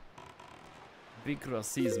now. Big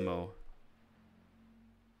racismo.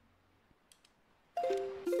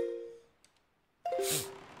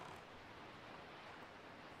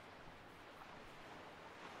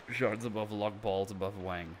 Shards above lock, balls above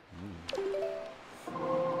wang.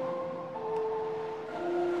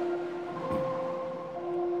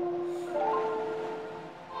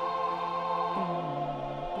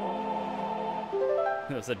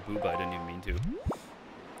 I said boob, I didn't even mean to.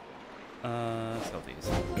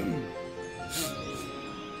 Southeast.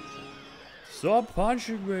 Stop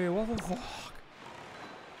punching me, what the fuck?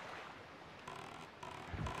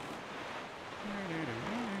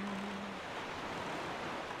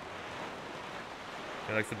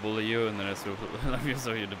 I like to bully you, and then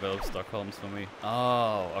so you develop Stockholms for me.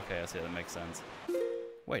 Oh, okay, I see, that makes sense.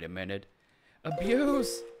 Wait a minute.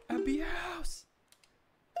 Abuse! Abuse!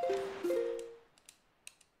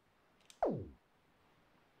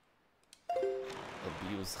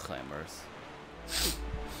 use hammers.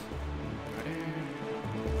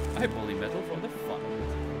 I bully metal for the fun of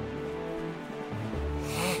it.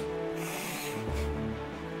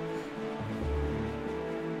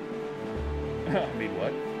 I mean,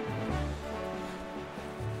 what?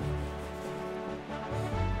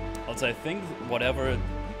 Also, I think whatever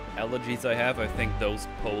allergies I have, I think those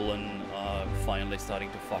pollen are finally starting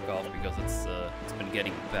to fuck off because it's been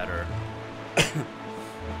getting better.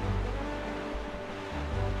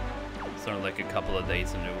 Sort of like a couple of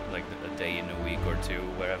days like a day in a week or two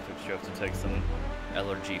where you have to take some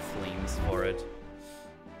allergy fleams for it.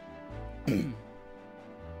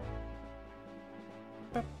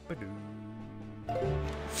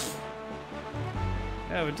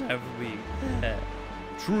 Every time of the week.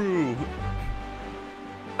 True.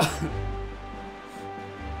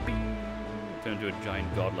 Turn into a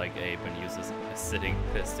giant godlike ape and use this acidic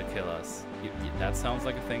piss to kill us. That sounds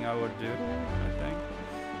like a thing I would do, I think.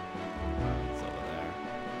 It's over there.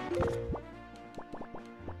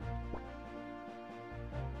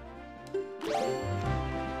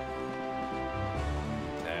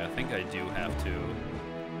 Okay, I think I do have to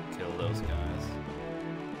kill those guys.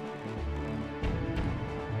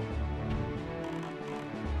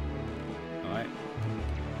 Alright.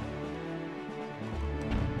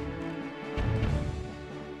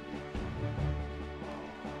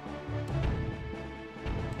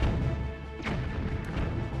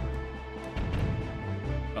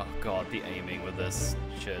 Oh god, the aiming with this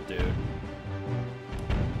shit, dude. I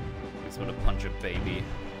just want to punch a baby.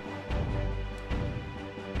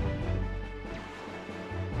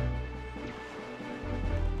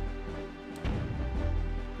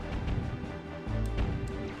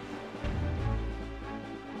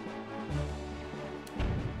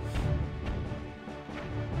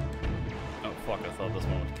 Oh fuck, I thought this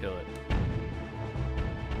one would kill it.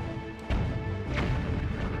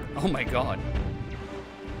 Oh my god.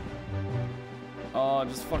 Oh,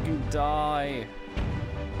 just fucking die.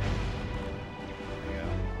 There you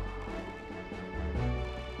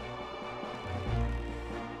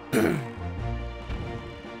go.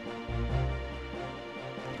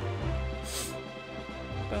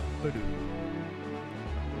 Ba-ba-doo.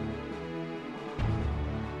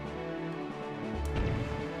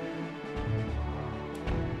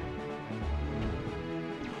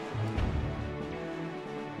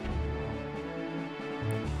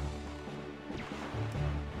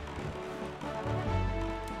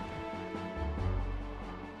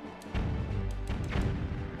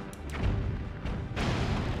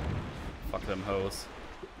 Fuck them hoes.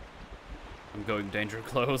 I'm going danger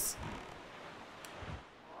close.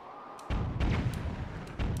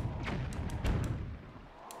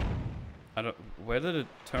 I don't. Where did it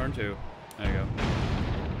turn to? There you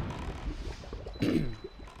go.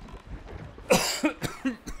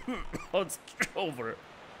 Oh, it's over.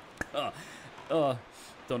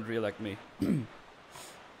 Don't re-elect me.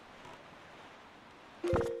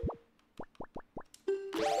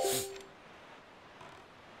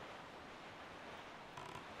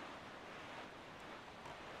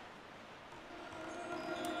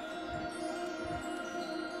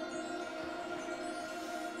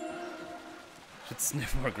 Should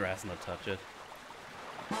sniff more grass and not touch it.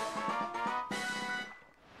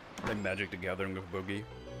 Like Magic the Gathering with Boogie.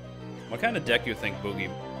 What kind of deck do you think Boogie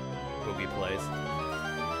plays?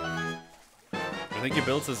 Do you think he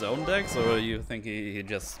builds his own decks, or do you think he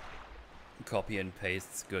just copy and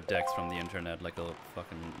pastes good decks from the internet like a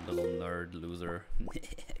fucking little nerd loser?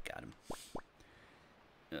 Got him.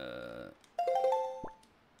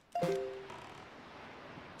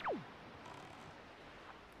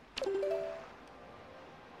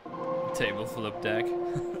 Table flip deck.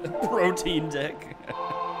 Protein deck.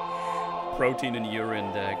 Protein and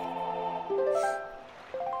urine deck.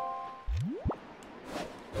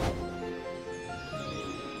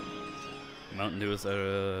 Mountain Dew is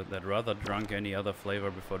that rather drunk any other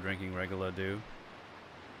flavor before drinking regular Dew.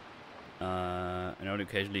 I don't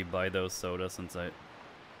occasionally buy those sodas since I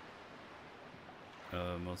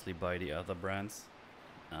mostly buy the other brands.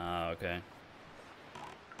 Ah, okay.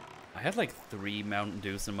 I had like 3 Mountain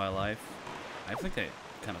Dews in my life. I think they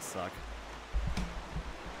kind of suck.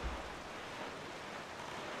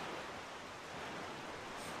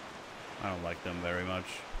 I don't like them very much.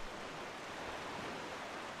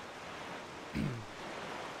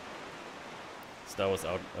 Star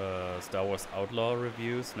Wars Outlaw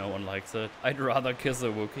reviews. No one likes it. I'd rather kiss a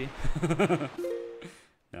Wookiee.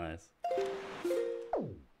 Nice.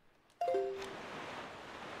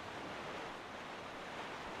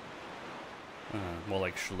 More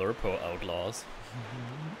like Schlurpo Outlaws.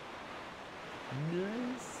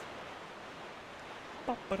 Nice.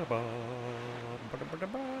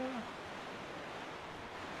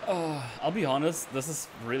 I'll be honest, this is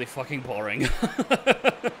really fucking boring.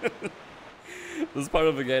 This part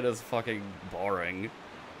of the game is fucking boring.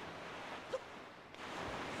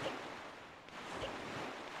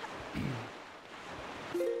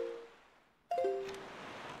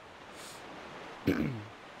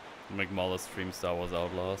 Make Mala stream Star Wars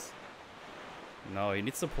Outlaws. No, he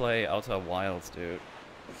needs to play Outer Wilds, dude.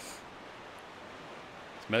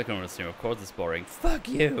 Medical stream, of course it's boring. Fuck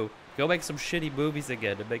you! Go make some shitty movies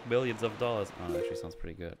again and make millions of dollars. Oh, that actually sounds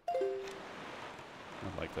pretty good.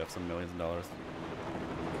 I'd like to have some millions of dollars.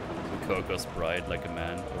 Some Coke or Sprite like a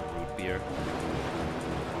man, or root beer.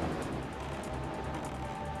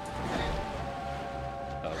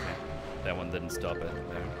 Okay, that one didn't stop it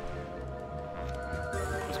there.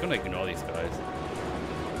 I'm just gonna ignore these guys.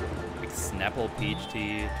 Like Snapple peach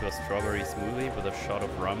tea to a strawberry smoothie with a shot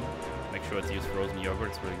of rum. Make sure it's used frozen yogurt,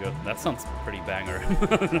 it's really good. That sounds pretty banger,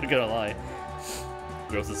 I'm not gonna lie.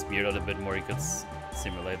 Grows the beard out a bit more, you could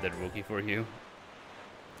simulate that rookie for you.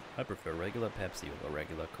 I prefer regular Pepsi over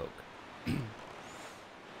regular Coke.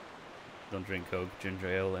 Don't drink Coke, ginger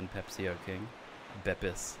ale and Pepsi are king.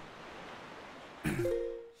 Beppis.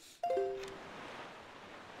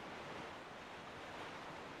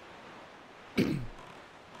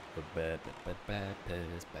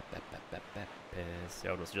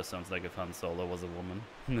 Yeah, this just sounds like if Han Solo was a woman.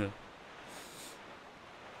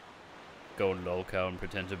 Go low-cow and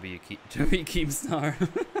pretend to be Keemstar.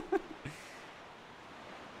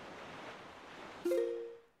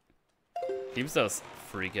 Keemstar's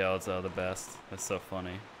freakouts are the best. That's so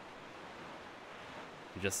funny.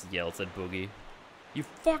 He just yells at Boogie. You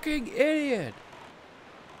fucking idiot!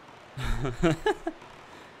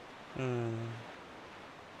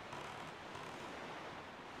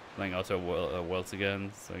 Playing Outer Worlds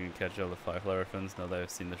again, so I can catch all the Firefly references now that I've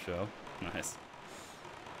seen the show. Nice.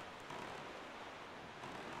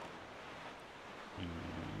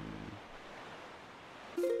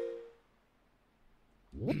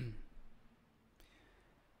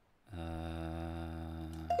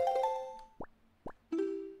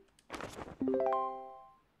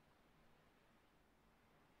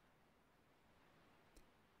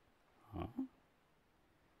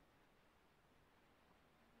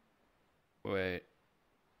 Wait.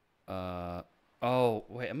 Oh,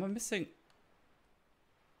 wait, am I missing?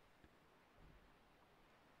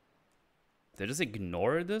 Did I just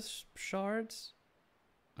ignore this shards?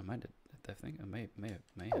 I might have, I think I may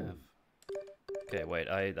have. Okay, wait,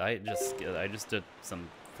 I just did some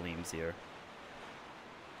flames here.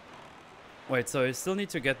 Wait, so I still need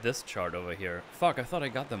to get this chart over here. Fuck, I thought I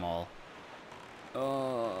got them all.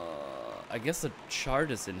 I guess the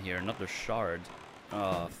chart is in here, not the shard.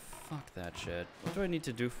 Oh, fuck that shit. What do I need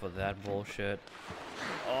to do for that bullshit?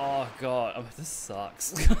 Oh god, oh, this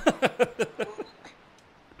sucks.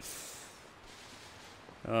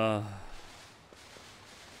 Let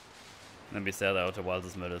me say that Outer Wilds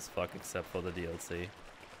is mid as fuck except for the DLC.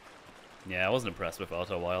 Yeah, I wasn't impressed with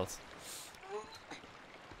Outer Wilds.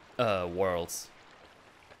 Worlds.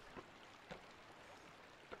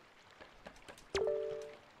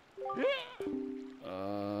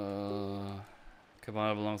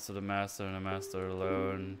 Cabana belongs to the master and the master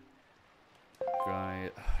alone.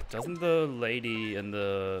 Right. Doesn't the lady in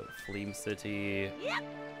the Fleam City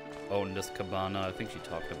own this cabana? I think she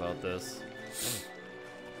talked about this.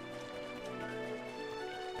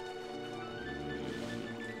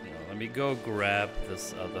 Let me go grab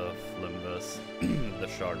this other Flimbus, the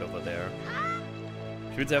shard over there.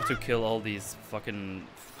 She would have to kill all these fucking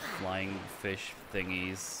flying fish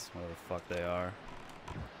thingies, whatever the fuck they are.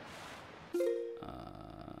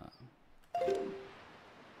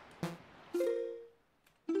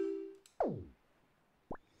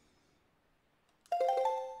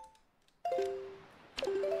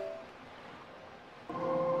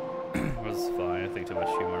 Was fine. I think too much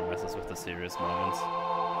humor messes with the serious moments.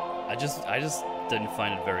 I just didn't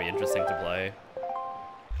find it very interesting to play.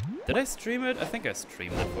 Did I stream it? I think I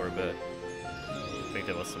streamed it for a bit. I think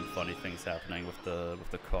there was some funny things happening with the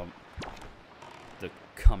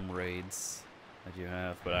comrades that you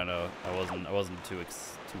have, but I know I wasn't too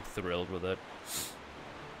thrilled with it.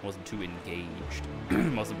 Wasn't too engaged.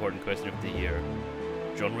 Most important question of the year: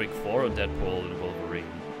 John Wick 4 or Deadpool and Wolverine?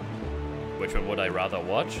 Which one would I rather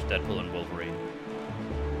watch? Deadpool and Wolverine.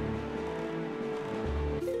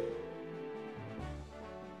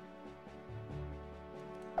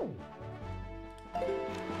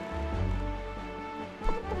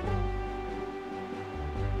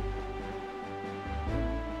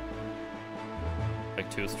 Like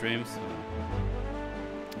 2 streams?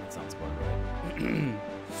 That sounds about right.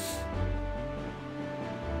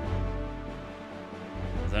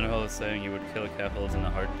 Xenohol is saying you would kill Cathals in a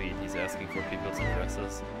heartbeat. He's asking for people's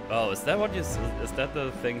addresses. Oh, is that what you? Is that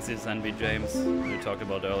the things you sent me, James? We talked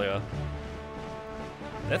about earlier.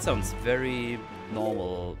 That sounds very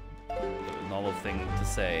normal. Normal thing to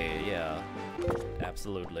say. Yeah,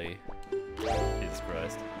 absolutely. Jesus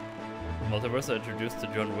Christ. Multiverse are introduced to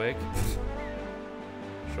John Wick.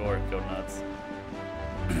 Sure, go nuts.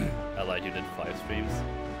 I lied. You did 5 streams.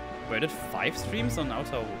 Wait, I did 5 streams on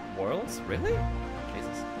Outer Worlds? Really?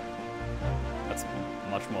 Jesus. That's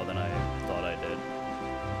much more than I thought I did.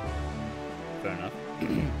 Fair enough.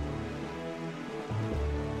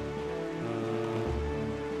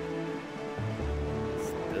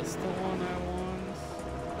 Is this the one I want?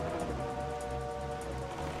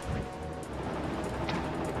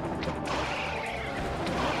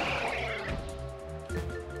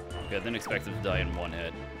 Okay, I didn't expect him to die in one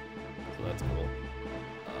hit. So that's cool.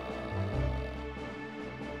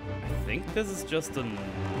 I think this is just a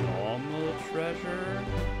normal treasure.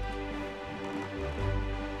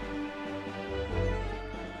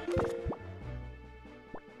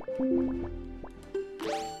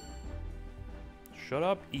 Shut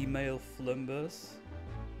up, email flimbus.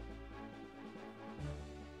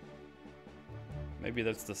 Maybe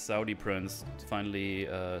that's the Saudi prince finally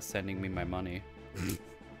sending me my money.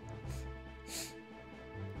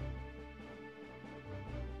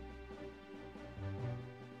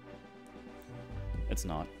 It's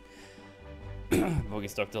not.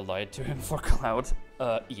 Bogey's doctor lied to him for clout.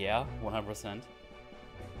 Yeah, 100%.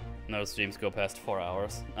 No streams go past 4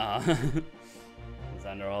 hours.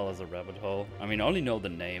 Xanderall is a rabbit hole. I mean, I only know the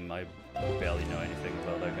name. I barely know anything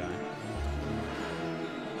about that guy.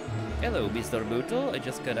 Hello, Mr. Mootal. I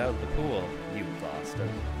just got out of the pool. You bastard.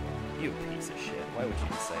 You piece of shit. Why would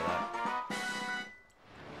you say that?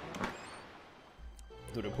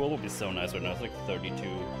 Dude, the pool would be so nice right now. It's like 32,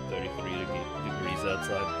 33 degrees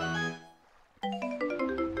outside.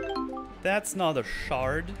 That's not a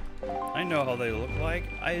shard. I know how they look like.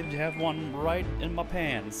 I have one right in my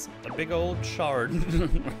pants. A big old shard.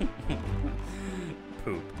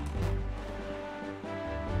 Poop.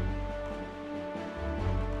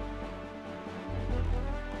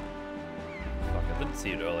 Fuck, I didn't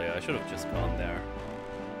see it earlier. I should have just gone there.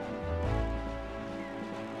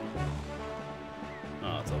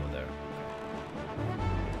 Oh, it's over there.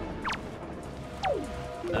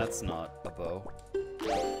 That's not a bow.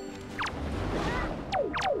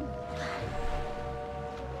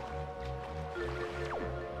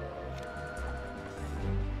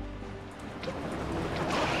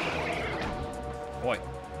 Boy.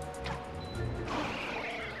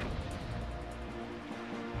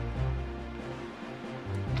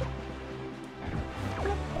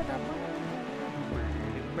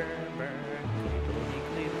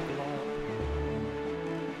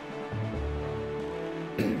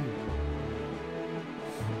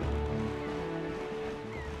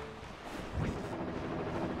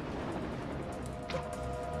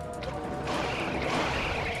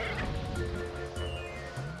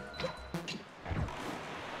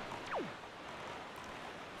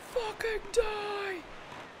 Fucking die!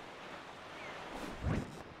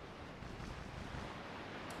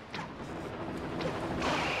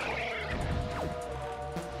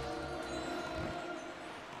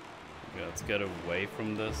 Okay, let's get away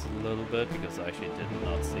from this a little bit because I actually did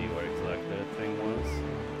not see where exactly that thing was.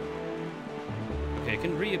 Okay, it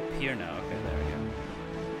can reappear now. Okay, there we go.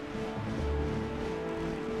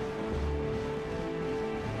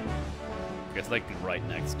 It's like right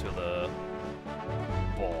next to the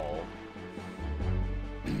ball.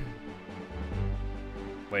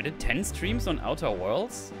 Wait, did 10 streams on Outer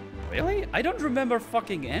Worlds? Really? I don't remember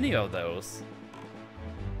fucking any of those.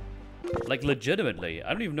 Like, legitimately.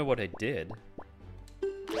 I don't even know what I did.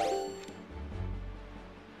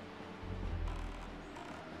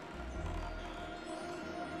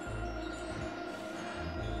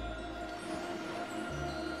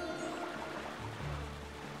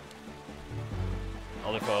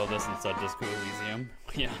 I'll follow this inside Disco Elysium.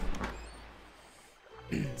 Yeah.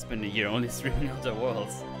 It's been a year only streaming Outer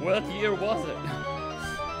Worlds. What year was it?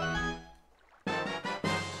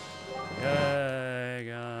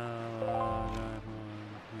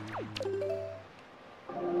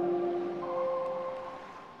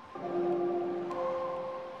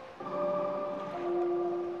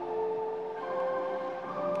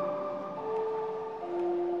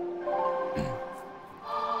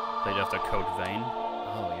 Played after Code Vein.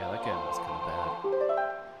 Oh yeah, that game was kind of bad.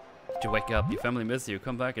 Did you wake up? Your family miss you.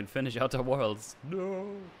 Come back and finish Outer Worlds.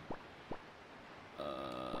 No.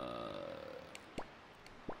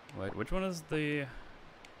 Wait, which one is the? I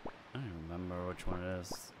don't remember which one it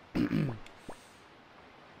is.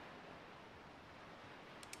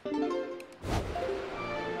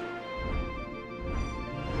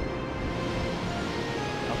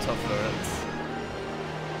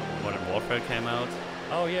 Warfare came out.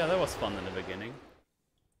 Oh yeah, that was fun in the beginning.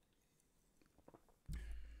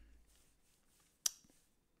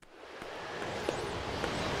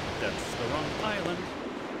 That's the wrong island.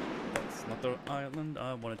 That's not the island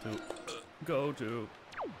I wanted to go to.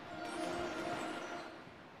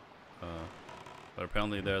 But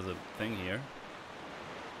apparently there's a thing here.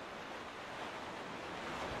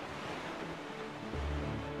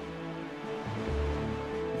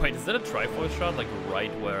 Wait, is that a Triforce shot? Like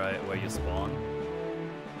right where you spawn?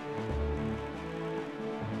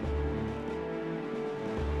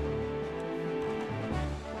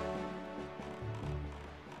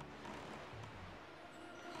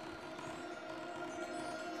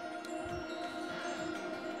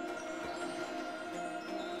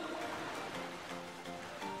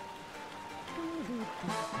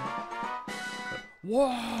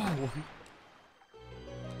 Whoa!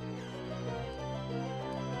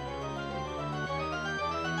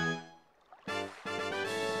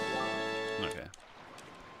 Okay.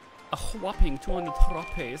 A whopping 200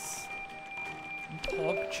 rupees.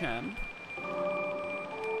 Pog champ.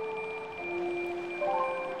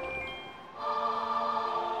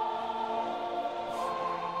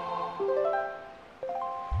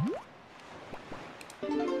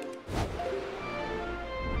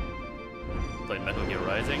 Played Metal Gear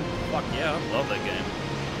Rising. Fuck yeah, love that game.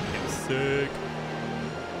 It was sick.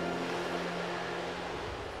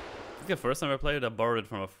 I think the first time I played it, I borrowed it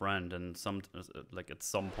from a friend, and at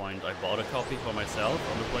some point I bought a copy for myself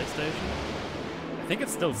on the PlayStation. I think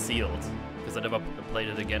it's still sealed, because I never played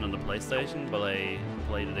it again on the PlayStation, but I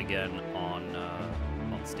played it again on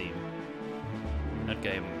Steam. That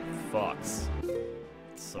game fucks.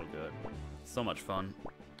 It's so good. So much fun.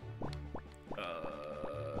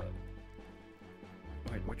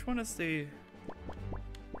 Wait, which one is the...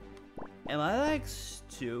 Am I like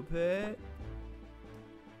stupid?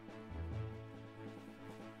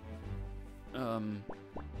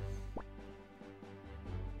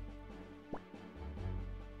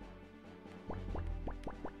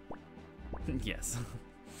 Yes.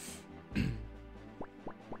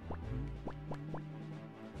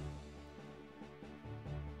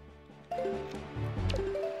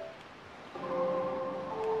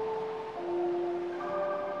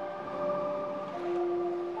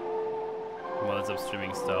 Well, it's up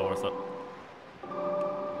streaming Star Wars.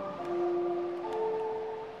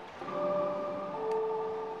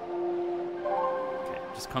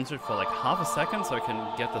 Just concentrate for like half a second so I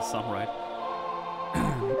can get the song right.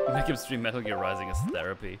 Make him stream Metal Gear Rising as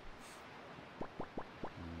therapy.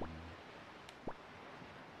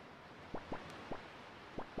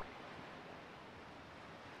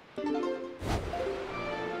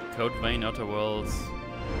 Code Vein, Outer Worlds,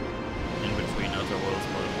 in between Outer Worlds,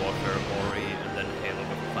 Modern Warfare, Ori, and then Halo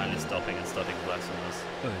before finally stopping and starting Blasphemous.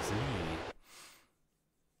 Oh, I see.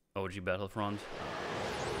 OG Battlefront.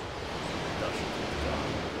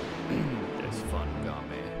 There's fun,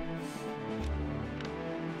 Gummy.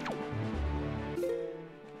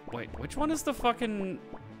 Wait, which one is the fucking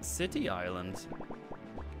city island?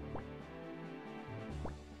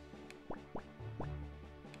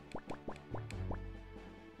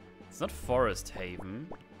 It's not Forest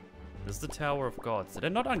Haven. This is the Tower of Gods. Did I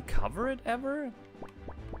not uncover it ever?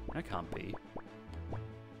 That can't be.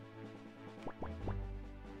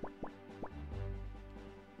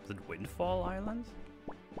 Is it Windfall Island?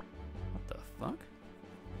 What the fuck?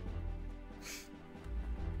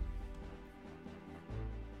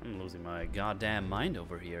 I'm losing my goddamn mind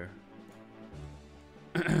over here.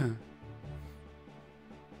 No.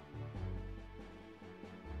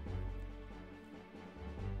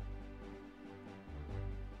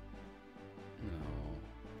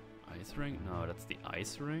 Ice Ring? No, that's the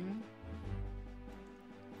Ice Ring.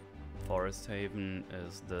 Forest Haven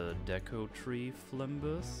is the Deco Tree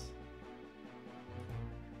Flimbus.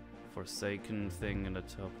 Forsaken thing in the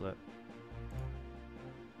top left.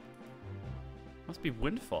 Must be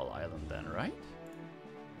Windfall Island then, right?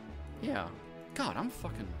 Yeah. God, I'm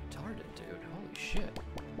fucking retarded, dude. Holy shit.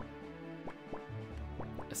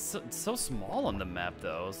 It's so small on the map,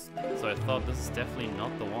 though, so I thought this is definitely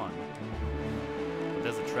not the one. But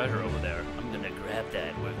there's a treasure over there. I'm gonna grab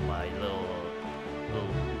that with my little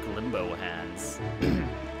Glimbo hands.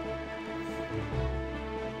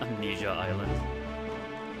 Amnesia Island.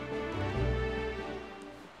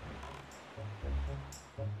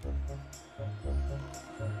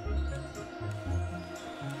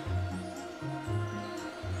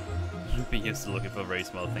 Be used to looking for very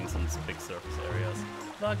small things on big surface areas.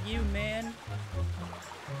 Fuck you, man.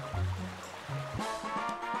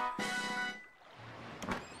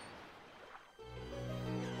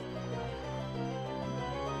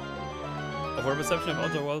 Overall perception of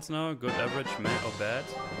Outer Worlds now? Good, average, meh, or bad?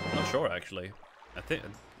 Not sure actually. I think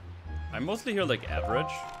I mostly hear like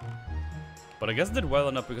average, but I guess it did well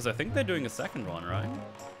enough because I think they're doing a second one, right?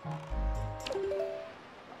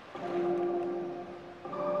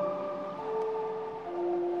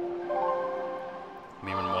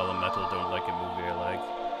 Me when Wall and Metal don't like a movie I like.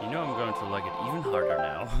 You know I'm going to like it even harder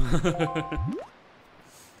now.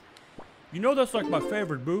 You know that's like my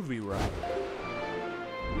favorite movie, right?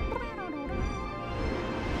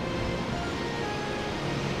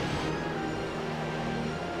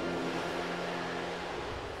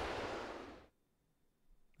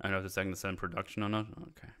 I don't know if the second is in production or not.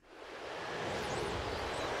 Okay.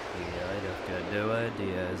 Yeah, I've got no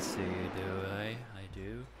idea. See, do I? I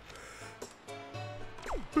do.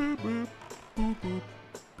 Boop boop boop boop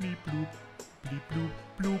bleep bloop bleep bloop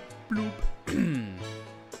bloop bloop.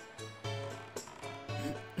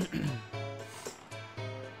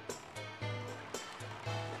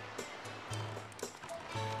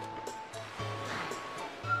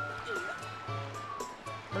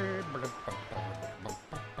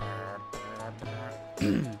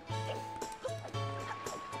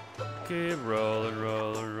 Keep rolling,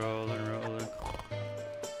 rolling, rolling, rolling.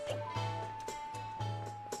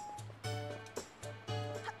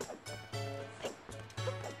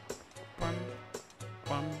 Bum,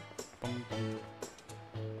 bum, bum, bum.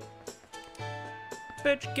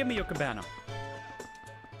 Bitch, give me your cabana.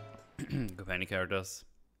 Cabana characters.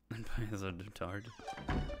 And is a retard.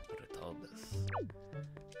 But I told this.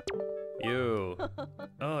 You.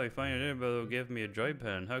 Oh, you finally did, but give me a joy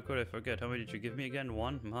pen. How could I forget? How many did you give me again?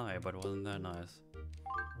 One? My, but wasn't that nice?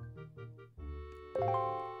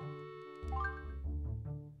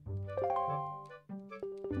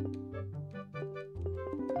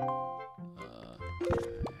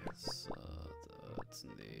 Okay, so that's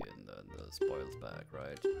in the spoils bag,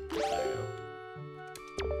 right? There you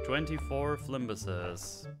go. 24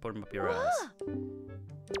 flimbuses. Put them up your ass.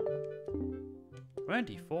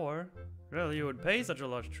 24? Well, you would pay such a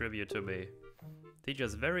large tribute to me.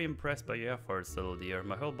 Teacher's very impressed by your efforts, little dear.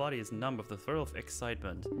 My whole body is numb with the thrill of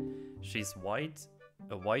excitement. She's white,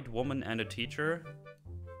 a white woman and a teacher.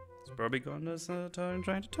 It's probably gonna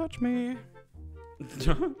trying to touch me.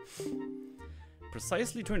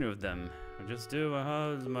 Precisely 20 of them. I just do my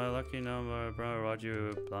house, my lucky number, bro, what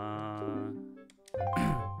you plan.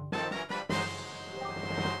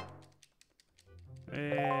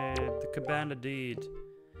 Hey, the cabana deed.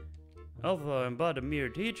 Although I'm but a mere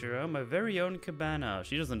teacher, I'm my very own cabana.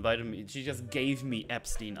 She just invited me, she just gave me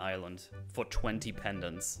Epstein Island for 20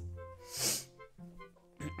 pendants.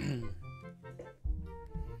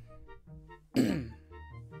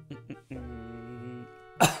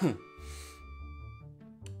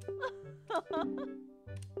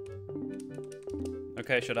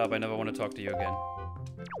 Okay, shut up, I never want to talk to you again.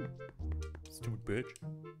 Stupid bitch.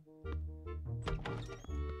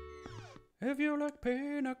 If you like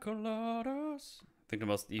pina coladas. I think the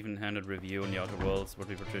most even-handed review in the Outer Worlds would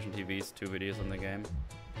be Patrician TV's 2 videos on the game.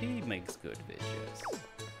 He makes good videos.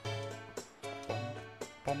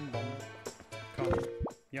 Bum, bum, bum. Come,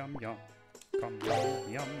 yum, yum. Come, yum,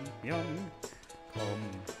 yum, yum.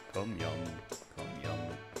 Come, yum. Come, yum.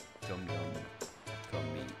 Come, yum.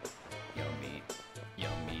 Come, yummy.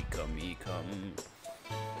 Yummy, cummy, come.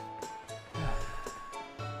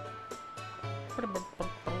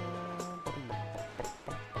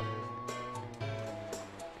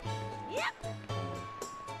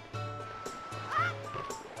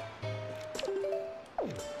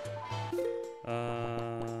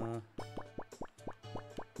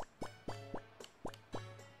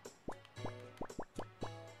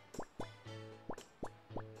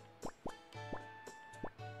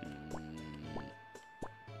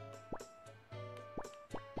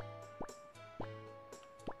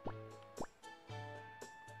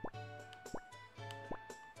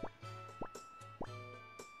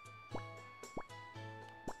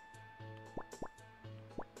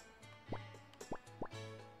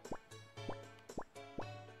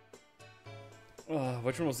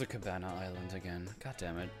 Which one was the Cabana Island again? God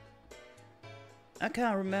damn it. I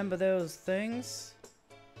can't remember those things.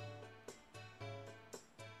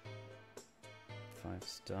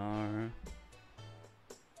 5-star.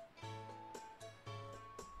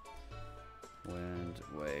 Wind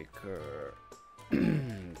Waker.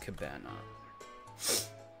 Cabana.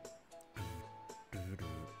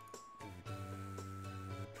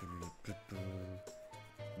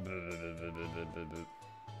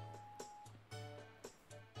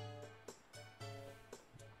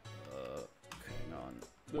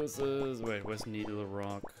 This is, wait, where's Needle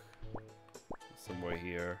Rock? Somewhere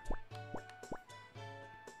here.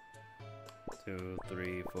 2,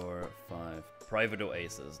 3, 4, 5. Private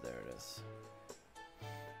Oasis, there it is.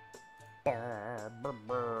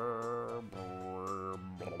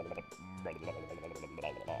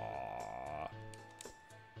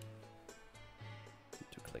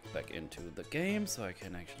 To click back into the game so I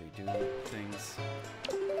can actually do things.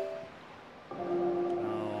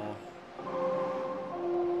 No.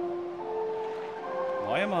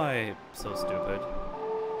 Why am I so stupid?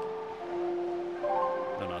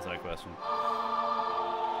 Don't answer that question.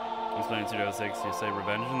 Explaining 206, you say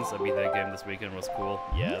Revengeance? I beat that game this weekend, was cool.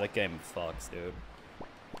 Yeah, that game fucks, dude.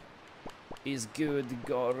 Is good,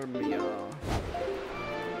 Gormia.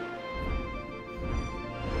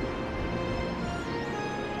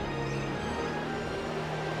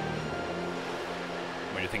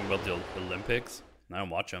 What do you think about the Olympics? I don't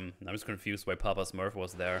watch them. I'm just confused why Papa Smurf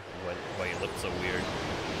was there, why he looked so weird.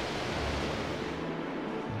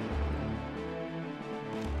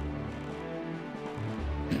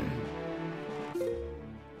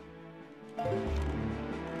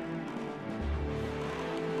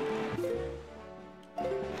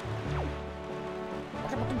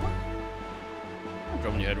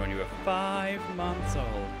 Drum in your head when you were 5 months old.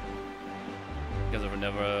 Because of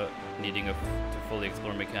never needing to fully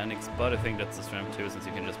explore mechanics, but I think that's the strength too, since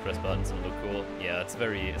you can just press buttons and look cool. Yeah, it's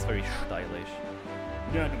very stylish.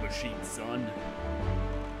 Not a machine, son.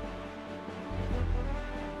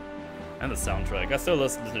 And the soundtrack. I still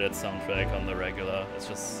listen to that soundtrack on the regular. It's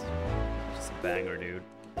just a banger, dude.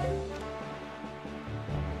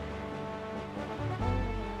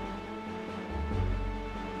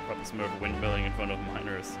 Probably Smurf windmilling in front of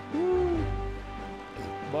miners.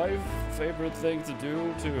 My favorite thing to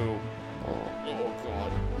do too. Oh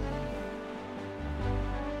god.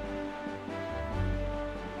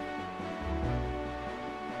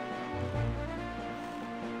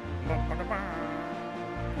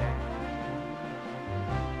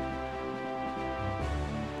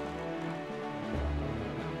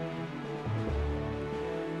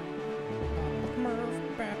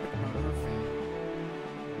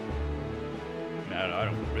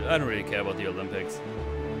 I don't really care about the Olympics.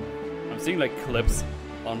 I'm seeing like clips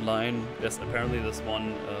online. There's apparently this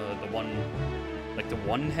one, the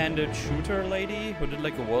one-handed shooter lady who did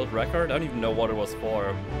like a world record. I don't even know what it was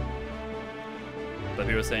for. But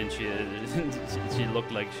people were saying she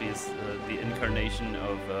looked like she's the incarnation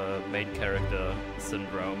of main character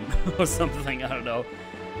syndrome or something. I don't know.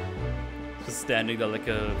 Just standing there like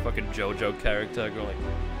a fucking JoJo character, going like,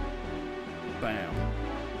 bam.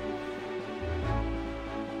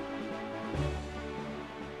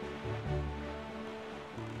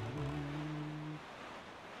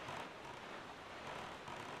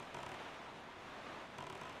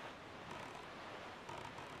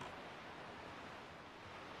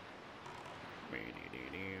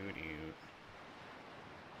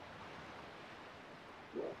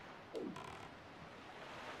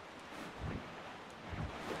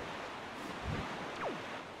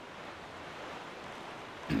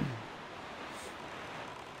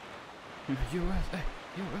 USA,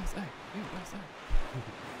 USA, USA.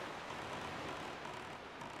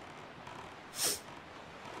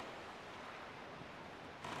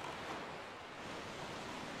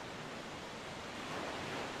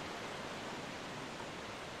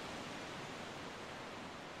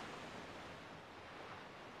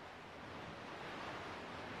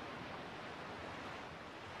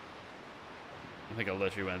 I think I'll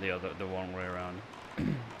let you went the wrong way around.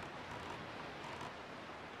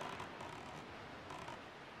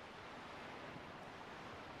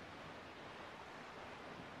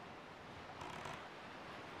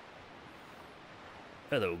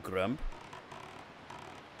 Hello, Grump.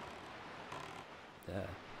 There.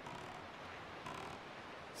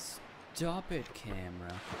 Stop it,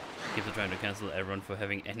 camera. Keeps on trying to cancel everyone for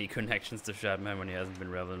having any connections to Shatman when he hasn't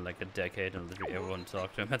been relevant in like a decade and literally everyone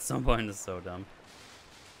talked to him at some point. Is so dumb.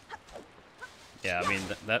 Yeah, I mean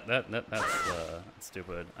that's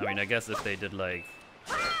stupid. I mean, I guess if they did like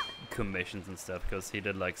commissions and stuff, because he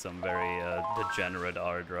did like some very degenerate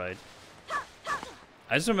art, right?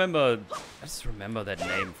 I just remember that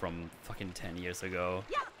name from fucking 10 years ago.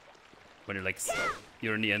 When you're like,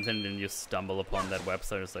 you're in the internet and you stumble upon that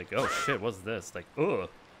website, it's like, oh shit, what's this? Like, oh,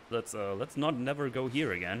 let's not never go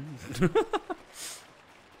here again.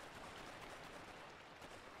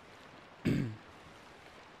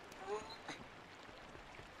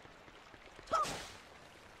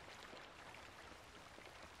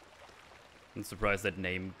 I'm surprised that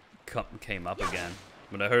name came up again.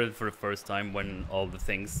 But I heard it for the first time when all the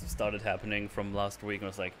things started happening from last week, and I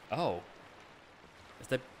was like, oh, is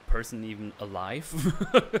that person even alive?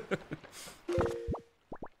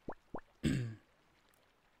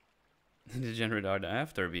 Degenerate art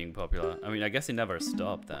after being popular. I mean, I guess he never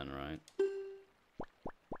stopped then, right?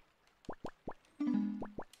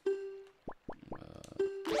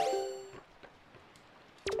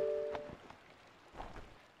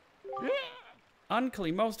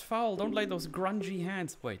 Uncly, most foul, don't lay those grungy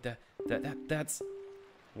hands. Wait, that's...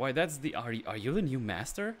 Why, that's the... Are you the new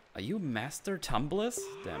master? Are you Master Tumbless?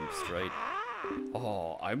 Damn straight.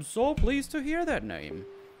 Oh, I'm so pleased to hear that name.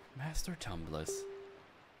 Master Tumbless.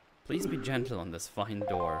 Please be gentle on this fine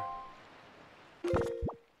door.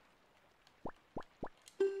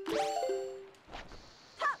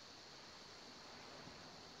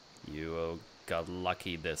 You got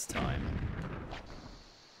lucky this time.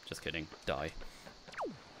 Just kidding. Die.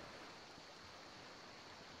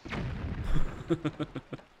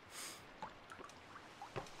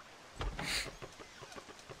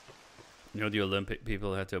 You know, the Olympic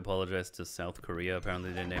people had to apologize to South Korea.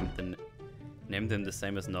 Apparently they named them the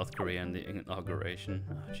same as North Korea in the inauguration.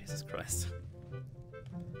 Oh, Jesus Christ.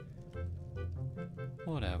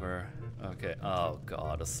 Whatever. Okay. Oh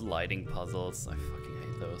god, sliding puzzles. I fucking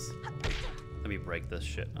hate those. Let me break this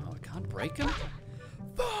shit. Oh, I can't break them?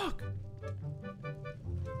 Fuck!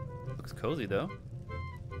 Looks cozy though.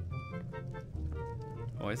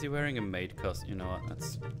 Why is he wearing a maid costume? You know what?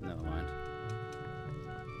 That's... Never mind.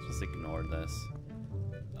 Just ignore this.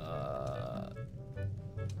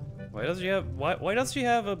 Why does she have... Why does she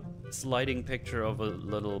have a sliding picture of a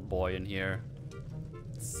little boy in here?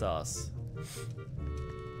 Sus.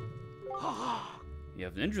 You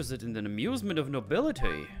have interested in the amusement of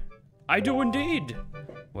nobility. I do indeed.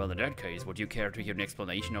 Well, in that case, would you care to hear an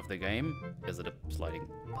explanation of the game? Is it a sliding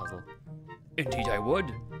puzzle? Indeed I would.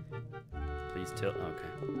 Please tell... Okay.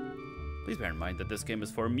 Please bear in mind that this game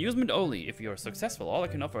is for amusement only. If you are successful, all I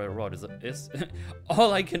can offer as a reward is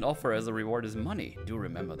all I can offer as a reward is money. Do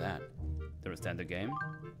remember that. Do you understand the game?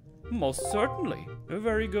 Most certainly. A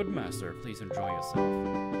very good master. Please enjoy yourself.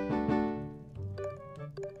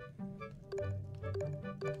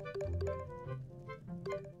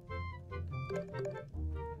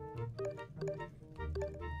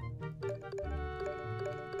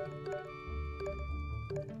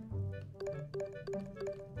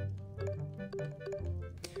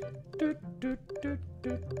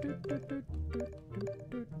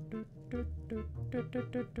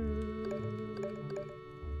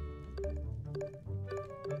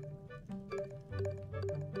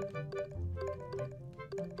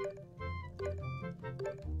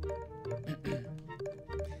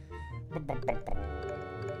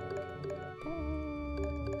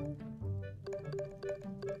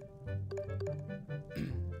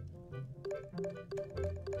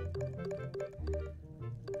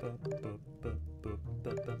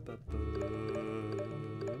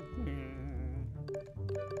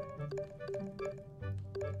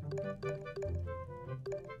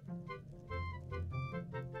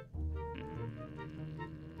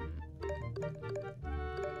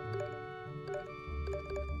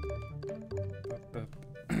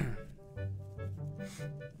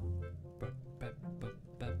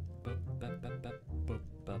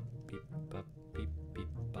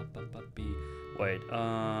 Wait,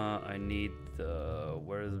 I need the...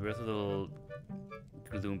 Where's the little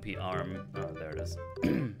Gloompi arm? Oh, there it is.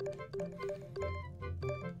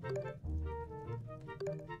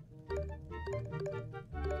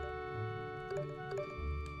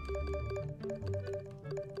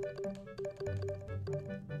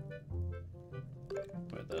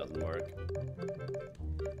 Wait, that doesn't work.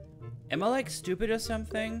 Am I like stupid or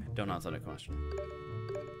something? Don't answer the question.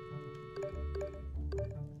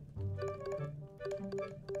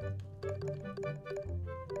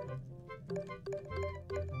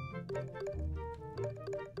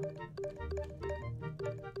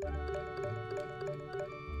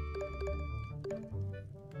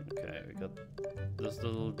 Okay, we got this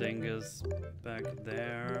little dingus back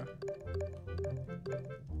there.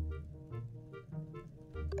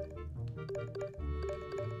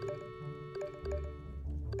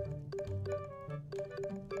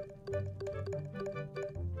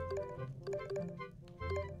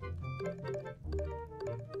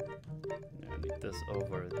 I need this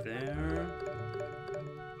over there.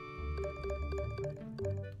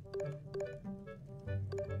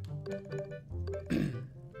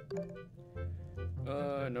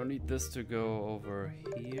 No need this to go over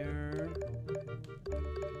here.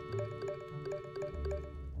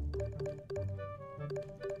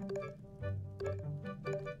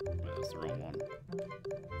 That's the wrong one.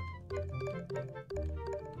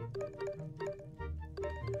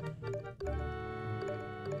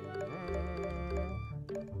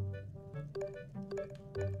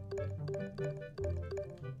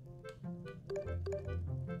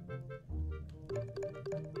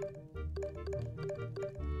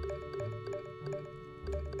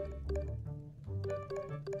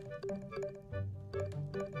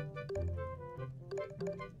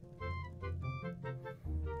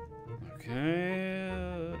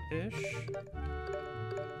 Okay, ish.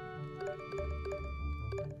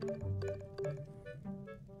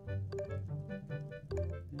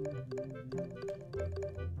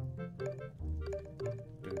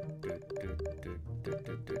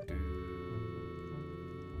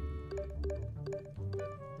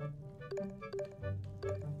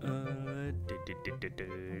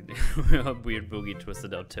 Weird boogie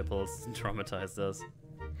twisted out tipples traumatized us.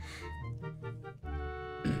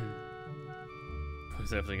 Put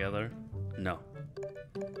stuff together? No.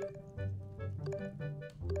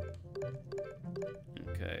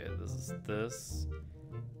 Okay, this is this.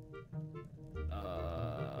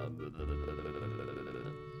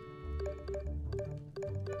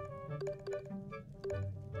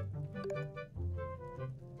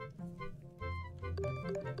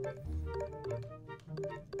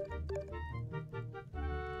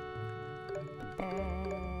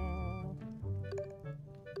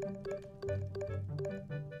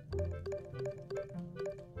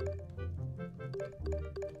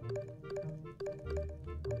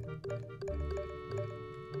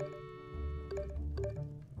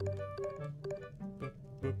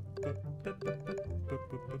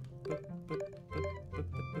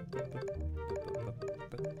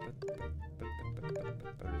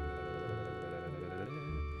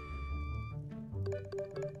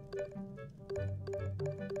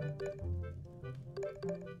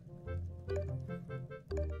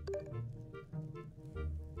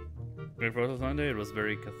 Great for Sunday. It was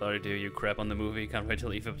very cathartic to hear you crap on the movie. Can't wait to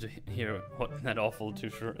leave up to hear what that awful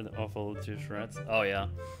to shreds. Oh yeah,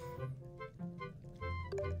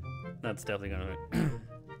 that's definitely gonna be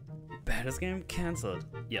baddest game cancelled.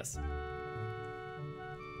 Yes,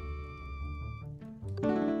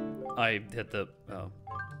 I hit the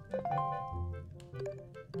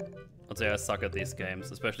I'd say I suck at these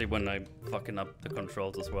games, especially when I'm fucking up the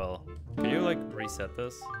controls as well. Can you like reset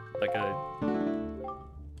this? Like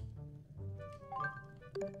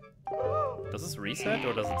does this reset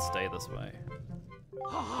or does it stay this way?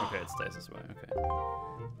 Okay, it stays this way, okay.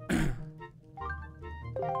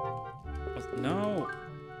 No!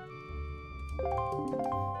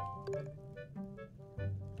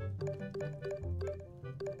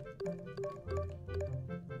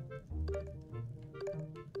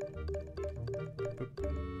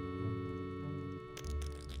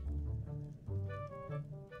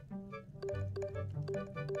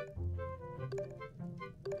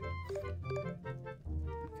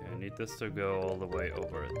 Okay, I need this to go all the way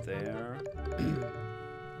over there.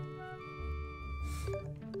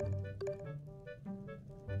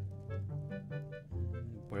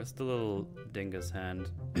 Where's the little dingus hand?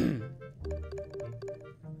 The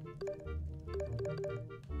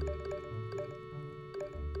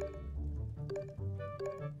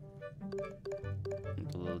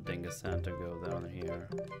little dingus hand to go down here.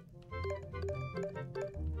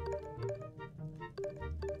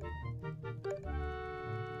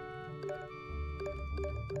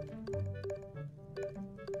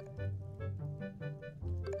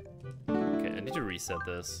 Okay, I need to reset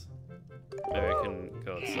this. Maybe I can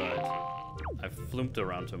go outside. I've flumped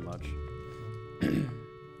around too much.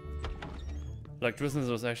 Like, Business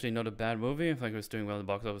was actually not a bad movie. In fact, it was doing well in the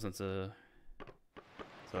box office since so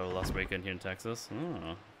last weekend here in Texas.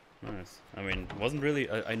 Oh, nice. I mean, it wasn't really.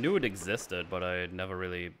 I knew it existed, but I never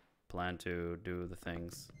really planned to do the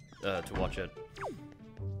things to watch it.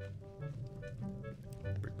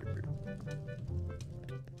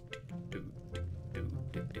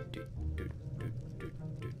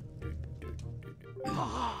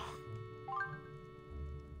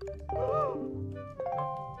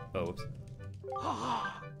 Oh, whoops.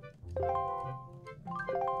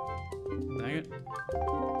 Dang it.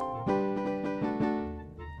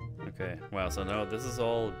 Okay, wow, so now this is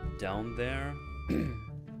all down there.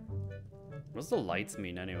 What does the lights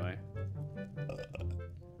mean anyway?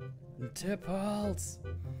 Tipples!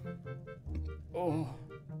 Oh.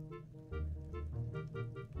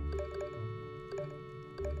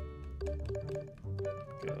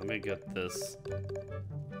 Okay, let me get this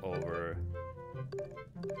over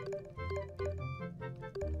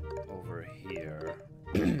here.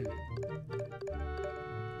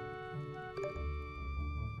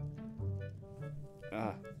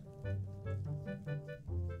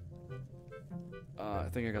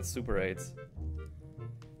 I think I got Super 8s.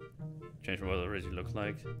 Change from what it originally looked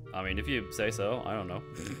like. I mean, if you say so, I don't know.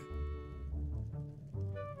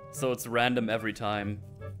 So it's random every time.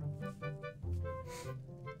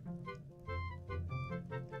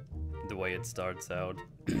 The way it starts out.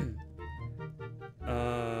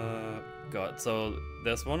 God, so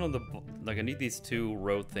there's one on the, like I need these two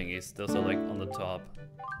road thingies, those are like on the top.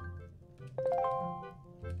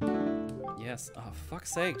 Yes. Oh,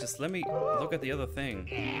 fuck's sake. Just let me look at the other thing.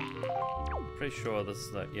 Pretty sure this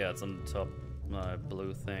is like, yeah, it's on the top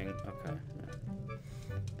blue thing. Okay. Yeah.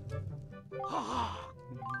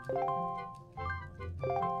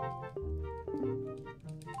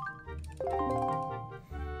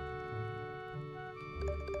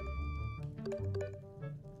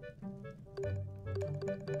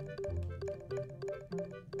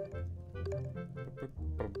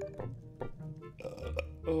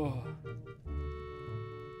 Oh.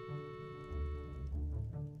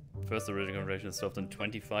 First original configuration is solved in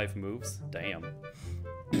 25 moves. Damn.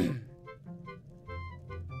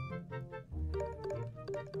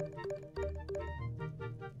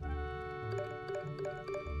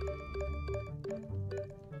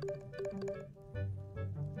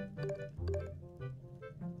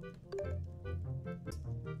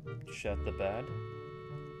 Shut the bed.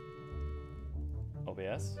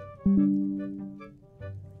 OBS.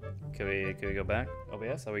 Can we go back?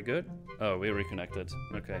 OBS, are we good? Oh, we reconnected.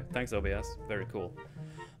 Okay, thanks OBS. Very cool.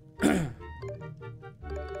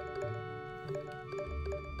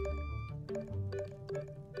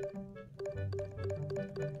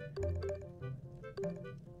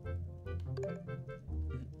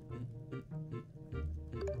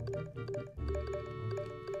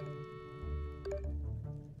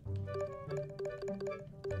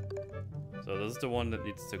 So this is the one that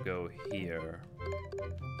needs to go here.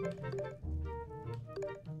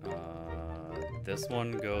 This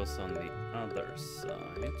one goes on the other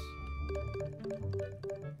side.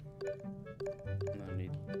 I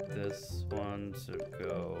need this one to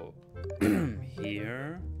go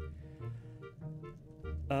here.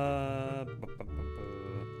 Oh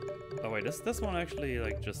wait, this one actually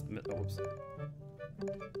like just oops.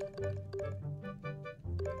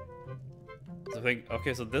 So I think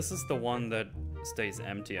okay, so this is the one that stays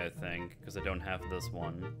empty, I think, because I don't have this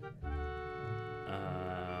one.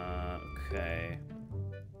 Okay.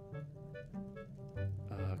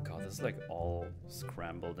 God, this is like all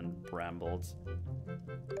scrambled and brambled.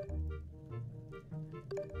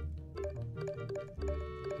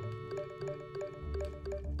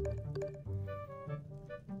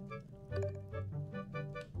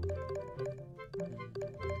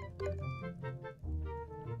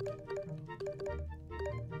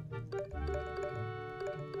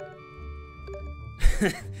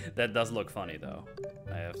 That does look funny though.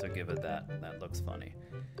 I have to give it that. That looks funny.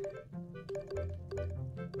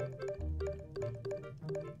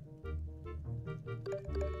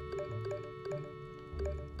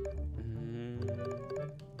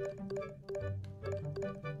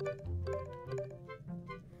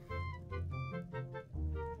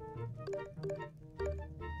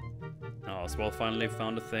 Oh, Swell finally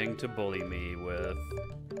found a thing to bully me with.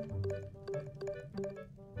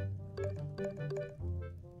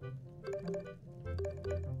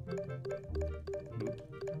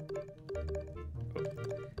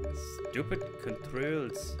 Stupid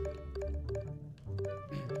controls.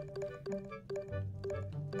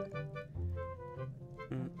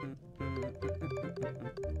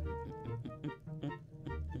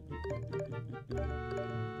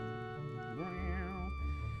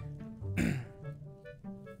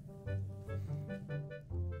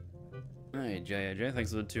 Hey JJ,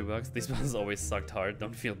 thanks for the $2. These ones always sucked hard.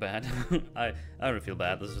 Don't feel bad. I don't feel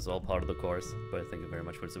bad. This is just all part of the course. But thank you very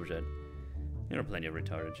much for the super chat. You know, plenty of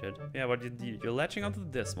retarded shit. Yeah, but you're latching onto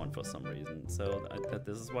this one for some reason. So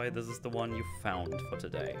this is why this is the one you found for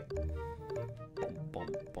today. I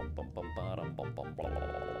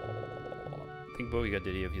think Boogie got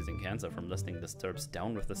the idea of using cancer from listening Disturbs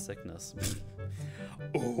Down with the Sickness.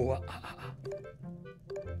 Oh,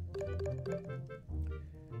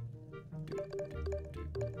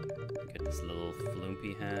 Get this little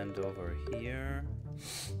floopy hand over here.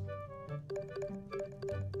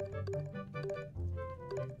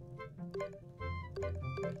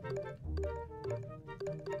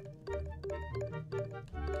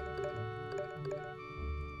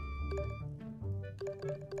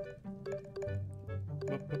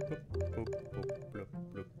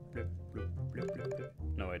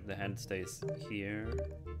 No, wait, the hand stays here.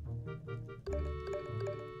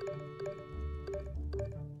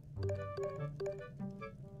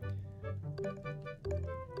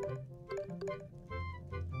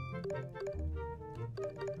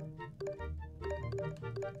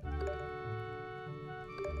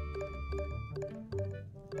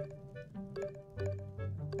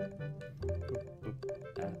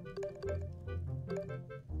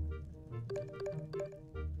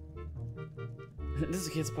 This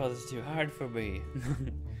kid's puzzle is too hard for me.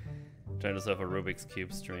 Trying to solve a Rubik's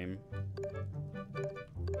Cube stream.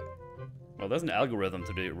 Well, there's an algorithm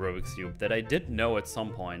to the Rubik's Cube that I did know at some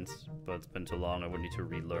point, but it's been too long, I would need to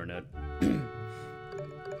relearn it. There's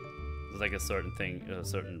like a certain thing, a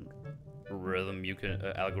certain rhythm you can,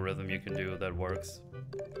 algorithm you can do that works.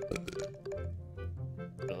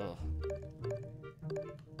 Ugh.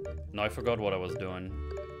 No, I forgot what I was doing.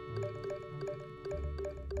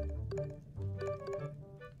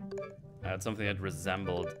 I had something that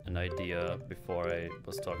resembled an idea before I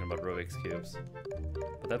was talking about Rubik's Cubes.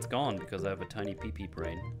 But that's gone because I have a tiny pee-pee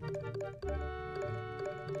brain.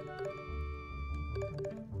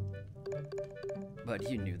 But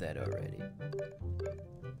you knew that already.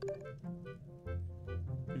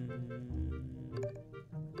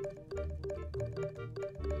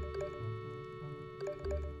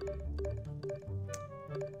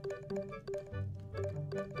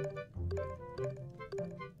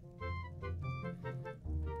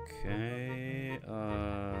 Okay,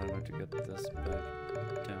 I need to get this back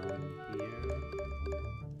down here.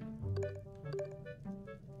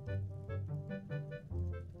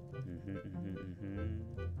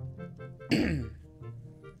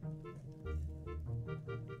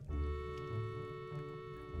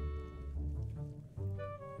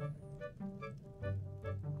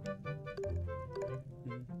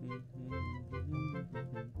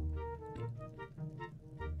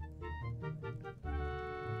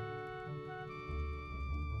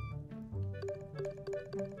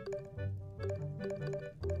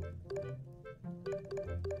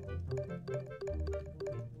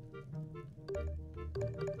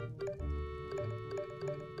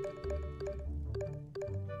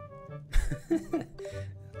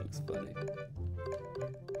 Looks funny.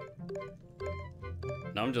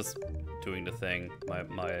 Now I'm just doing the thing. My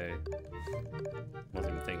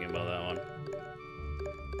wasn't even thinking about that one.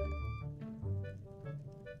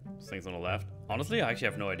 Those things on the left. Honestly, I actually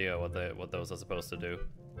have no idea what those are supposed to do.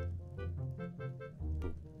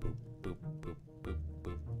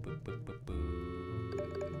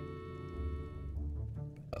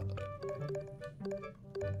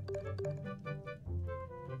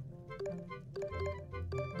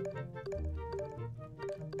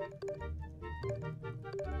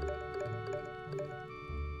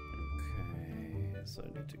 So I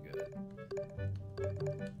need to get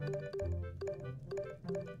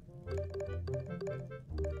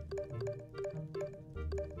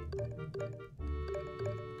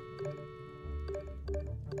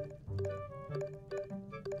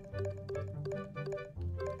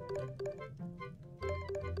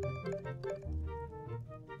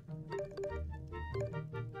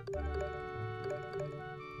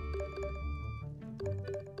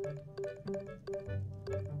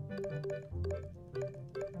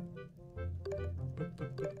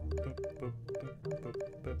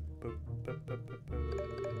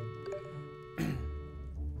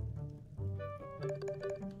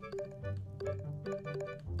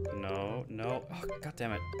No. Oh, God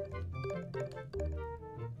damn it.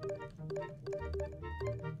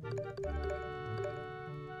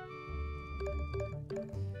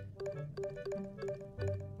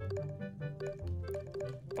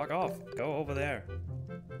 Fuck off. Go over there.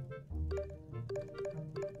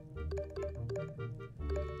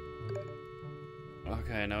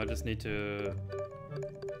 Okay, now I just need to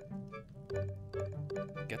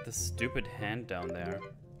get the stupid hand down there.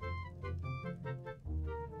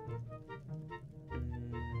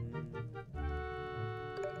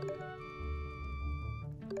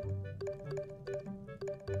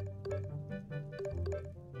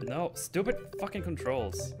 No, stupid fucking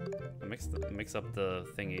controls. I mix up the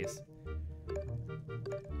thingies.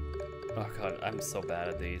 Oh god, I'm so bad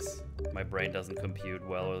at these. My brain doesn't compute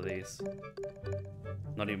well with these.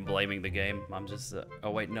 Not even blaming the game. I'm just.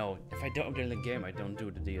 Oh wait, no. If I don't do the game, I don't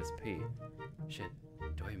do the DSP. Shit.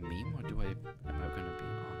 Do I meme or do I? Am I gonna be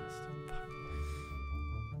honest?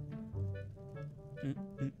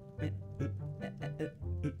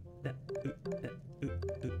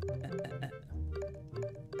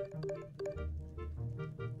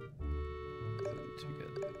 To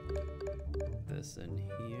get this in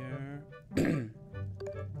here.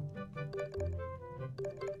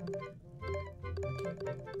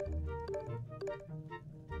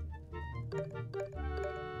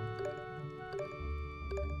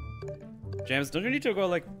 James, don't you need to go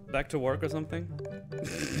like back to work or something?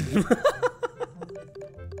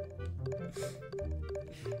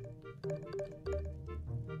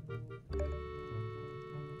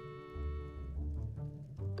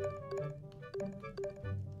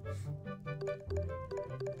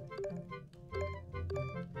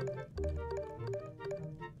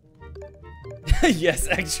 Yes,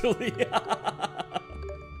 actually.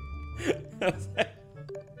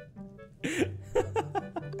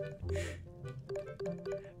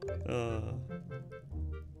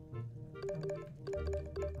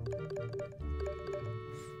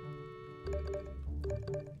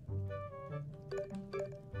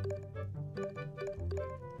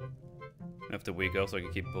 have to week off so I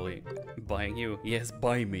can keep buying you. Yes,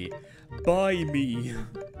 buy me. Buy me.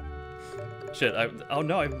 Shit, oh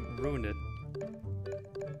no, I ruined it.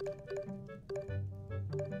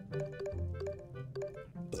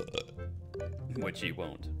 Which he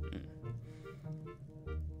won't.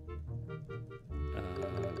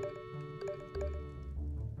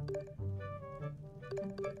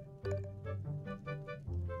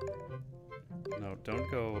 No,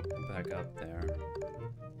 don't go back up there.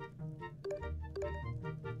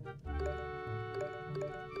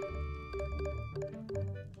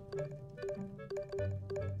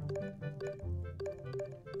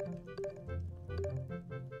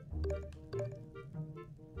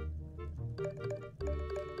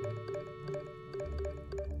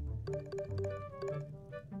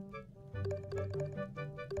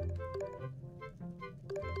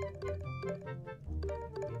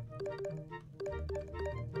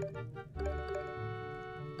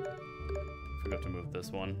 Forgot to move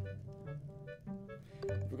this one.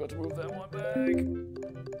 Forgot to move that one back.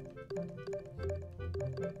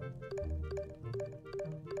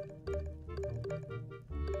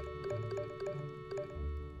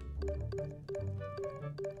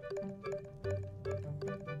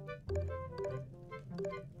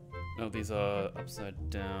 Oh, these are upside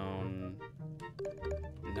down.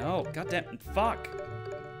 No, goddamn, fuck.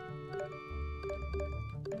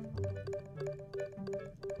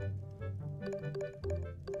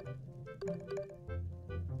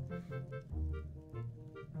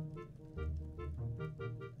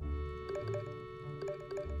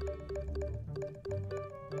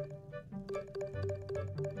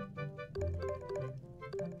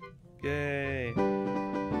 Yay!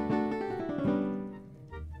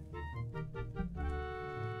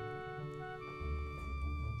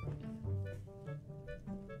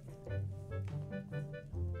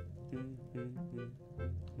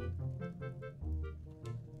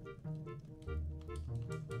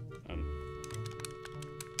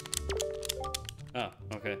 Ah,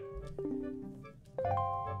 okay.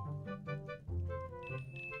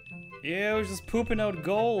 Ew, just pooping out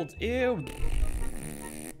gold. Ew.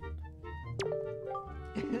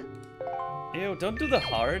 Ew, don't do the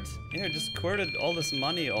heart. Ew, just squirted all this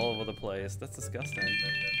money all over the place. That's disgusting.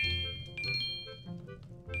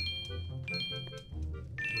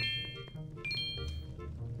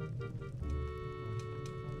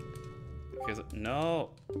 Okay, so, no.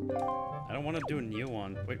 I don't want to do a new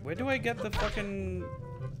one. Wait, where do I get the fucking...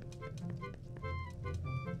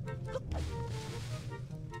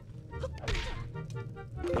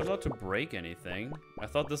 I'm not allowed to break anything. I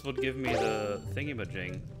thought this would give me the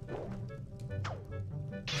thingy-majing.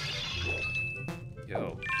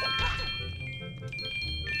 Yo.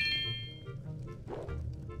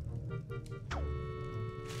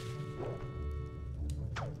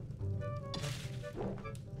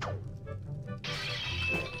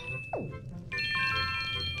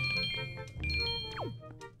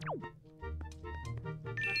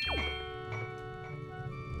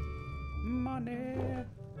 Money.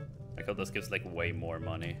 I hope this gives like way more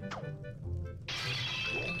money.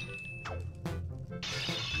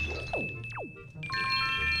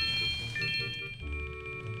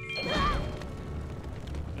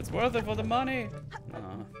 It's worth it for the money.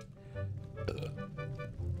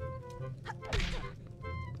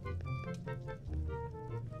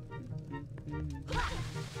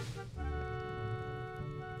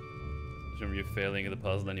 Remember you failing at the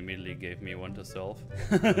puzzle and immediately gave me one to solve.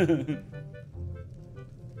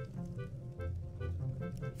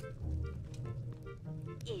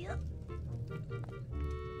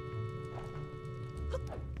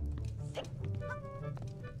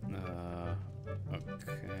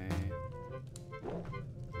 Okay.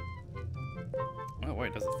 Oh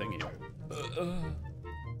wait, there's a thing here.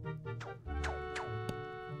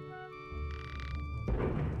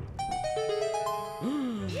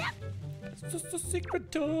 It's just a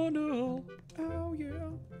secret tunnel. Oh yeah.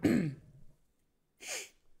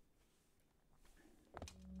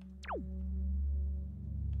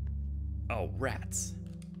 Oh, rats.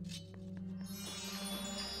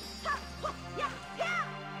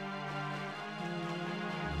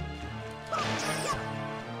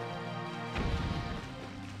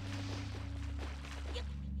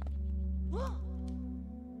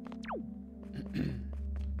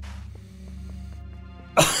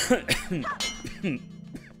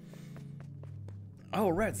 Oh,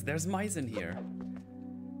 rats, there's mice in here.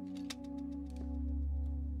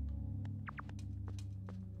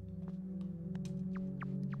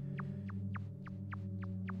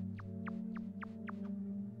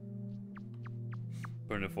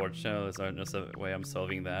 Burn the forge channel, there's no way I'm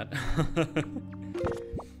solving that.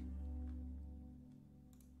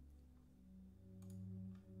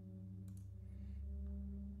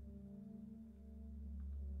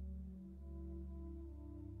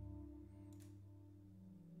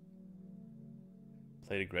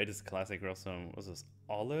 play the greatest classic rock song. What's this?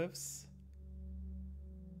 Olives?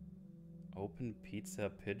 Open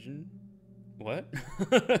pizza pigeon? What?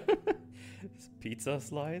 Pizza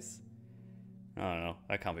slice? I don't know.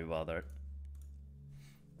 I can't be bothered.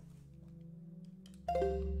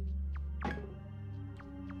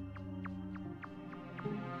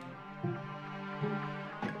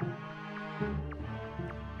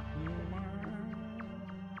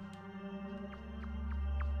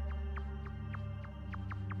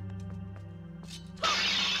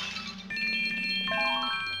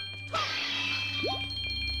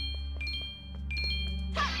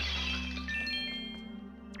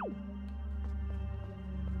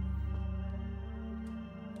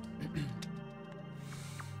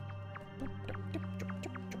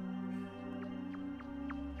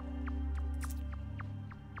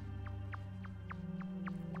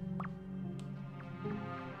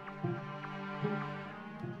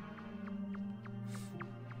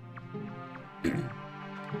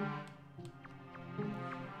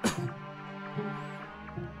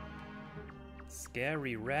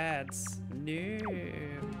 Scary rats. No.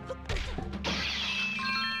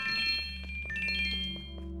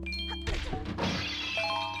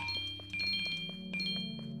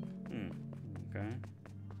 Okay.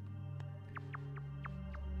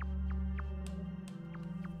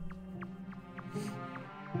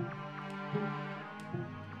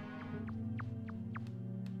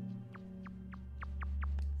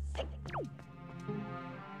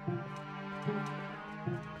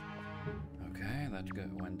 Okay, that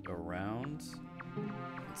went around.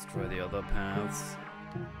 Let's try the other paths.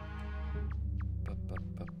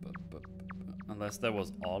 Unless that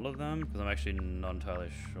was all of them, because I'm actually not entirely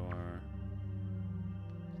sure.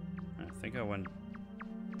 I think I went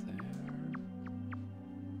there.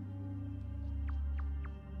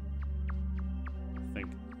 I think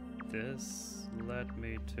this led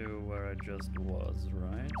me to where I just was,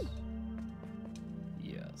 right?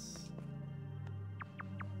 Yes.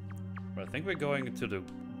 But I think we're going to the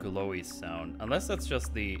glowy sound. Unless that's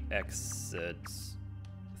just the exit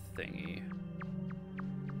thingy.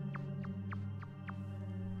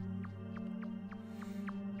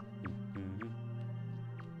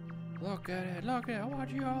 Look at it, look at it. I want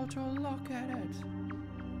you all to look at it.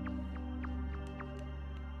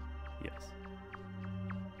 Yes.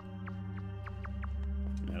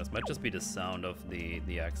 Yeah, this might just be the sound of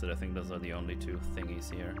the exit. I think those are the only two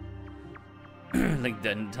thingies here. Like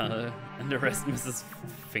Denta and the rest Mrs.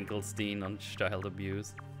 Finkelstein on child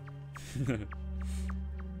abuse.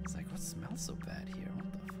 It's like, what smells so bad here?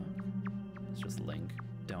 What the fuck? It's just Link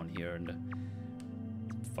down here and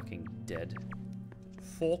fucking dead.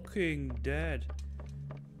 Fucking dead.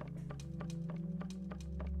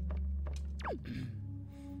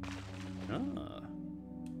 Ah.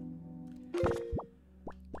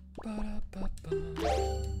 Ba-da-ba-ba.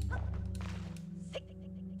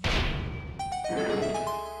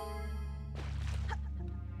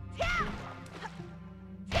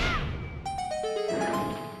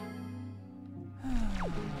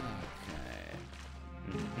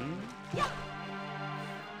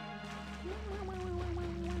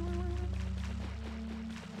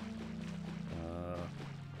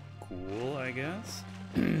 Cool, I guess.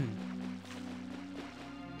 I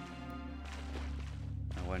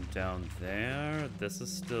went down there. This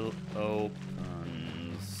is still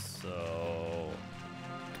open, so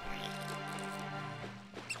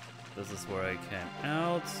this is where I came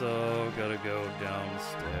out, so gotta go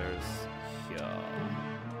downstairs here.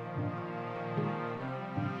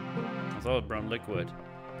 I saw brown liquid.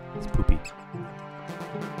 It's poopy.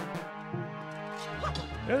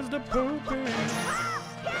 There's the poopy!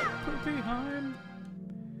 Poopy-heim!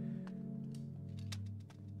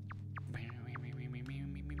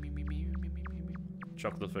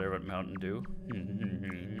 Chocolate flavored Mountain Dew.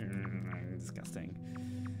 Disgusting.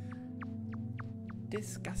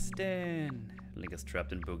 Disgusting! Link is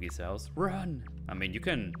trapped in Boogie's house. Run! I mean, you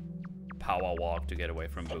can power walk to get away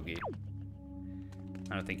from Boogie.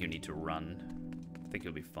 I don't think you need to run. I think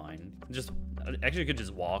you'll be fine. Actually, you could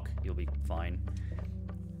just walk. You'll be fine.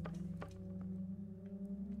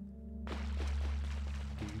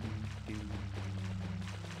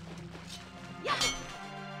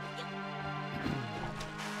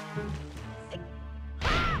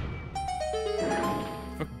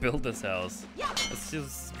 Build this house. It's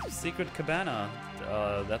just secret cabana.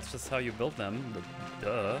 That's just how you build them.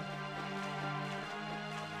 Duh.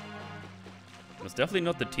 It was definitely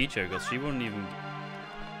not the teacher, because she wouldn't even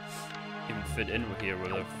fit in here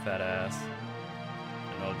with her fat ass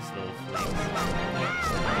and all these little flames.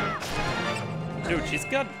 Dude, she's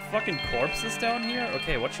got fucking corpses down here?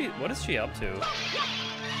 Okay, what is she up to?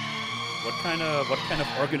 What kind of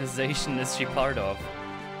organization is she part of?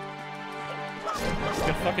 She's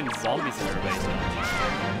got fucking zombies in her basement.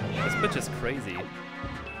 This bitch is crazy.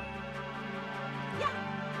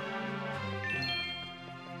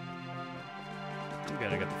 We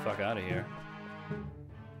gotta get the fuck out of here.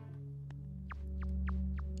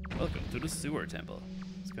 Welcome to the sewer temple.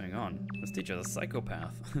 What's going on? This teacher's a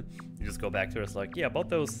psychopath. You just go back to her, it's like, yeah, about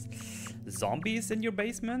those zombies in your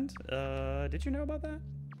basement? Did you know about that?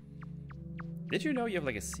 Did you know you have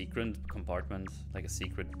like a secret compartment, like a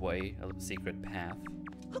secret way, a secret path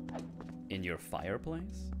in your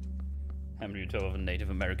fireplace? How many you tell of a Native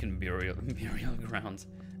American burial ground?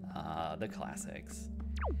 Ah, the classics.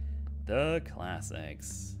 The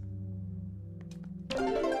classics.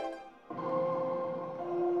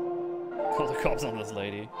 Call the cops on this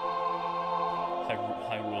lady.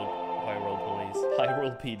 Hyrule police.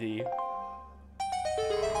 Hyrule PD.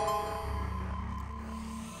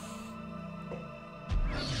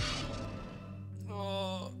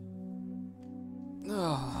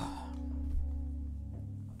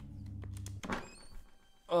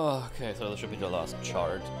 Oh, okay, so this should be the last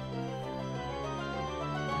chart.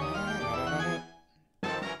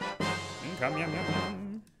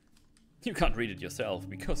 You can't read it yourself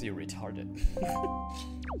because you're retarded.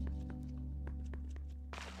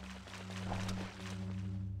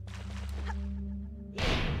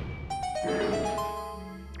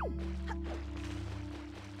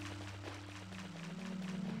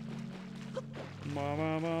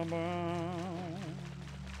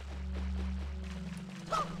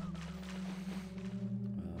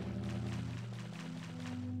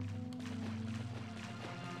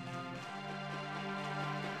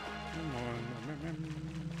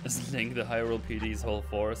 Is Link the Hyrule PD's whole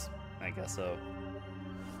force? I guess so.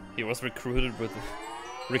 He was recruited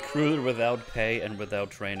without pay and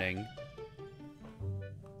without training.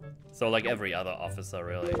 So like every other officer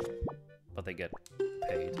really. But they get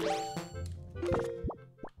paid.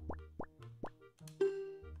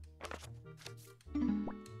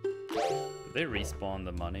 Did they respawn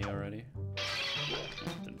the money already?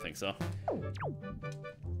 Didn't think so.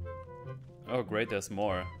 Oh great, there's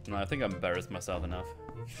more. No, I think I embarrassed myself enough.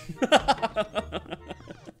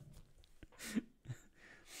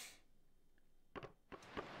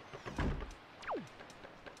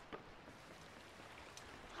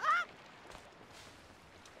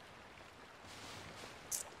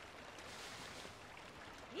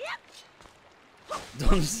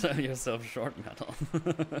 Don't sell yourself short, Metal.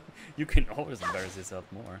 You can always embarrass yourself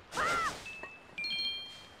more.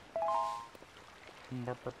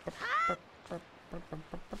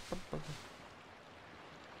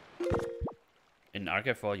 In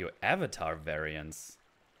archive for your avatar variants.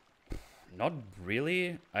 Not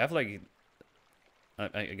really. I have like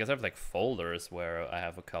I guess I have like folders where I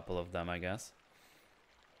have a couple of them, I guess.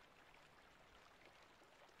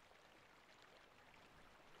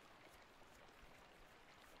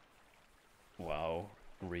 Wow,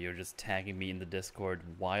 Rio just tagging me in the Discord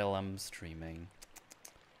while I'm streaming.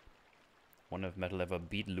 Wonder if Metal ever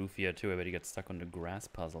beat Lufia too, I bet he got stuck on the grass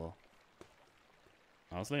puzzle.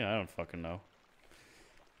 Honestly, I don't fucking know.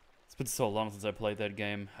 It's been so long since I played that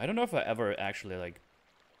game. I don't know if I ever actually like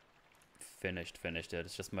finished it.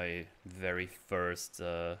 It's just my very first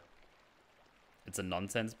it's a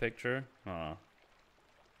nonsense picture.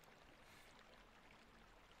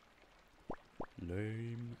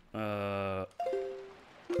 Lame.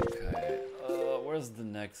 Okay. Where's the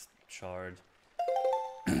next shard?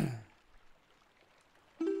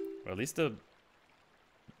 Or at least the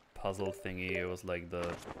puzzle thingy was like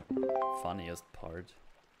the funniest part.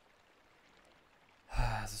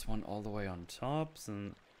 Is this one all the way on top?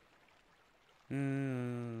 And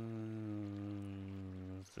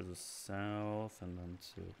to the south and then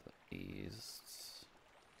to the east.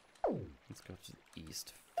 Let's go to the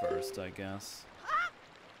east first, I guess.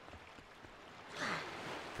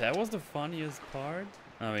 That was the funniest part.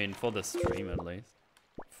 I mean, for the stream at least.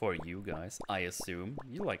 For you guys, I assume.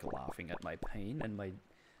 You like laughing at my pain and my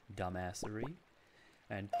dumbassery.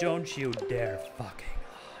 And don't you dare fucking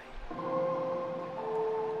lie.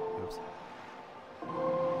 Oops.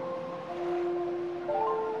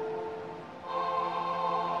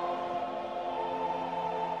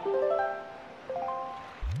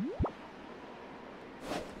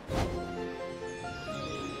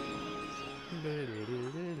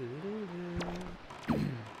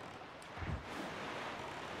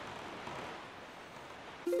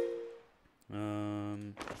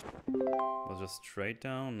 Was just straight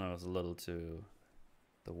down? No, it was a little to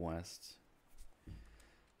the west.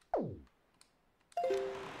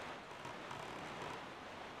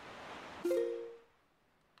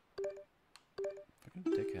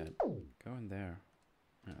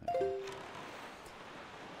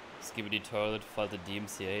 Skibidi Toilet filed the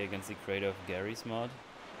DMCA against the creator of Gary's mod.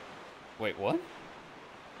 Wait, what?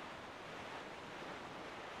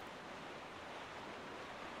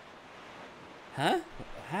 Huh?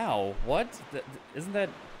 How? What? Isn't that...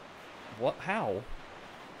 What? How?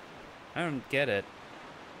 I don't get it.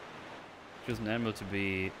 Choose an animal to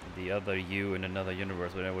be the other you in another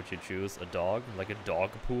universe. What would you choose? A dog? Like a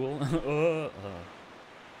dog pool?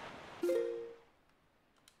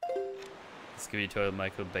 Skibidi Toilet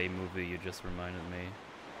Michael Bay movie you just reminded me.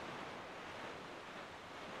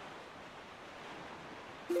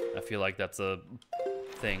 I feel like that's a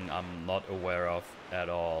thing I'm not aware of at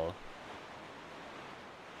all.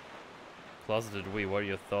 Closeted Wee, what are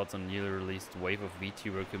your thoughts on newly released wave of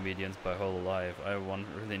VTuber comedians by Hololive? I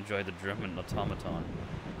really enjoy the German automaton. I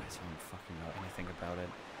don't fucking know anything about it.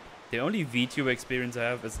 The only VTuber experience I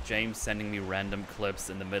have is James sending me random clips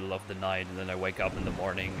in the middle of the night, and then I wake up in the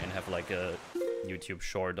morning and have like a YouTube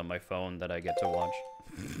short on my phone that I get to watch.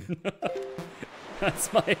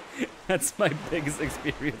 That's my biggest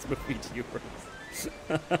experience with VTubers.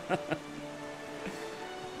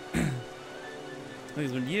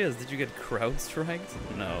 These been years. Did you get crowd striked?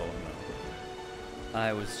 No.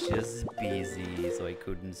 I was just busy, so I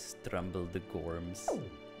couldn't strumble the gorms.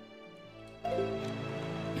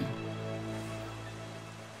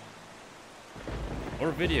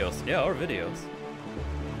 Or videos. Yeah, or videos.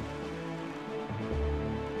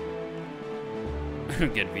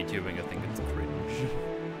 Get VTubing, I think it's cringe.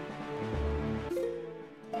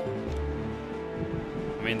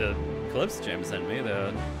 I mean, the clips James sent me,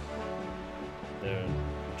 they're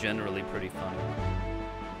generally pretty funny.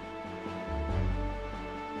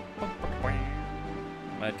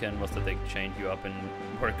 Madcan was that they chained you up in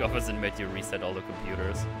work office and made you reset all the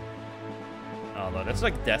computers. Oh no, that's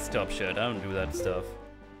like desktop shit. I don't do that stuff.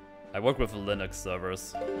 I work with Linux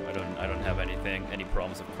servers. I don't have any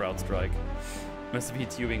problems with CrowdStrike. Must be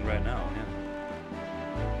tubing right now, yeah.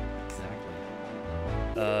 Exactly.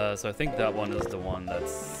 So I think that one is the one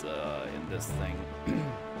that's in this thing.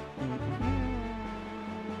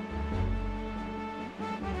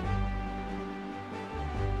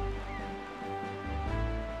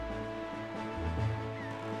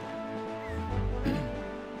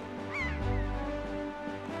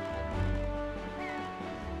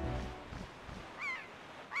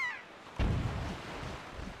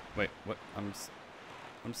 Wait, what? I'm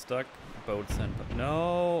stuck. Boats and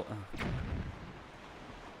no.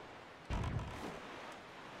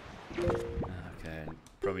 Okay,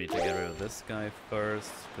 probably need to get rid of this guy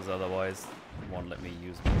first, because otherwise it won't let me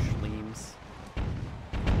use my schleems.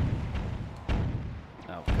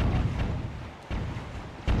 Oh god.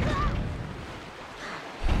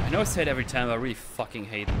 I know I say it every time, but I really fucking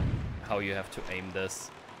hate how you have to aim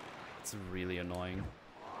this. It's really annoying.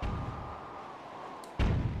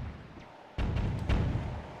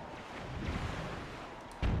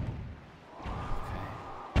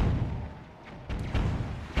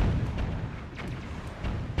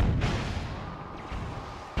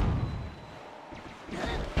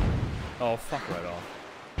 Oh, fuck right off.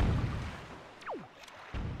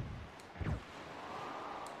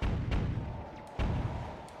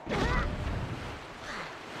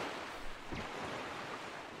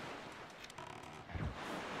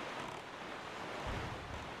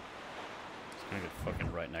 Just gonna get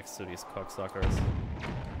fucking right next to these cocksuckers.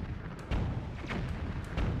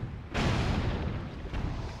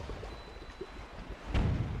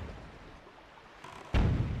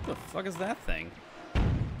 What the fuck is that thing?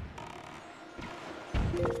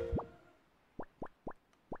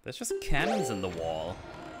 There's just cannons in the wall.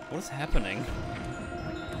 What is happening?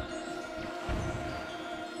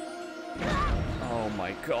 Oh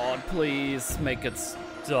my god, please make it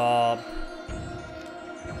stop.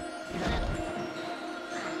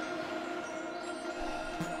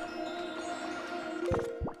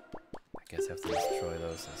 I guess I have to destroy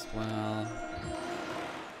those as well.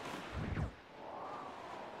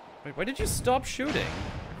 Wait, why did you stop shooting?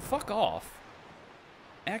 Fuck off.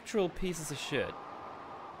 Actual pieces of shit.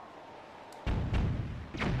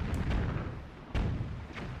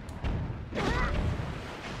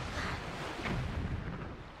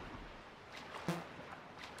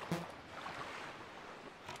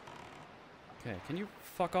 Okay, can you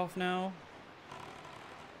fuck off now?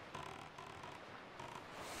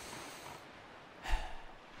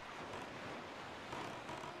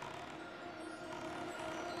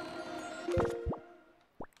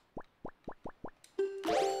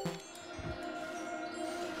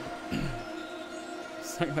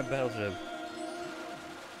 Sunk my battleship.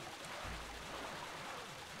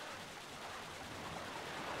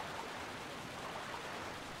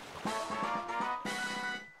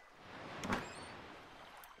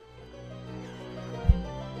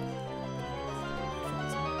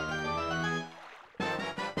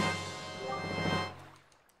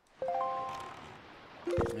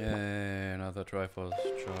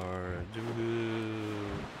 Triforce Shard.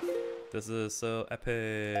 This is so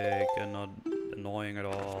epic and not annoying at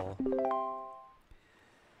all.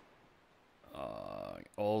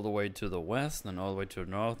 All the way to the west and all the way to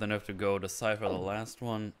the north. Then I have to go decipher the last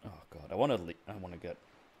one. Oh god, I want to get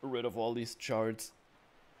rid of all these charts.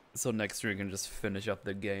 So next year you can just finish up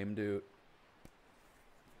the game, dude.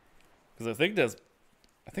 Because I think there's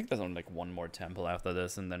only like one more temple after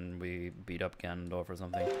this, and then we beat up Ganondorf or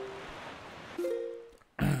something.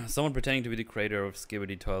 Someone pretending to be the creator of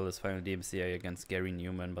Skibidi Toilet is filing a DMCA against Gary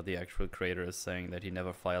Newman, but the actual creator is saying that he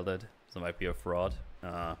never filed it, so it might be a fraud.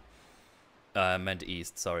 I meant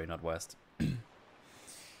east, sorry, not west.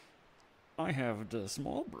 I have the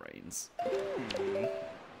small brains.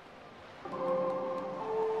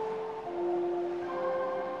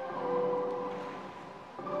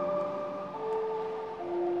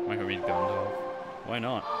 I can read Gandalf. Why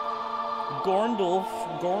not? Gorndolf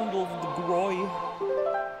the Groy.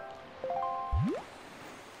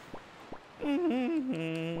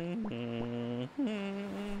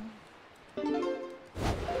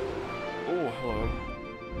 Oh, hello.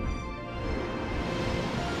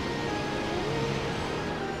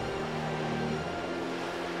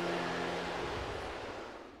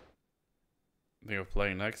 Think of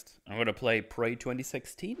playing next? I'm gonna play Prey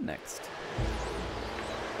 2016 next.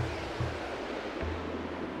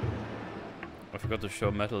 I forgot to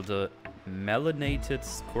show Metal the melanated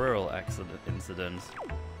squirrel incident.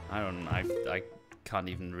 I can't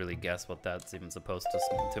even really guess what that's even supposed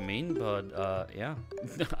to mean, but yeah,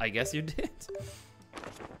 I guess you did.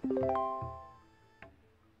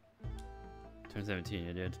 2017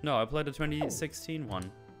 you did. No, I played the 2016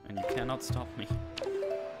 one, and you cannot stop me.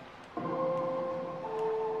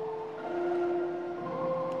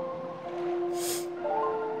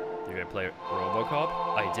 Did I play RoboCop?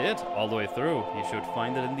 I did, all the way through. You should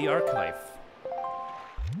find it in the archive.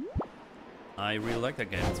 I really like that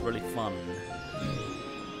game, it's really fun.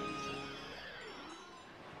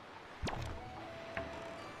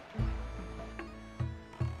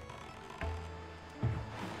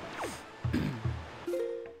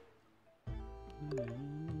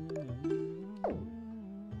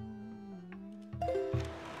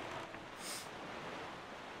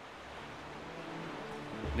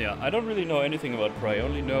 Yeah, I don't really know anything about Prey. I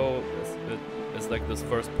only know it's like this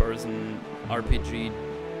first-person RPG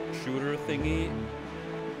shooter thingy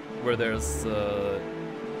where there's those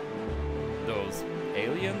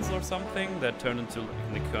aliens or something that turn into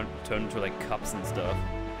like cups and stuff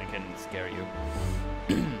and can scare you.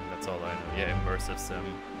 That's all I know. Yeah, immersive sim,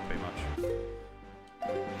 pretty much.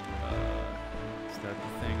 Is that the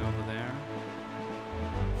thing over there?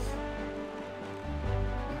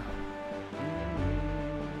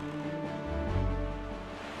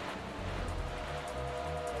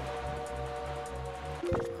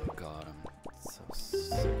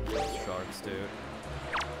 Dude.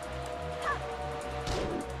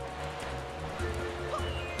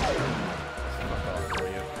 Fuck off for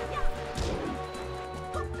you.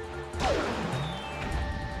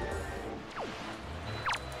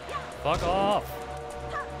 Fuck off!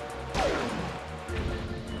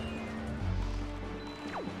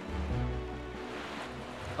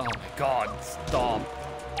 Oh my god, stop!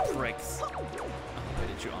 Pricks. Oh, where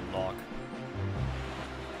did you unlock?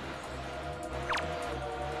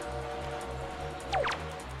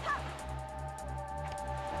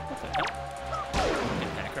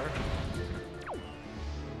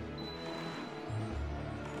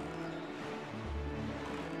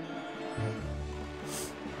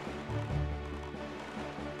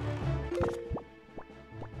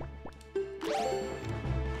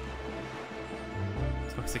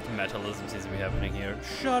 Toxic metalism seems to be happening here.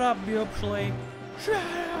 Shut up, Björksley! Shut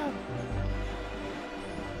up!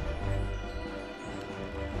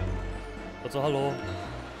 That's a hello.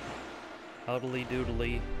 Howdly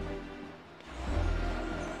doodly.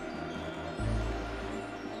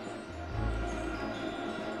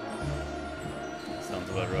 Sounds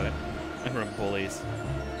about right. Everyone bullies.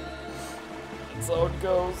 That's how it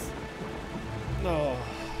goes. No.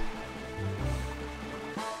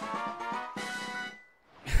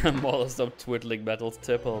 Mootal, stop twiddling Metal's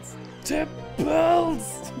tipples.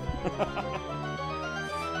 Tipples!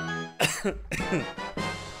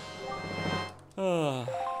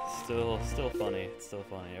 Still funny. It's still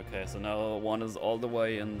funny. Okay, so now one is all the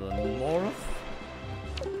way in the north.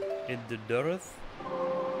 In the north.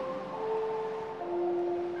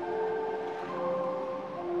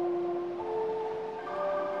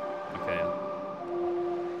 Okay.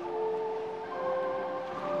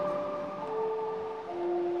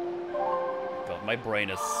 God, my brain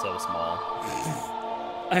is so small.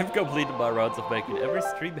 I've completed my rounds of making every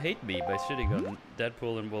stream hate me by shitting on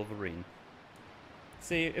Deadpool and Wolverine.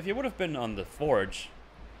 See, if you would have been on the Forge,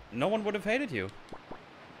 no one would have hated you.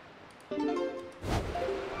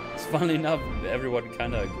 Funnily enough, everyone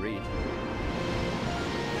kind of agreed on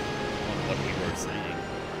what we were saying.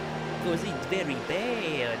 Because it's very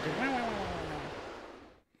bad.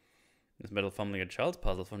 This metal fumbling a child's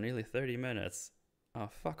puzzle for nearly 30 minutes. Oh,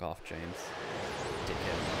 fuck off, James.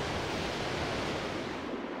 Dickhead.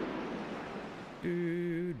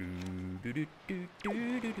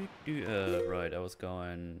 Right, I was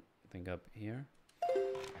going, I think up here.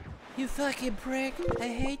 You fucking prick! I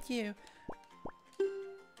hate you!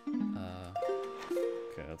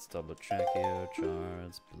 Okay, let's double check here.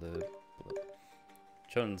 Shards, blip, blip.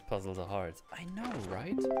 Children's puzzles are hard. I know,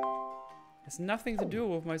 right? Has nothing to do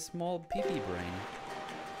with my small pee-pee brain.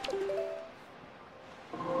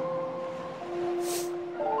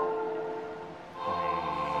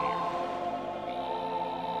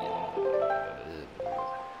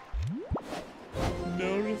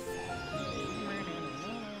 Notice.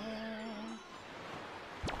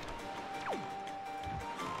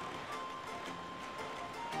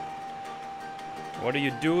 What are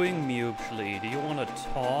you doing, Mootal? Do you want to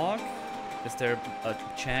talk? Is there a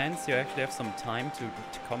chance you actually have some time to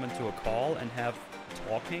come into a call and have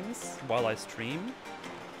talkings while I stream?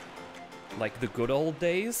 Like the good old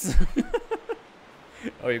days?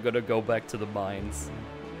 Or are you gonna go back to the mines?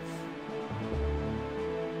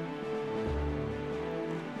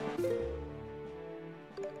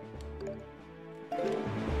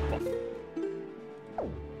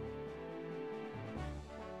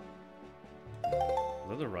 Is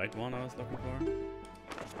that the right one I was looking for?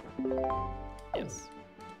 Yes.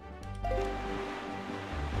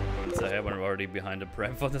 Wouldn't say when we're already behind the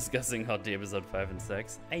prep for discussing hot the episode 5 and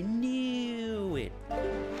 6. I knew it!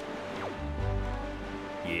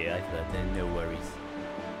 Yeah, I thought that, no worries.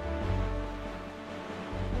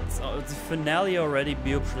 So it's the finale already,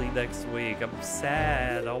 Mootal, next week. I'm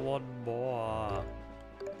sad, I want more.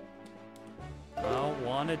 I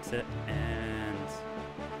want it to end.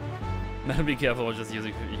 Now be careful, we're just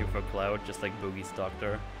using you for cloud, just like Boogie's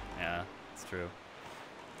doctor. Yeah, it's true.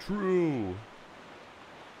 True!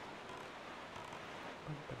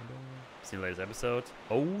 Seen the latest episode?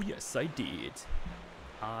 Oh yes, I did.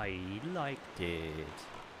 I liked it.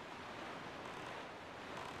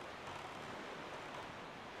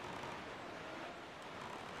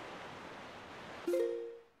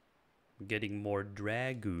 I'm getting more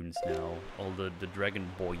dragoons now. All the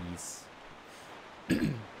dragon boys.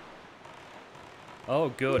 Oh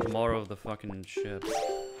good, more of the fucking ships.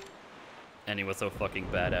 And he was so fucking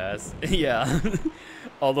badass. Yeah.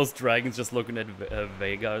 All those dragons just looking at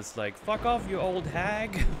Vega is like, fuck off, you old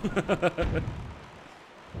hag.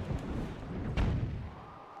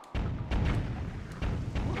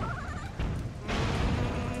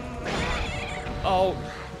 Oh,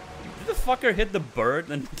 did the fucker hit the bird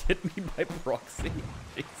and hit me by proxy?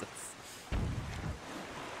 Jesus.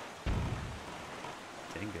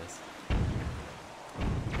 Dingus.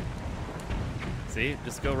 See,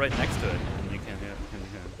 just go right next to it and you can hear it.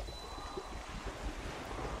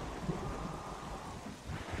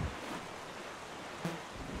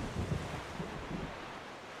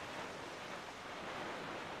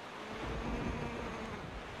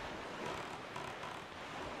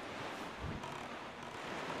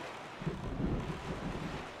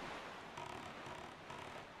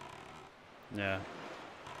 Yeah.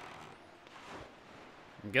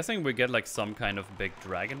 I'm guessing we get like some kind of big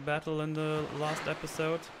dragon battle in the last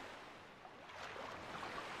episode.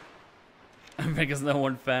 Vega's no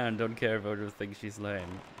one fan, don't care about her, think she's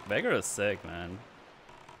lame. Vega is sick, man.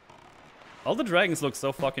 All the dragons look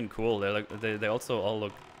so fucking cool. They're like they also all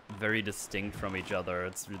look very distinct from each other.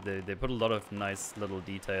 It's they put a lot of nice little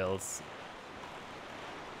details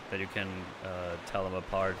that you can tell them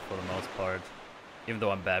apart for the most part. Even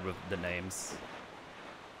though I'm bad with the names.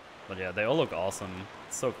 But yeah, they all look awesome.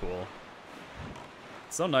 It's so cool.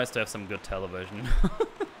 It's so nice to have some good television.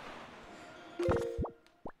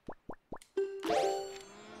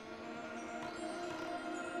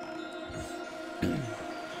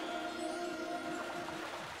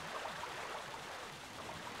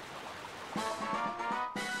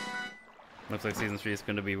 Looks like season 3 is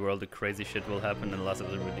going to be where all the crazy shit will happen, and the last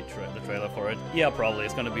episode will be the trailer for it. Yeah, probably.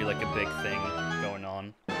 It's going to be like a big thing going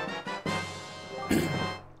on.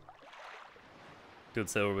 Dude,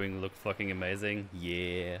 Silverwing look fucking amazing.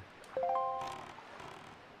 Yeah.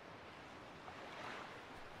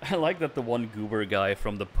 I like that the one goober guy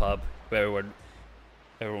from the pub, where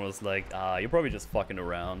everyone was like, ah, you're probably just fucking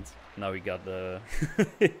around. Now we got the...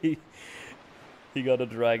 He got a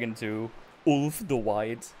dragon too. Ulf the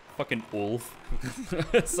White. Fucking Ulf.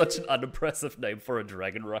 Such an unimpressive name for a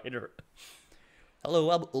dragon rider.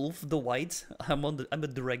 Hello, I'm Ulf the White. I'm a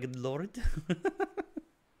dragon lord.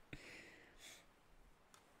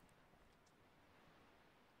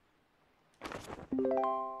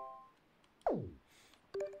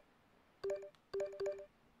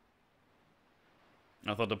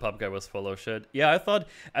 I thought the pub guy was full of shit. Yeah, I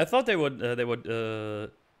thought they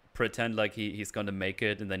would pretend like he's gonna make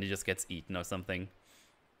it and then he just gets eaten or something.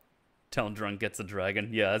 Town drunk gets a dragon.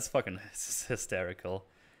 Yeah, it's fucking hysterical.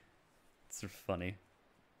 It's funny.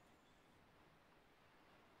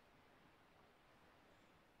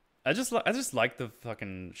 I just like the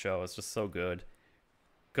fucking show. It's just so good.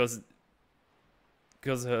 Cause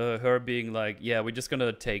her being like, yeah, we're just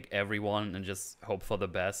gonna take everyone and just hope for the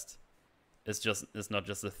best. It's not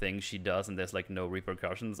just a thing she does and there's like no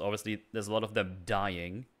repercussions. Obviously, there's a lot of them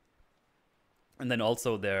dying. And then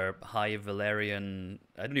also their High Valerian,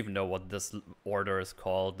 I don't even know what this order is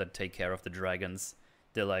called that take care of the dragons.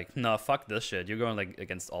 They're like, nah, fuck this shit. You're going like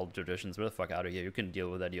against all traditions. Get the fuck out of here. You can deal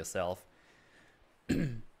with that yourself.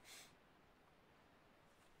 It's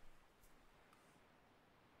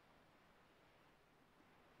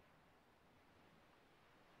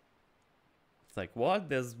like, what?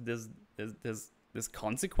 There's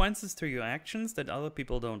consequences to your actions that other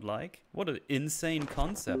people don't like? What an insane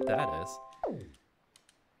concept that is.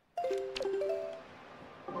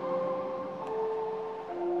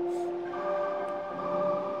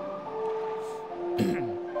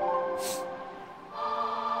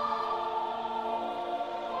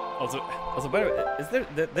 Also, by the way, is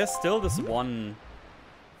there's still this one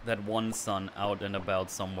son out and about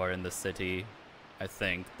somewhere in the city, I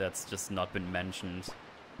think, that's just not been mentioned.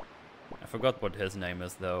 I forgot what his name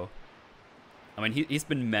is though. I mean, he's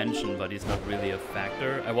been mentioned, but he's not really a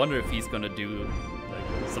factor. I wonder if he's gonna do,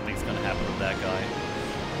 like, something's gonna happen with that guy.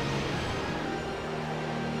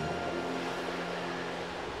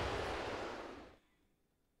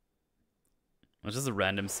 It's just a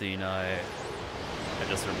random scene I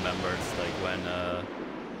just remembered. It's like when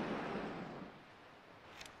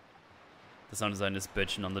the sound design is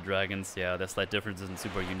bitching on the dragons. Yeah, there's slight differences in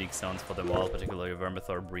super unique sounds for them all, particularly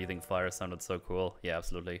Vermithor breathing fire sounded so cool. Yeah,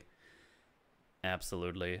 absolutely.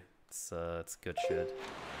 Absolutely. It's good shit.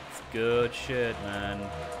 It's good shit, man.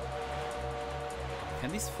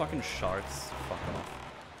 Can these fucking shards fuck off?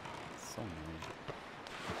 So annoying.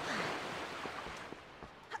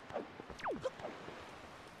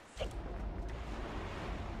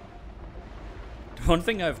 One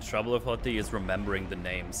thing I have trouble with Hottie is remembering the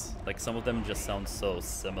names. Like, some of them just sound so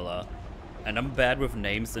similar. And I'm bad with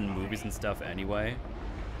names in movies and stuff anyway.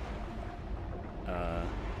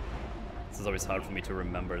 This is always hard for me to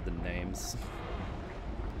remember the names.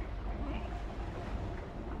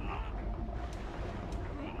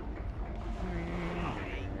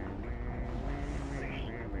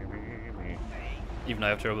 Even I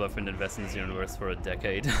have trouble. I've been investing in this universe for a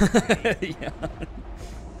decade. Yeah.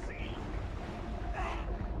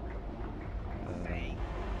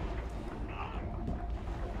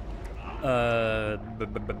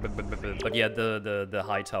 But yeah, the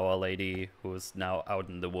high tower lady who's now out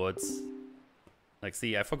in the woods. Like,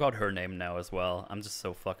 see, I forgot her name now as well. I'm just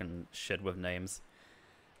so fucking shit with names.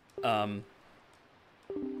 I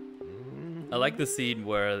like the scene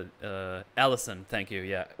where Allison, thank you,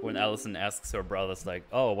 yeah. When Allison asks her brothers, like,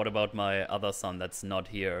 oh, what about my other son that's not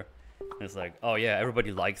here? And it's like, oh yeah,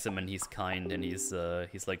 everybody likes him and he's kind and he's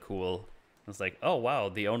like cool. It's like, oh wow,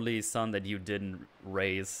 the only son that you didn't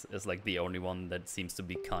raise is like the only one that seems to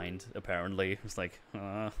be kind, apparently. It's like,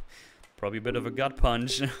 probably a bit of a gut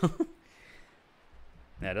punch.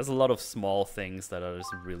 Yeah, there's a lot of small things that are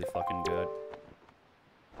just really fucking good.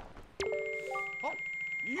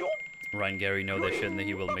 Ryan Gary know their shit and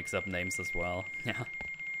he will mix up names as well. Yeah.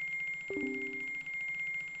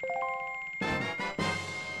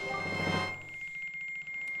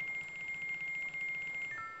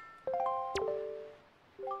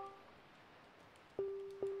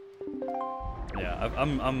 Yeah,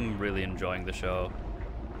 I'm really enjoying the show.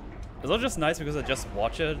 It's also just nice because I just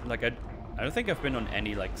watch it. Like, I don't think I've been on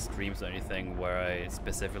any like streams or anything where I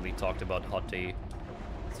specifically talked about Hottie.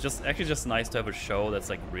 It's just actually just nice to have a show that's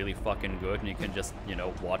like really fucking good and you can just, you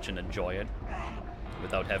know, watch and enjoy it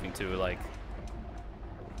without having to like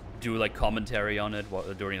do like commentary on it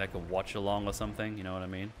during like a watch along or something, you know what I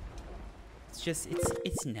mean? It's just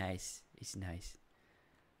it's nice. It's nice.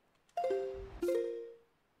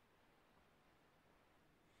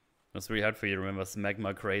 It's really hard for you to remember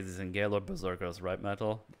Smegma Crazies and Gaylord Berserkers, right,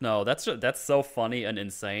 Metal? No, that's so funny and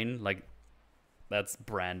insane. Like, That's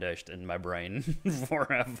brandished in my brain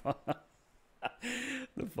forever.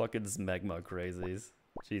 The fucking smegma crazies.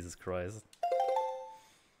 Jesus Christ.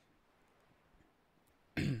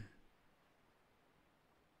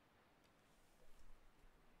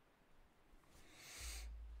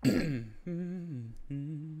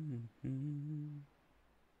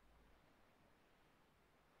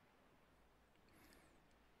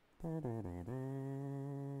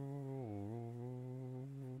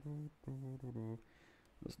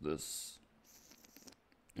 What's this?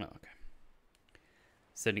 Oh, okay.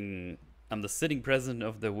 I'm the sitting president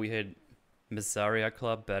of the Weird Missaria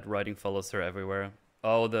Club. Bad writing follows her everywhere.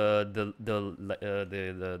 Oh, the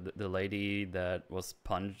lady that was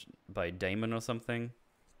punched by Damon or something.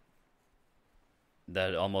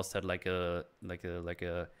 That almost had like a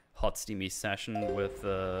hot steamy session with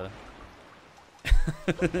in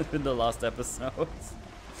the last episodes.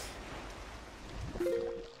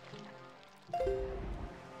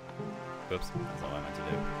 Oops, that's not what I meant to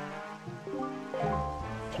do.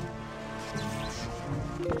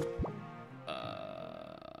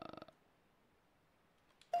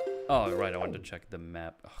 Oh, right, I wanted to check the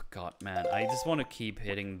map. Oh, God, man. I just want to keep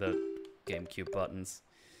hitting the GameCube buttons.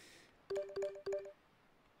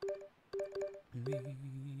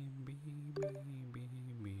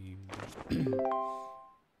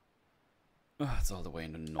 Oh, it's all the way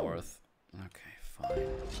in the north. Okay, fine.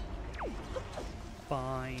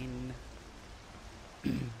 Fine.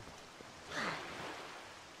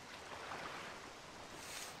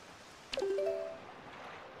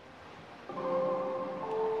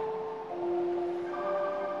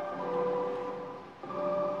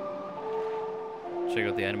 Check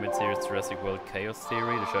out the animated series Jurassic World Chaos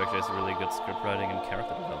Theory. The show actually has really good script writing and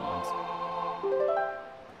character development.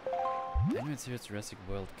 The animated series Jurassic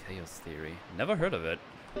World Chaos Theory. Never heard of it.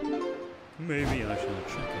 Maybe I should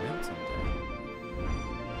check it out someday.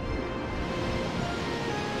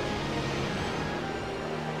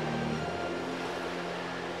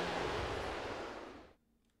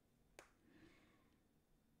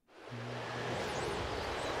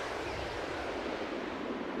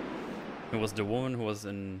 Who was the woman who was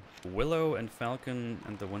in Willow and Falcon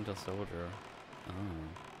and the Winter Soldier? Oh.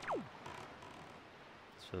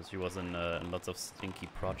 So she was in lots of stinky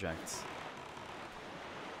projects.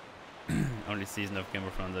 Only season of Game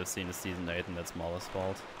of Thrones I've seen is season 8, and that's Smallest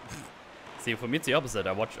fault. See, for me it's the opposite.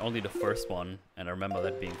 I watched only the first one, and I remember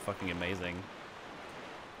that being fucking amazing.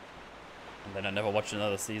 And then I never watched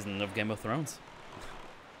another season of Game of Thrones.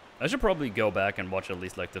 I should probably go back and watch at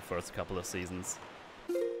least like the first couple of seasons.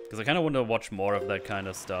 Because I kind of want to watch more of that kind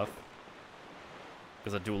of stuff.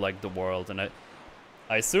 Because I do like the world, and I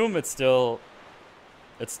assume it's still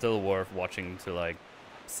worth watching to like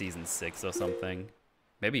season 6 or something.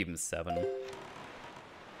 Maybe even 7.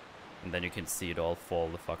 And then you can see it all fall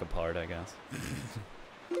the fuck apart, I guess.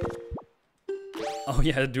 Oh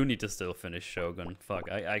yeah, I do need to still finish Shogun.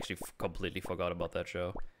 Fuck, I actually completely forgot about that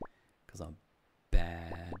show. Because I'm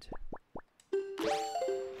bad.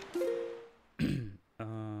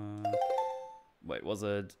 Wait, was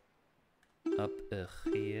it up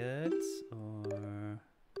ahead or?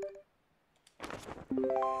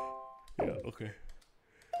 Yeah, okay.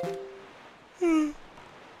 Oh,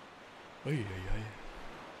 yeah.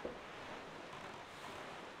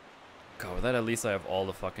 God, with that at least I have all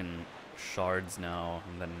the fucking shards now,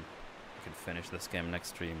 and then I can finish this game next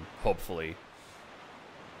stream, hopefully.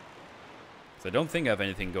 So I don't think I have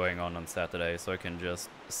anything going on Saturday, so I can just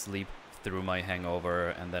sleep through my hangover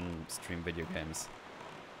and then stream video games.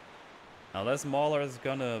 Unless Mauler is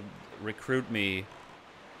gonna recruit me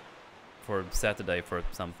for Saturday for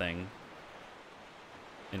something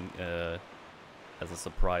in as a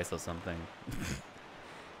surprise or something.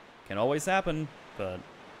 Can always happen, but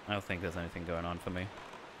I don't think there's anything going on for me.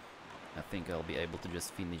 I think I'll be able to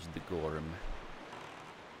just finish the Gorm.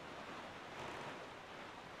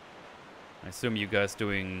 I assume you guys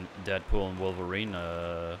doing Deadpool and Wolverine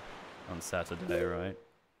on Saturday, right?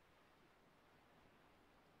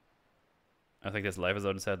 I think this live is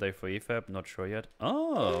on Saturday for EFAP, not sure yet.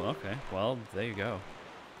 Oh, okay. Well, there you go.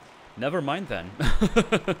 Never mind then.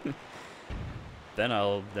 Then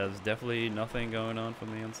there's definitely nothing going on for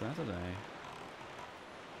me on Saturday.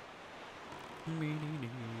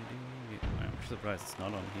 I'm surprised it's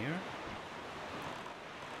not on here.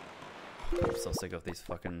 I'm so sick of these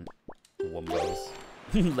fucking wombos.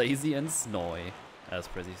 Lazy and Snoy. As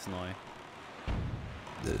Prezi Snoy.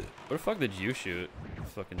 Where the fuck did you shoot, you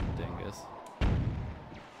fucking dingus?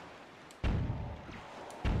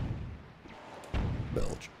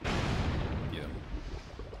 Belch. Yeah.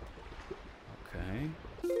 Okay.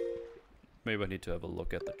 Maybe I need to have a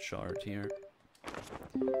look at the chart here.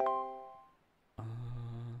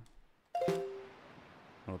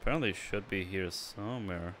 Well, apparently it should be here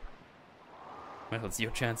somewhere. Well, it's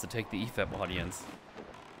your chance to take the EFAP audience.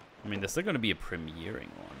 I mean, there's still going to be a premiering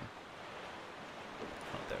one.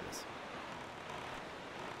 Oh, there it is.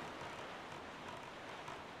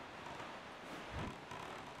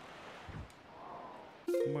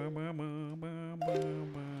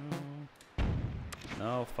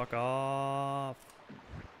 No, fuck off.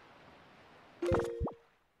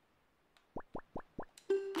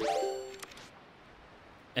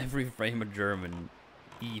 Every frame a German.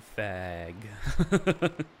 E-fag.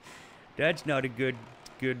 That's not a good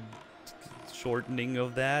shortening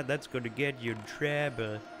of that. That's gonna get you in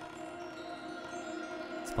trouble.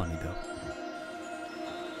 It's funny though.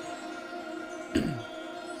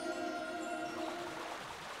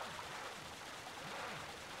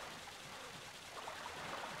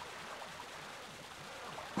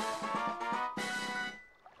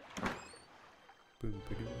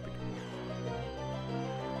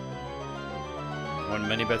 Won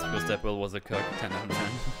many bets because that Will was a cook. 10 out of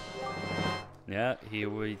 10. Yeah,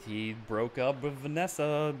 he broke up with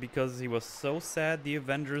Vanessa because he was so sad the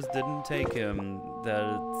Avengers didn't take him. That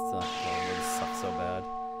it sucks so bad.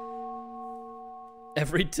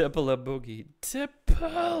 Every tipple a boogie.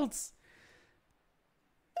 Tipples!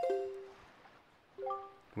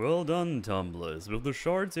 Well done, tumblers. With the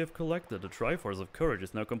shards you have collected, the Triforce of Courage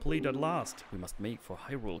is now complete at last. We must make for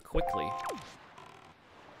Hyrule quickly.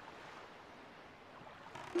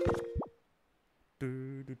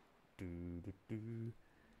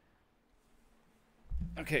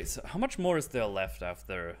 Okay, so how much more is there left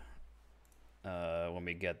after when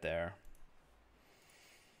we get there?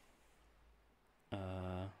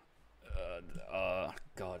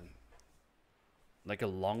 God. Like a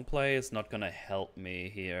long play is not gonna help me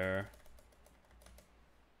here.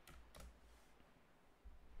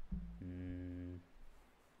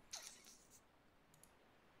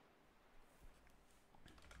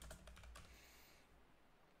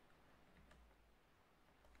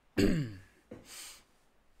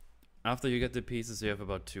 After you get the pieces, you have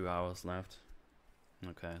about 2 hours left.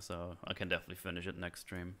 Okay, so I can definitely finish it next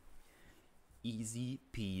stream. Easy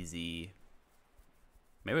peasy.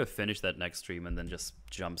 Maybe I'll finish that next stream and then just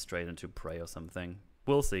jump straight into Prey or something.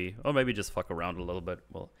 We'll see. Or maybe just fuck around a little bit.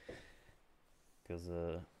 Well, because,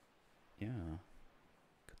 yeah.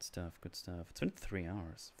 Good stuff, good stuff. It's been 3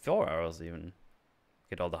 hours. 4 hours even.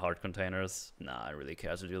 Get all the heart containers. Nah, I really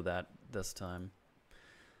care to do that this time.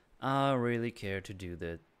 I really care to do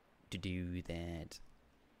that.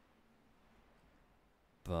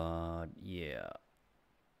 But yeah.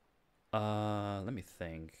 Let me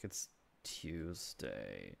think. It's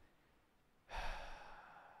Tuesday.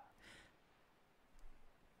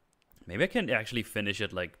 Maybe I can actually finish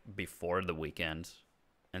it like before the weekend,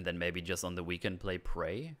 and then maybe just on the weekend play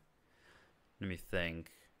Prey. Let me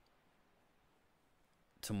think.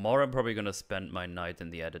 Tomorrow I'm probably gonna spend my night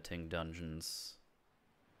in the editing dungeons.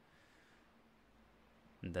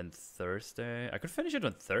 And then Thursday, I could finish it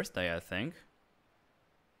on Thursday, I think.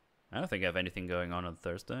 I don't think I have anything going on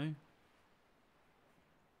Thursday.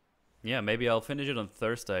 Yeah, maybe I'll finish it on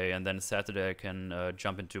Thursday, and then Saturday I can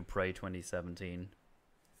jump into Prey 2017.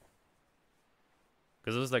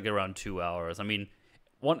 Because it was like around 2 hours. I mean,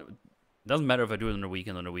 doesn't matter if I do it on a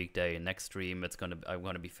weekend or on a weekday. Next stream, I'm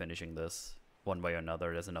gonna be finishing this one way or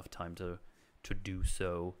another. There's enough time to do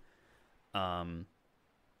so.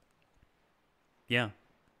 Yeah.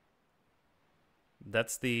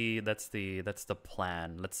 That's the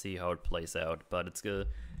plan. Let's see how it plays out. But it's good.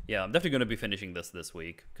 Yeah, I'm definitely gonna be finishing this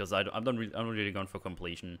week because I'm not really going for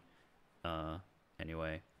completion.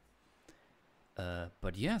 Anyway.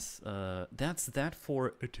 But yes, that's that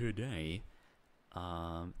for today.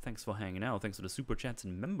 Thanks for hanging out. Thanks for the super chats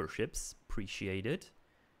and memberships. Appreciate it.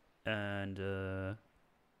 And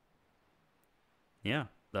yeah,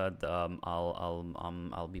 that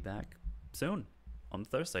I'll be back soon on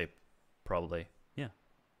Thursday, probably. Yeah.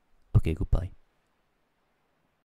 Okay, goodbye.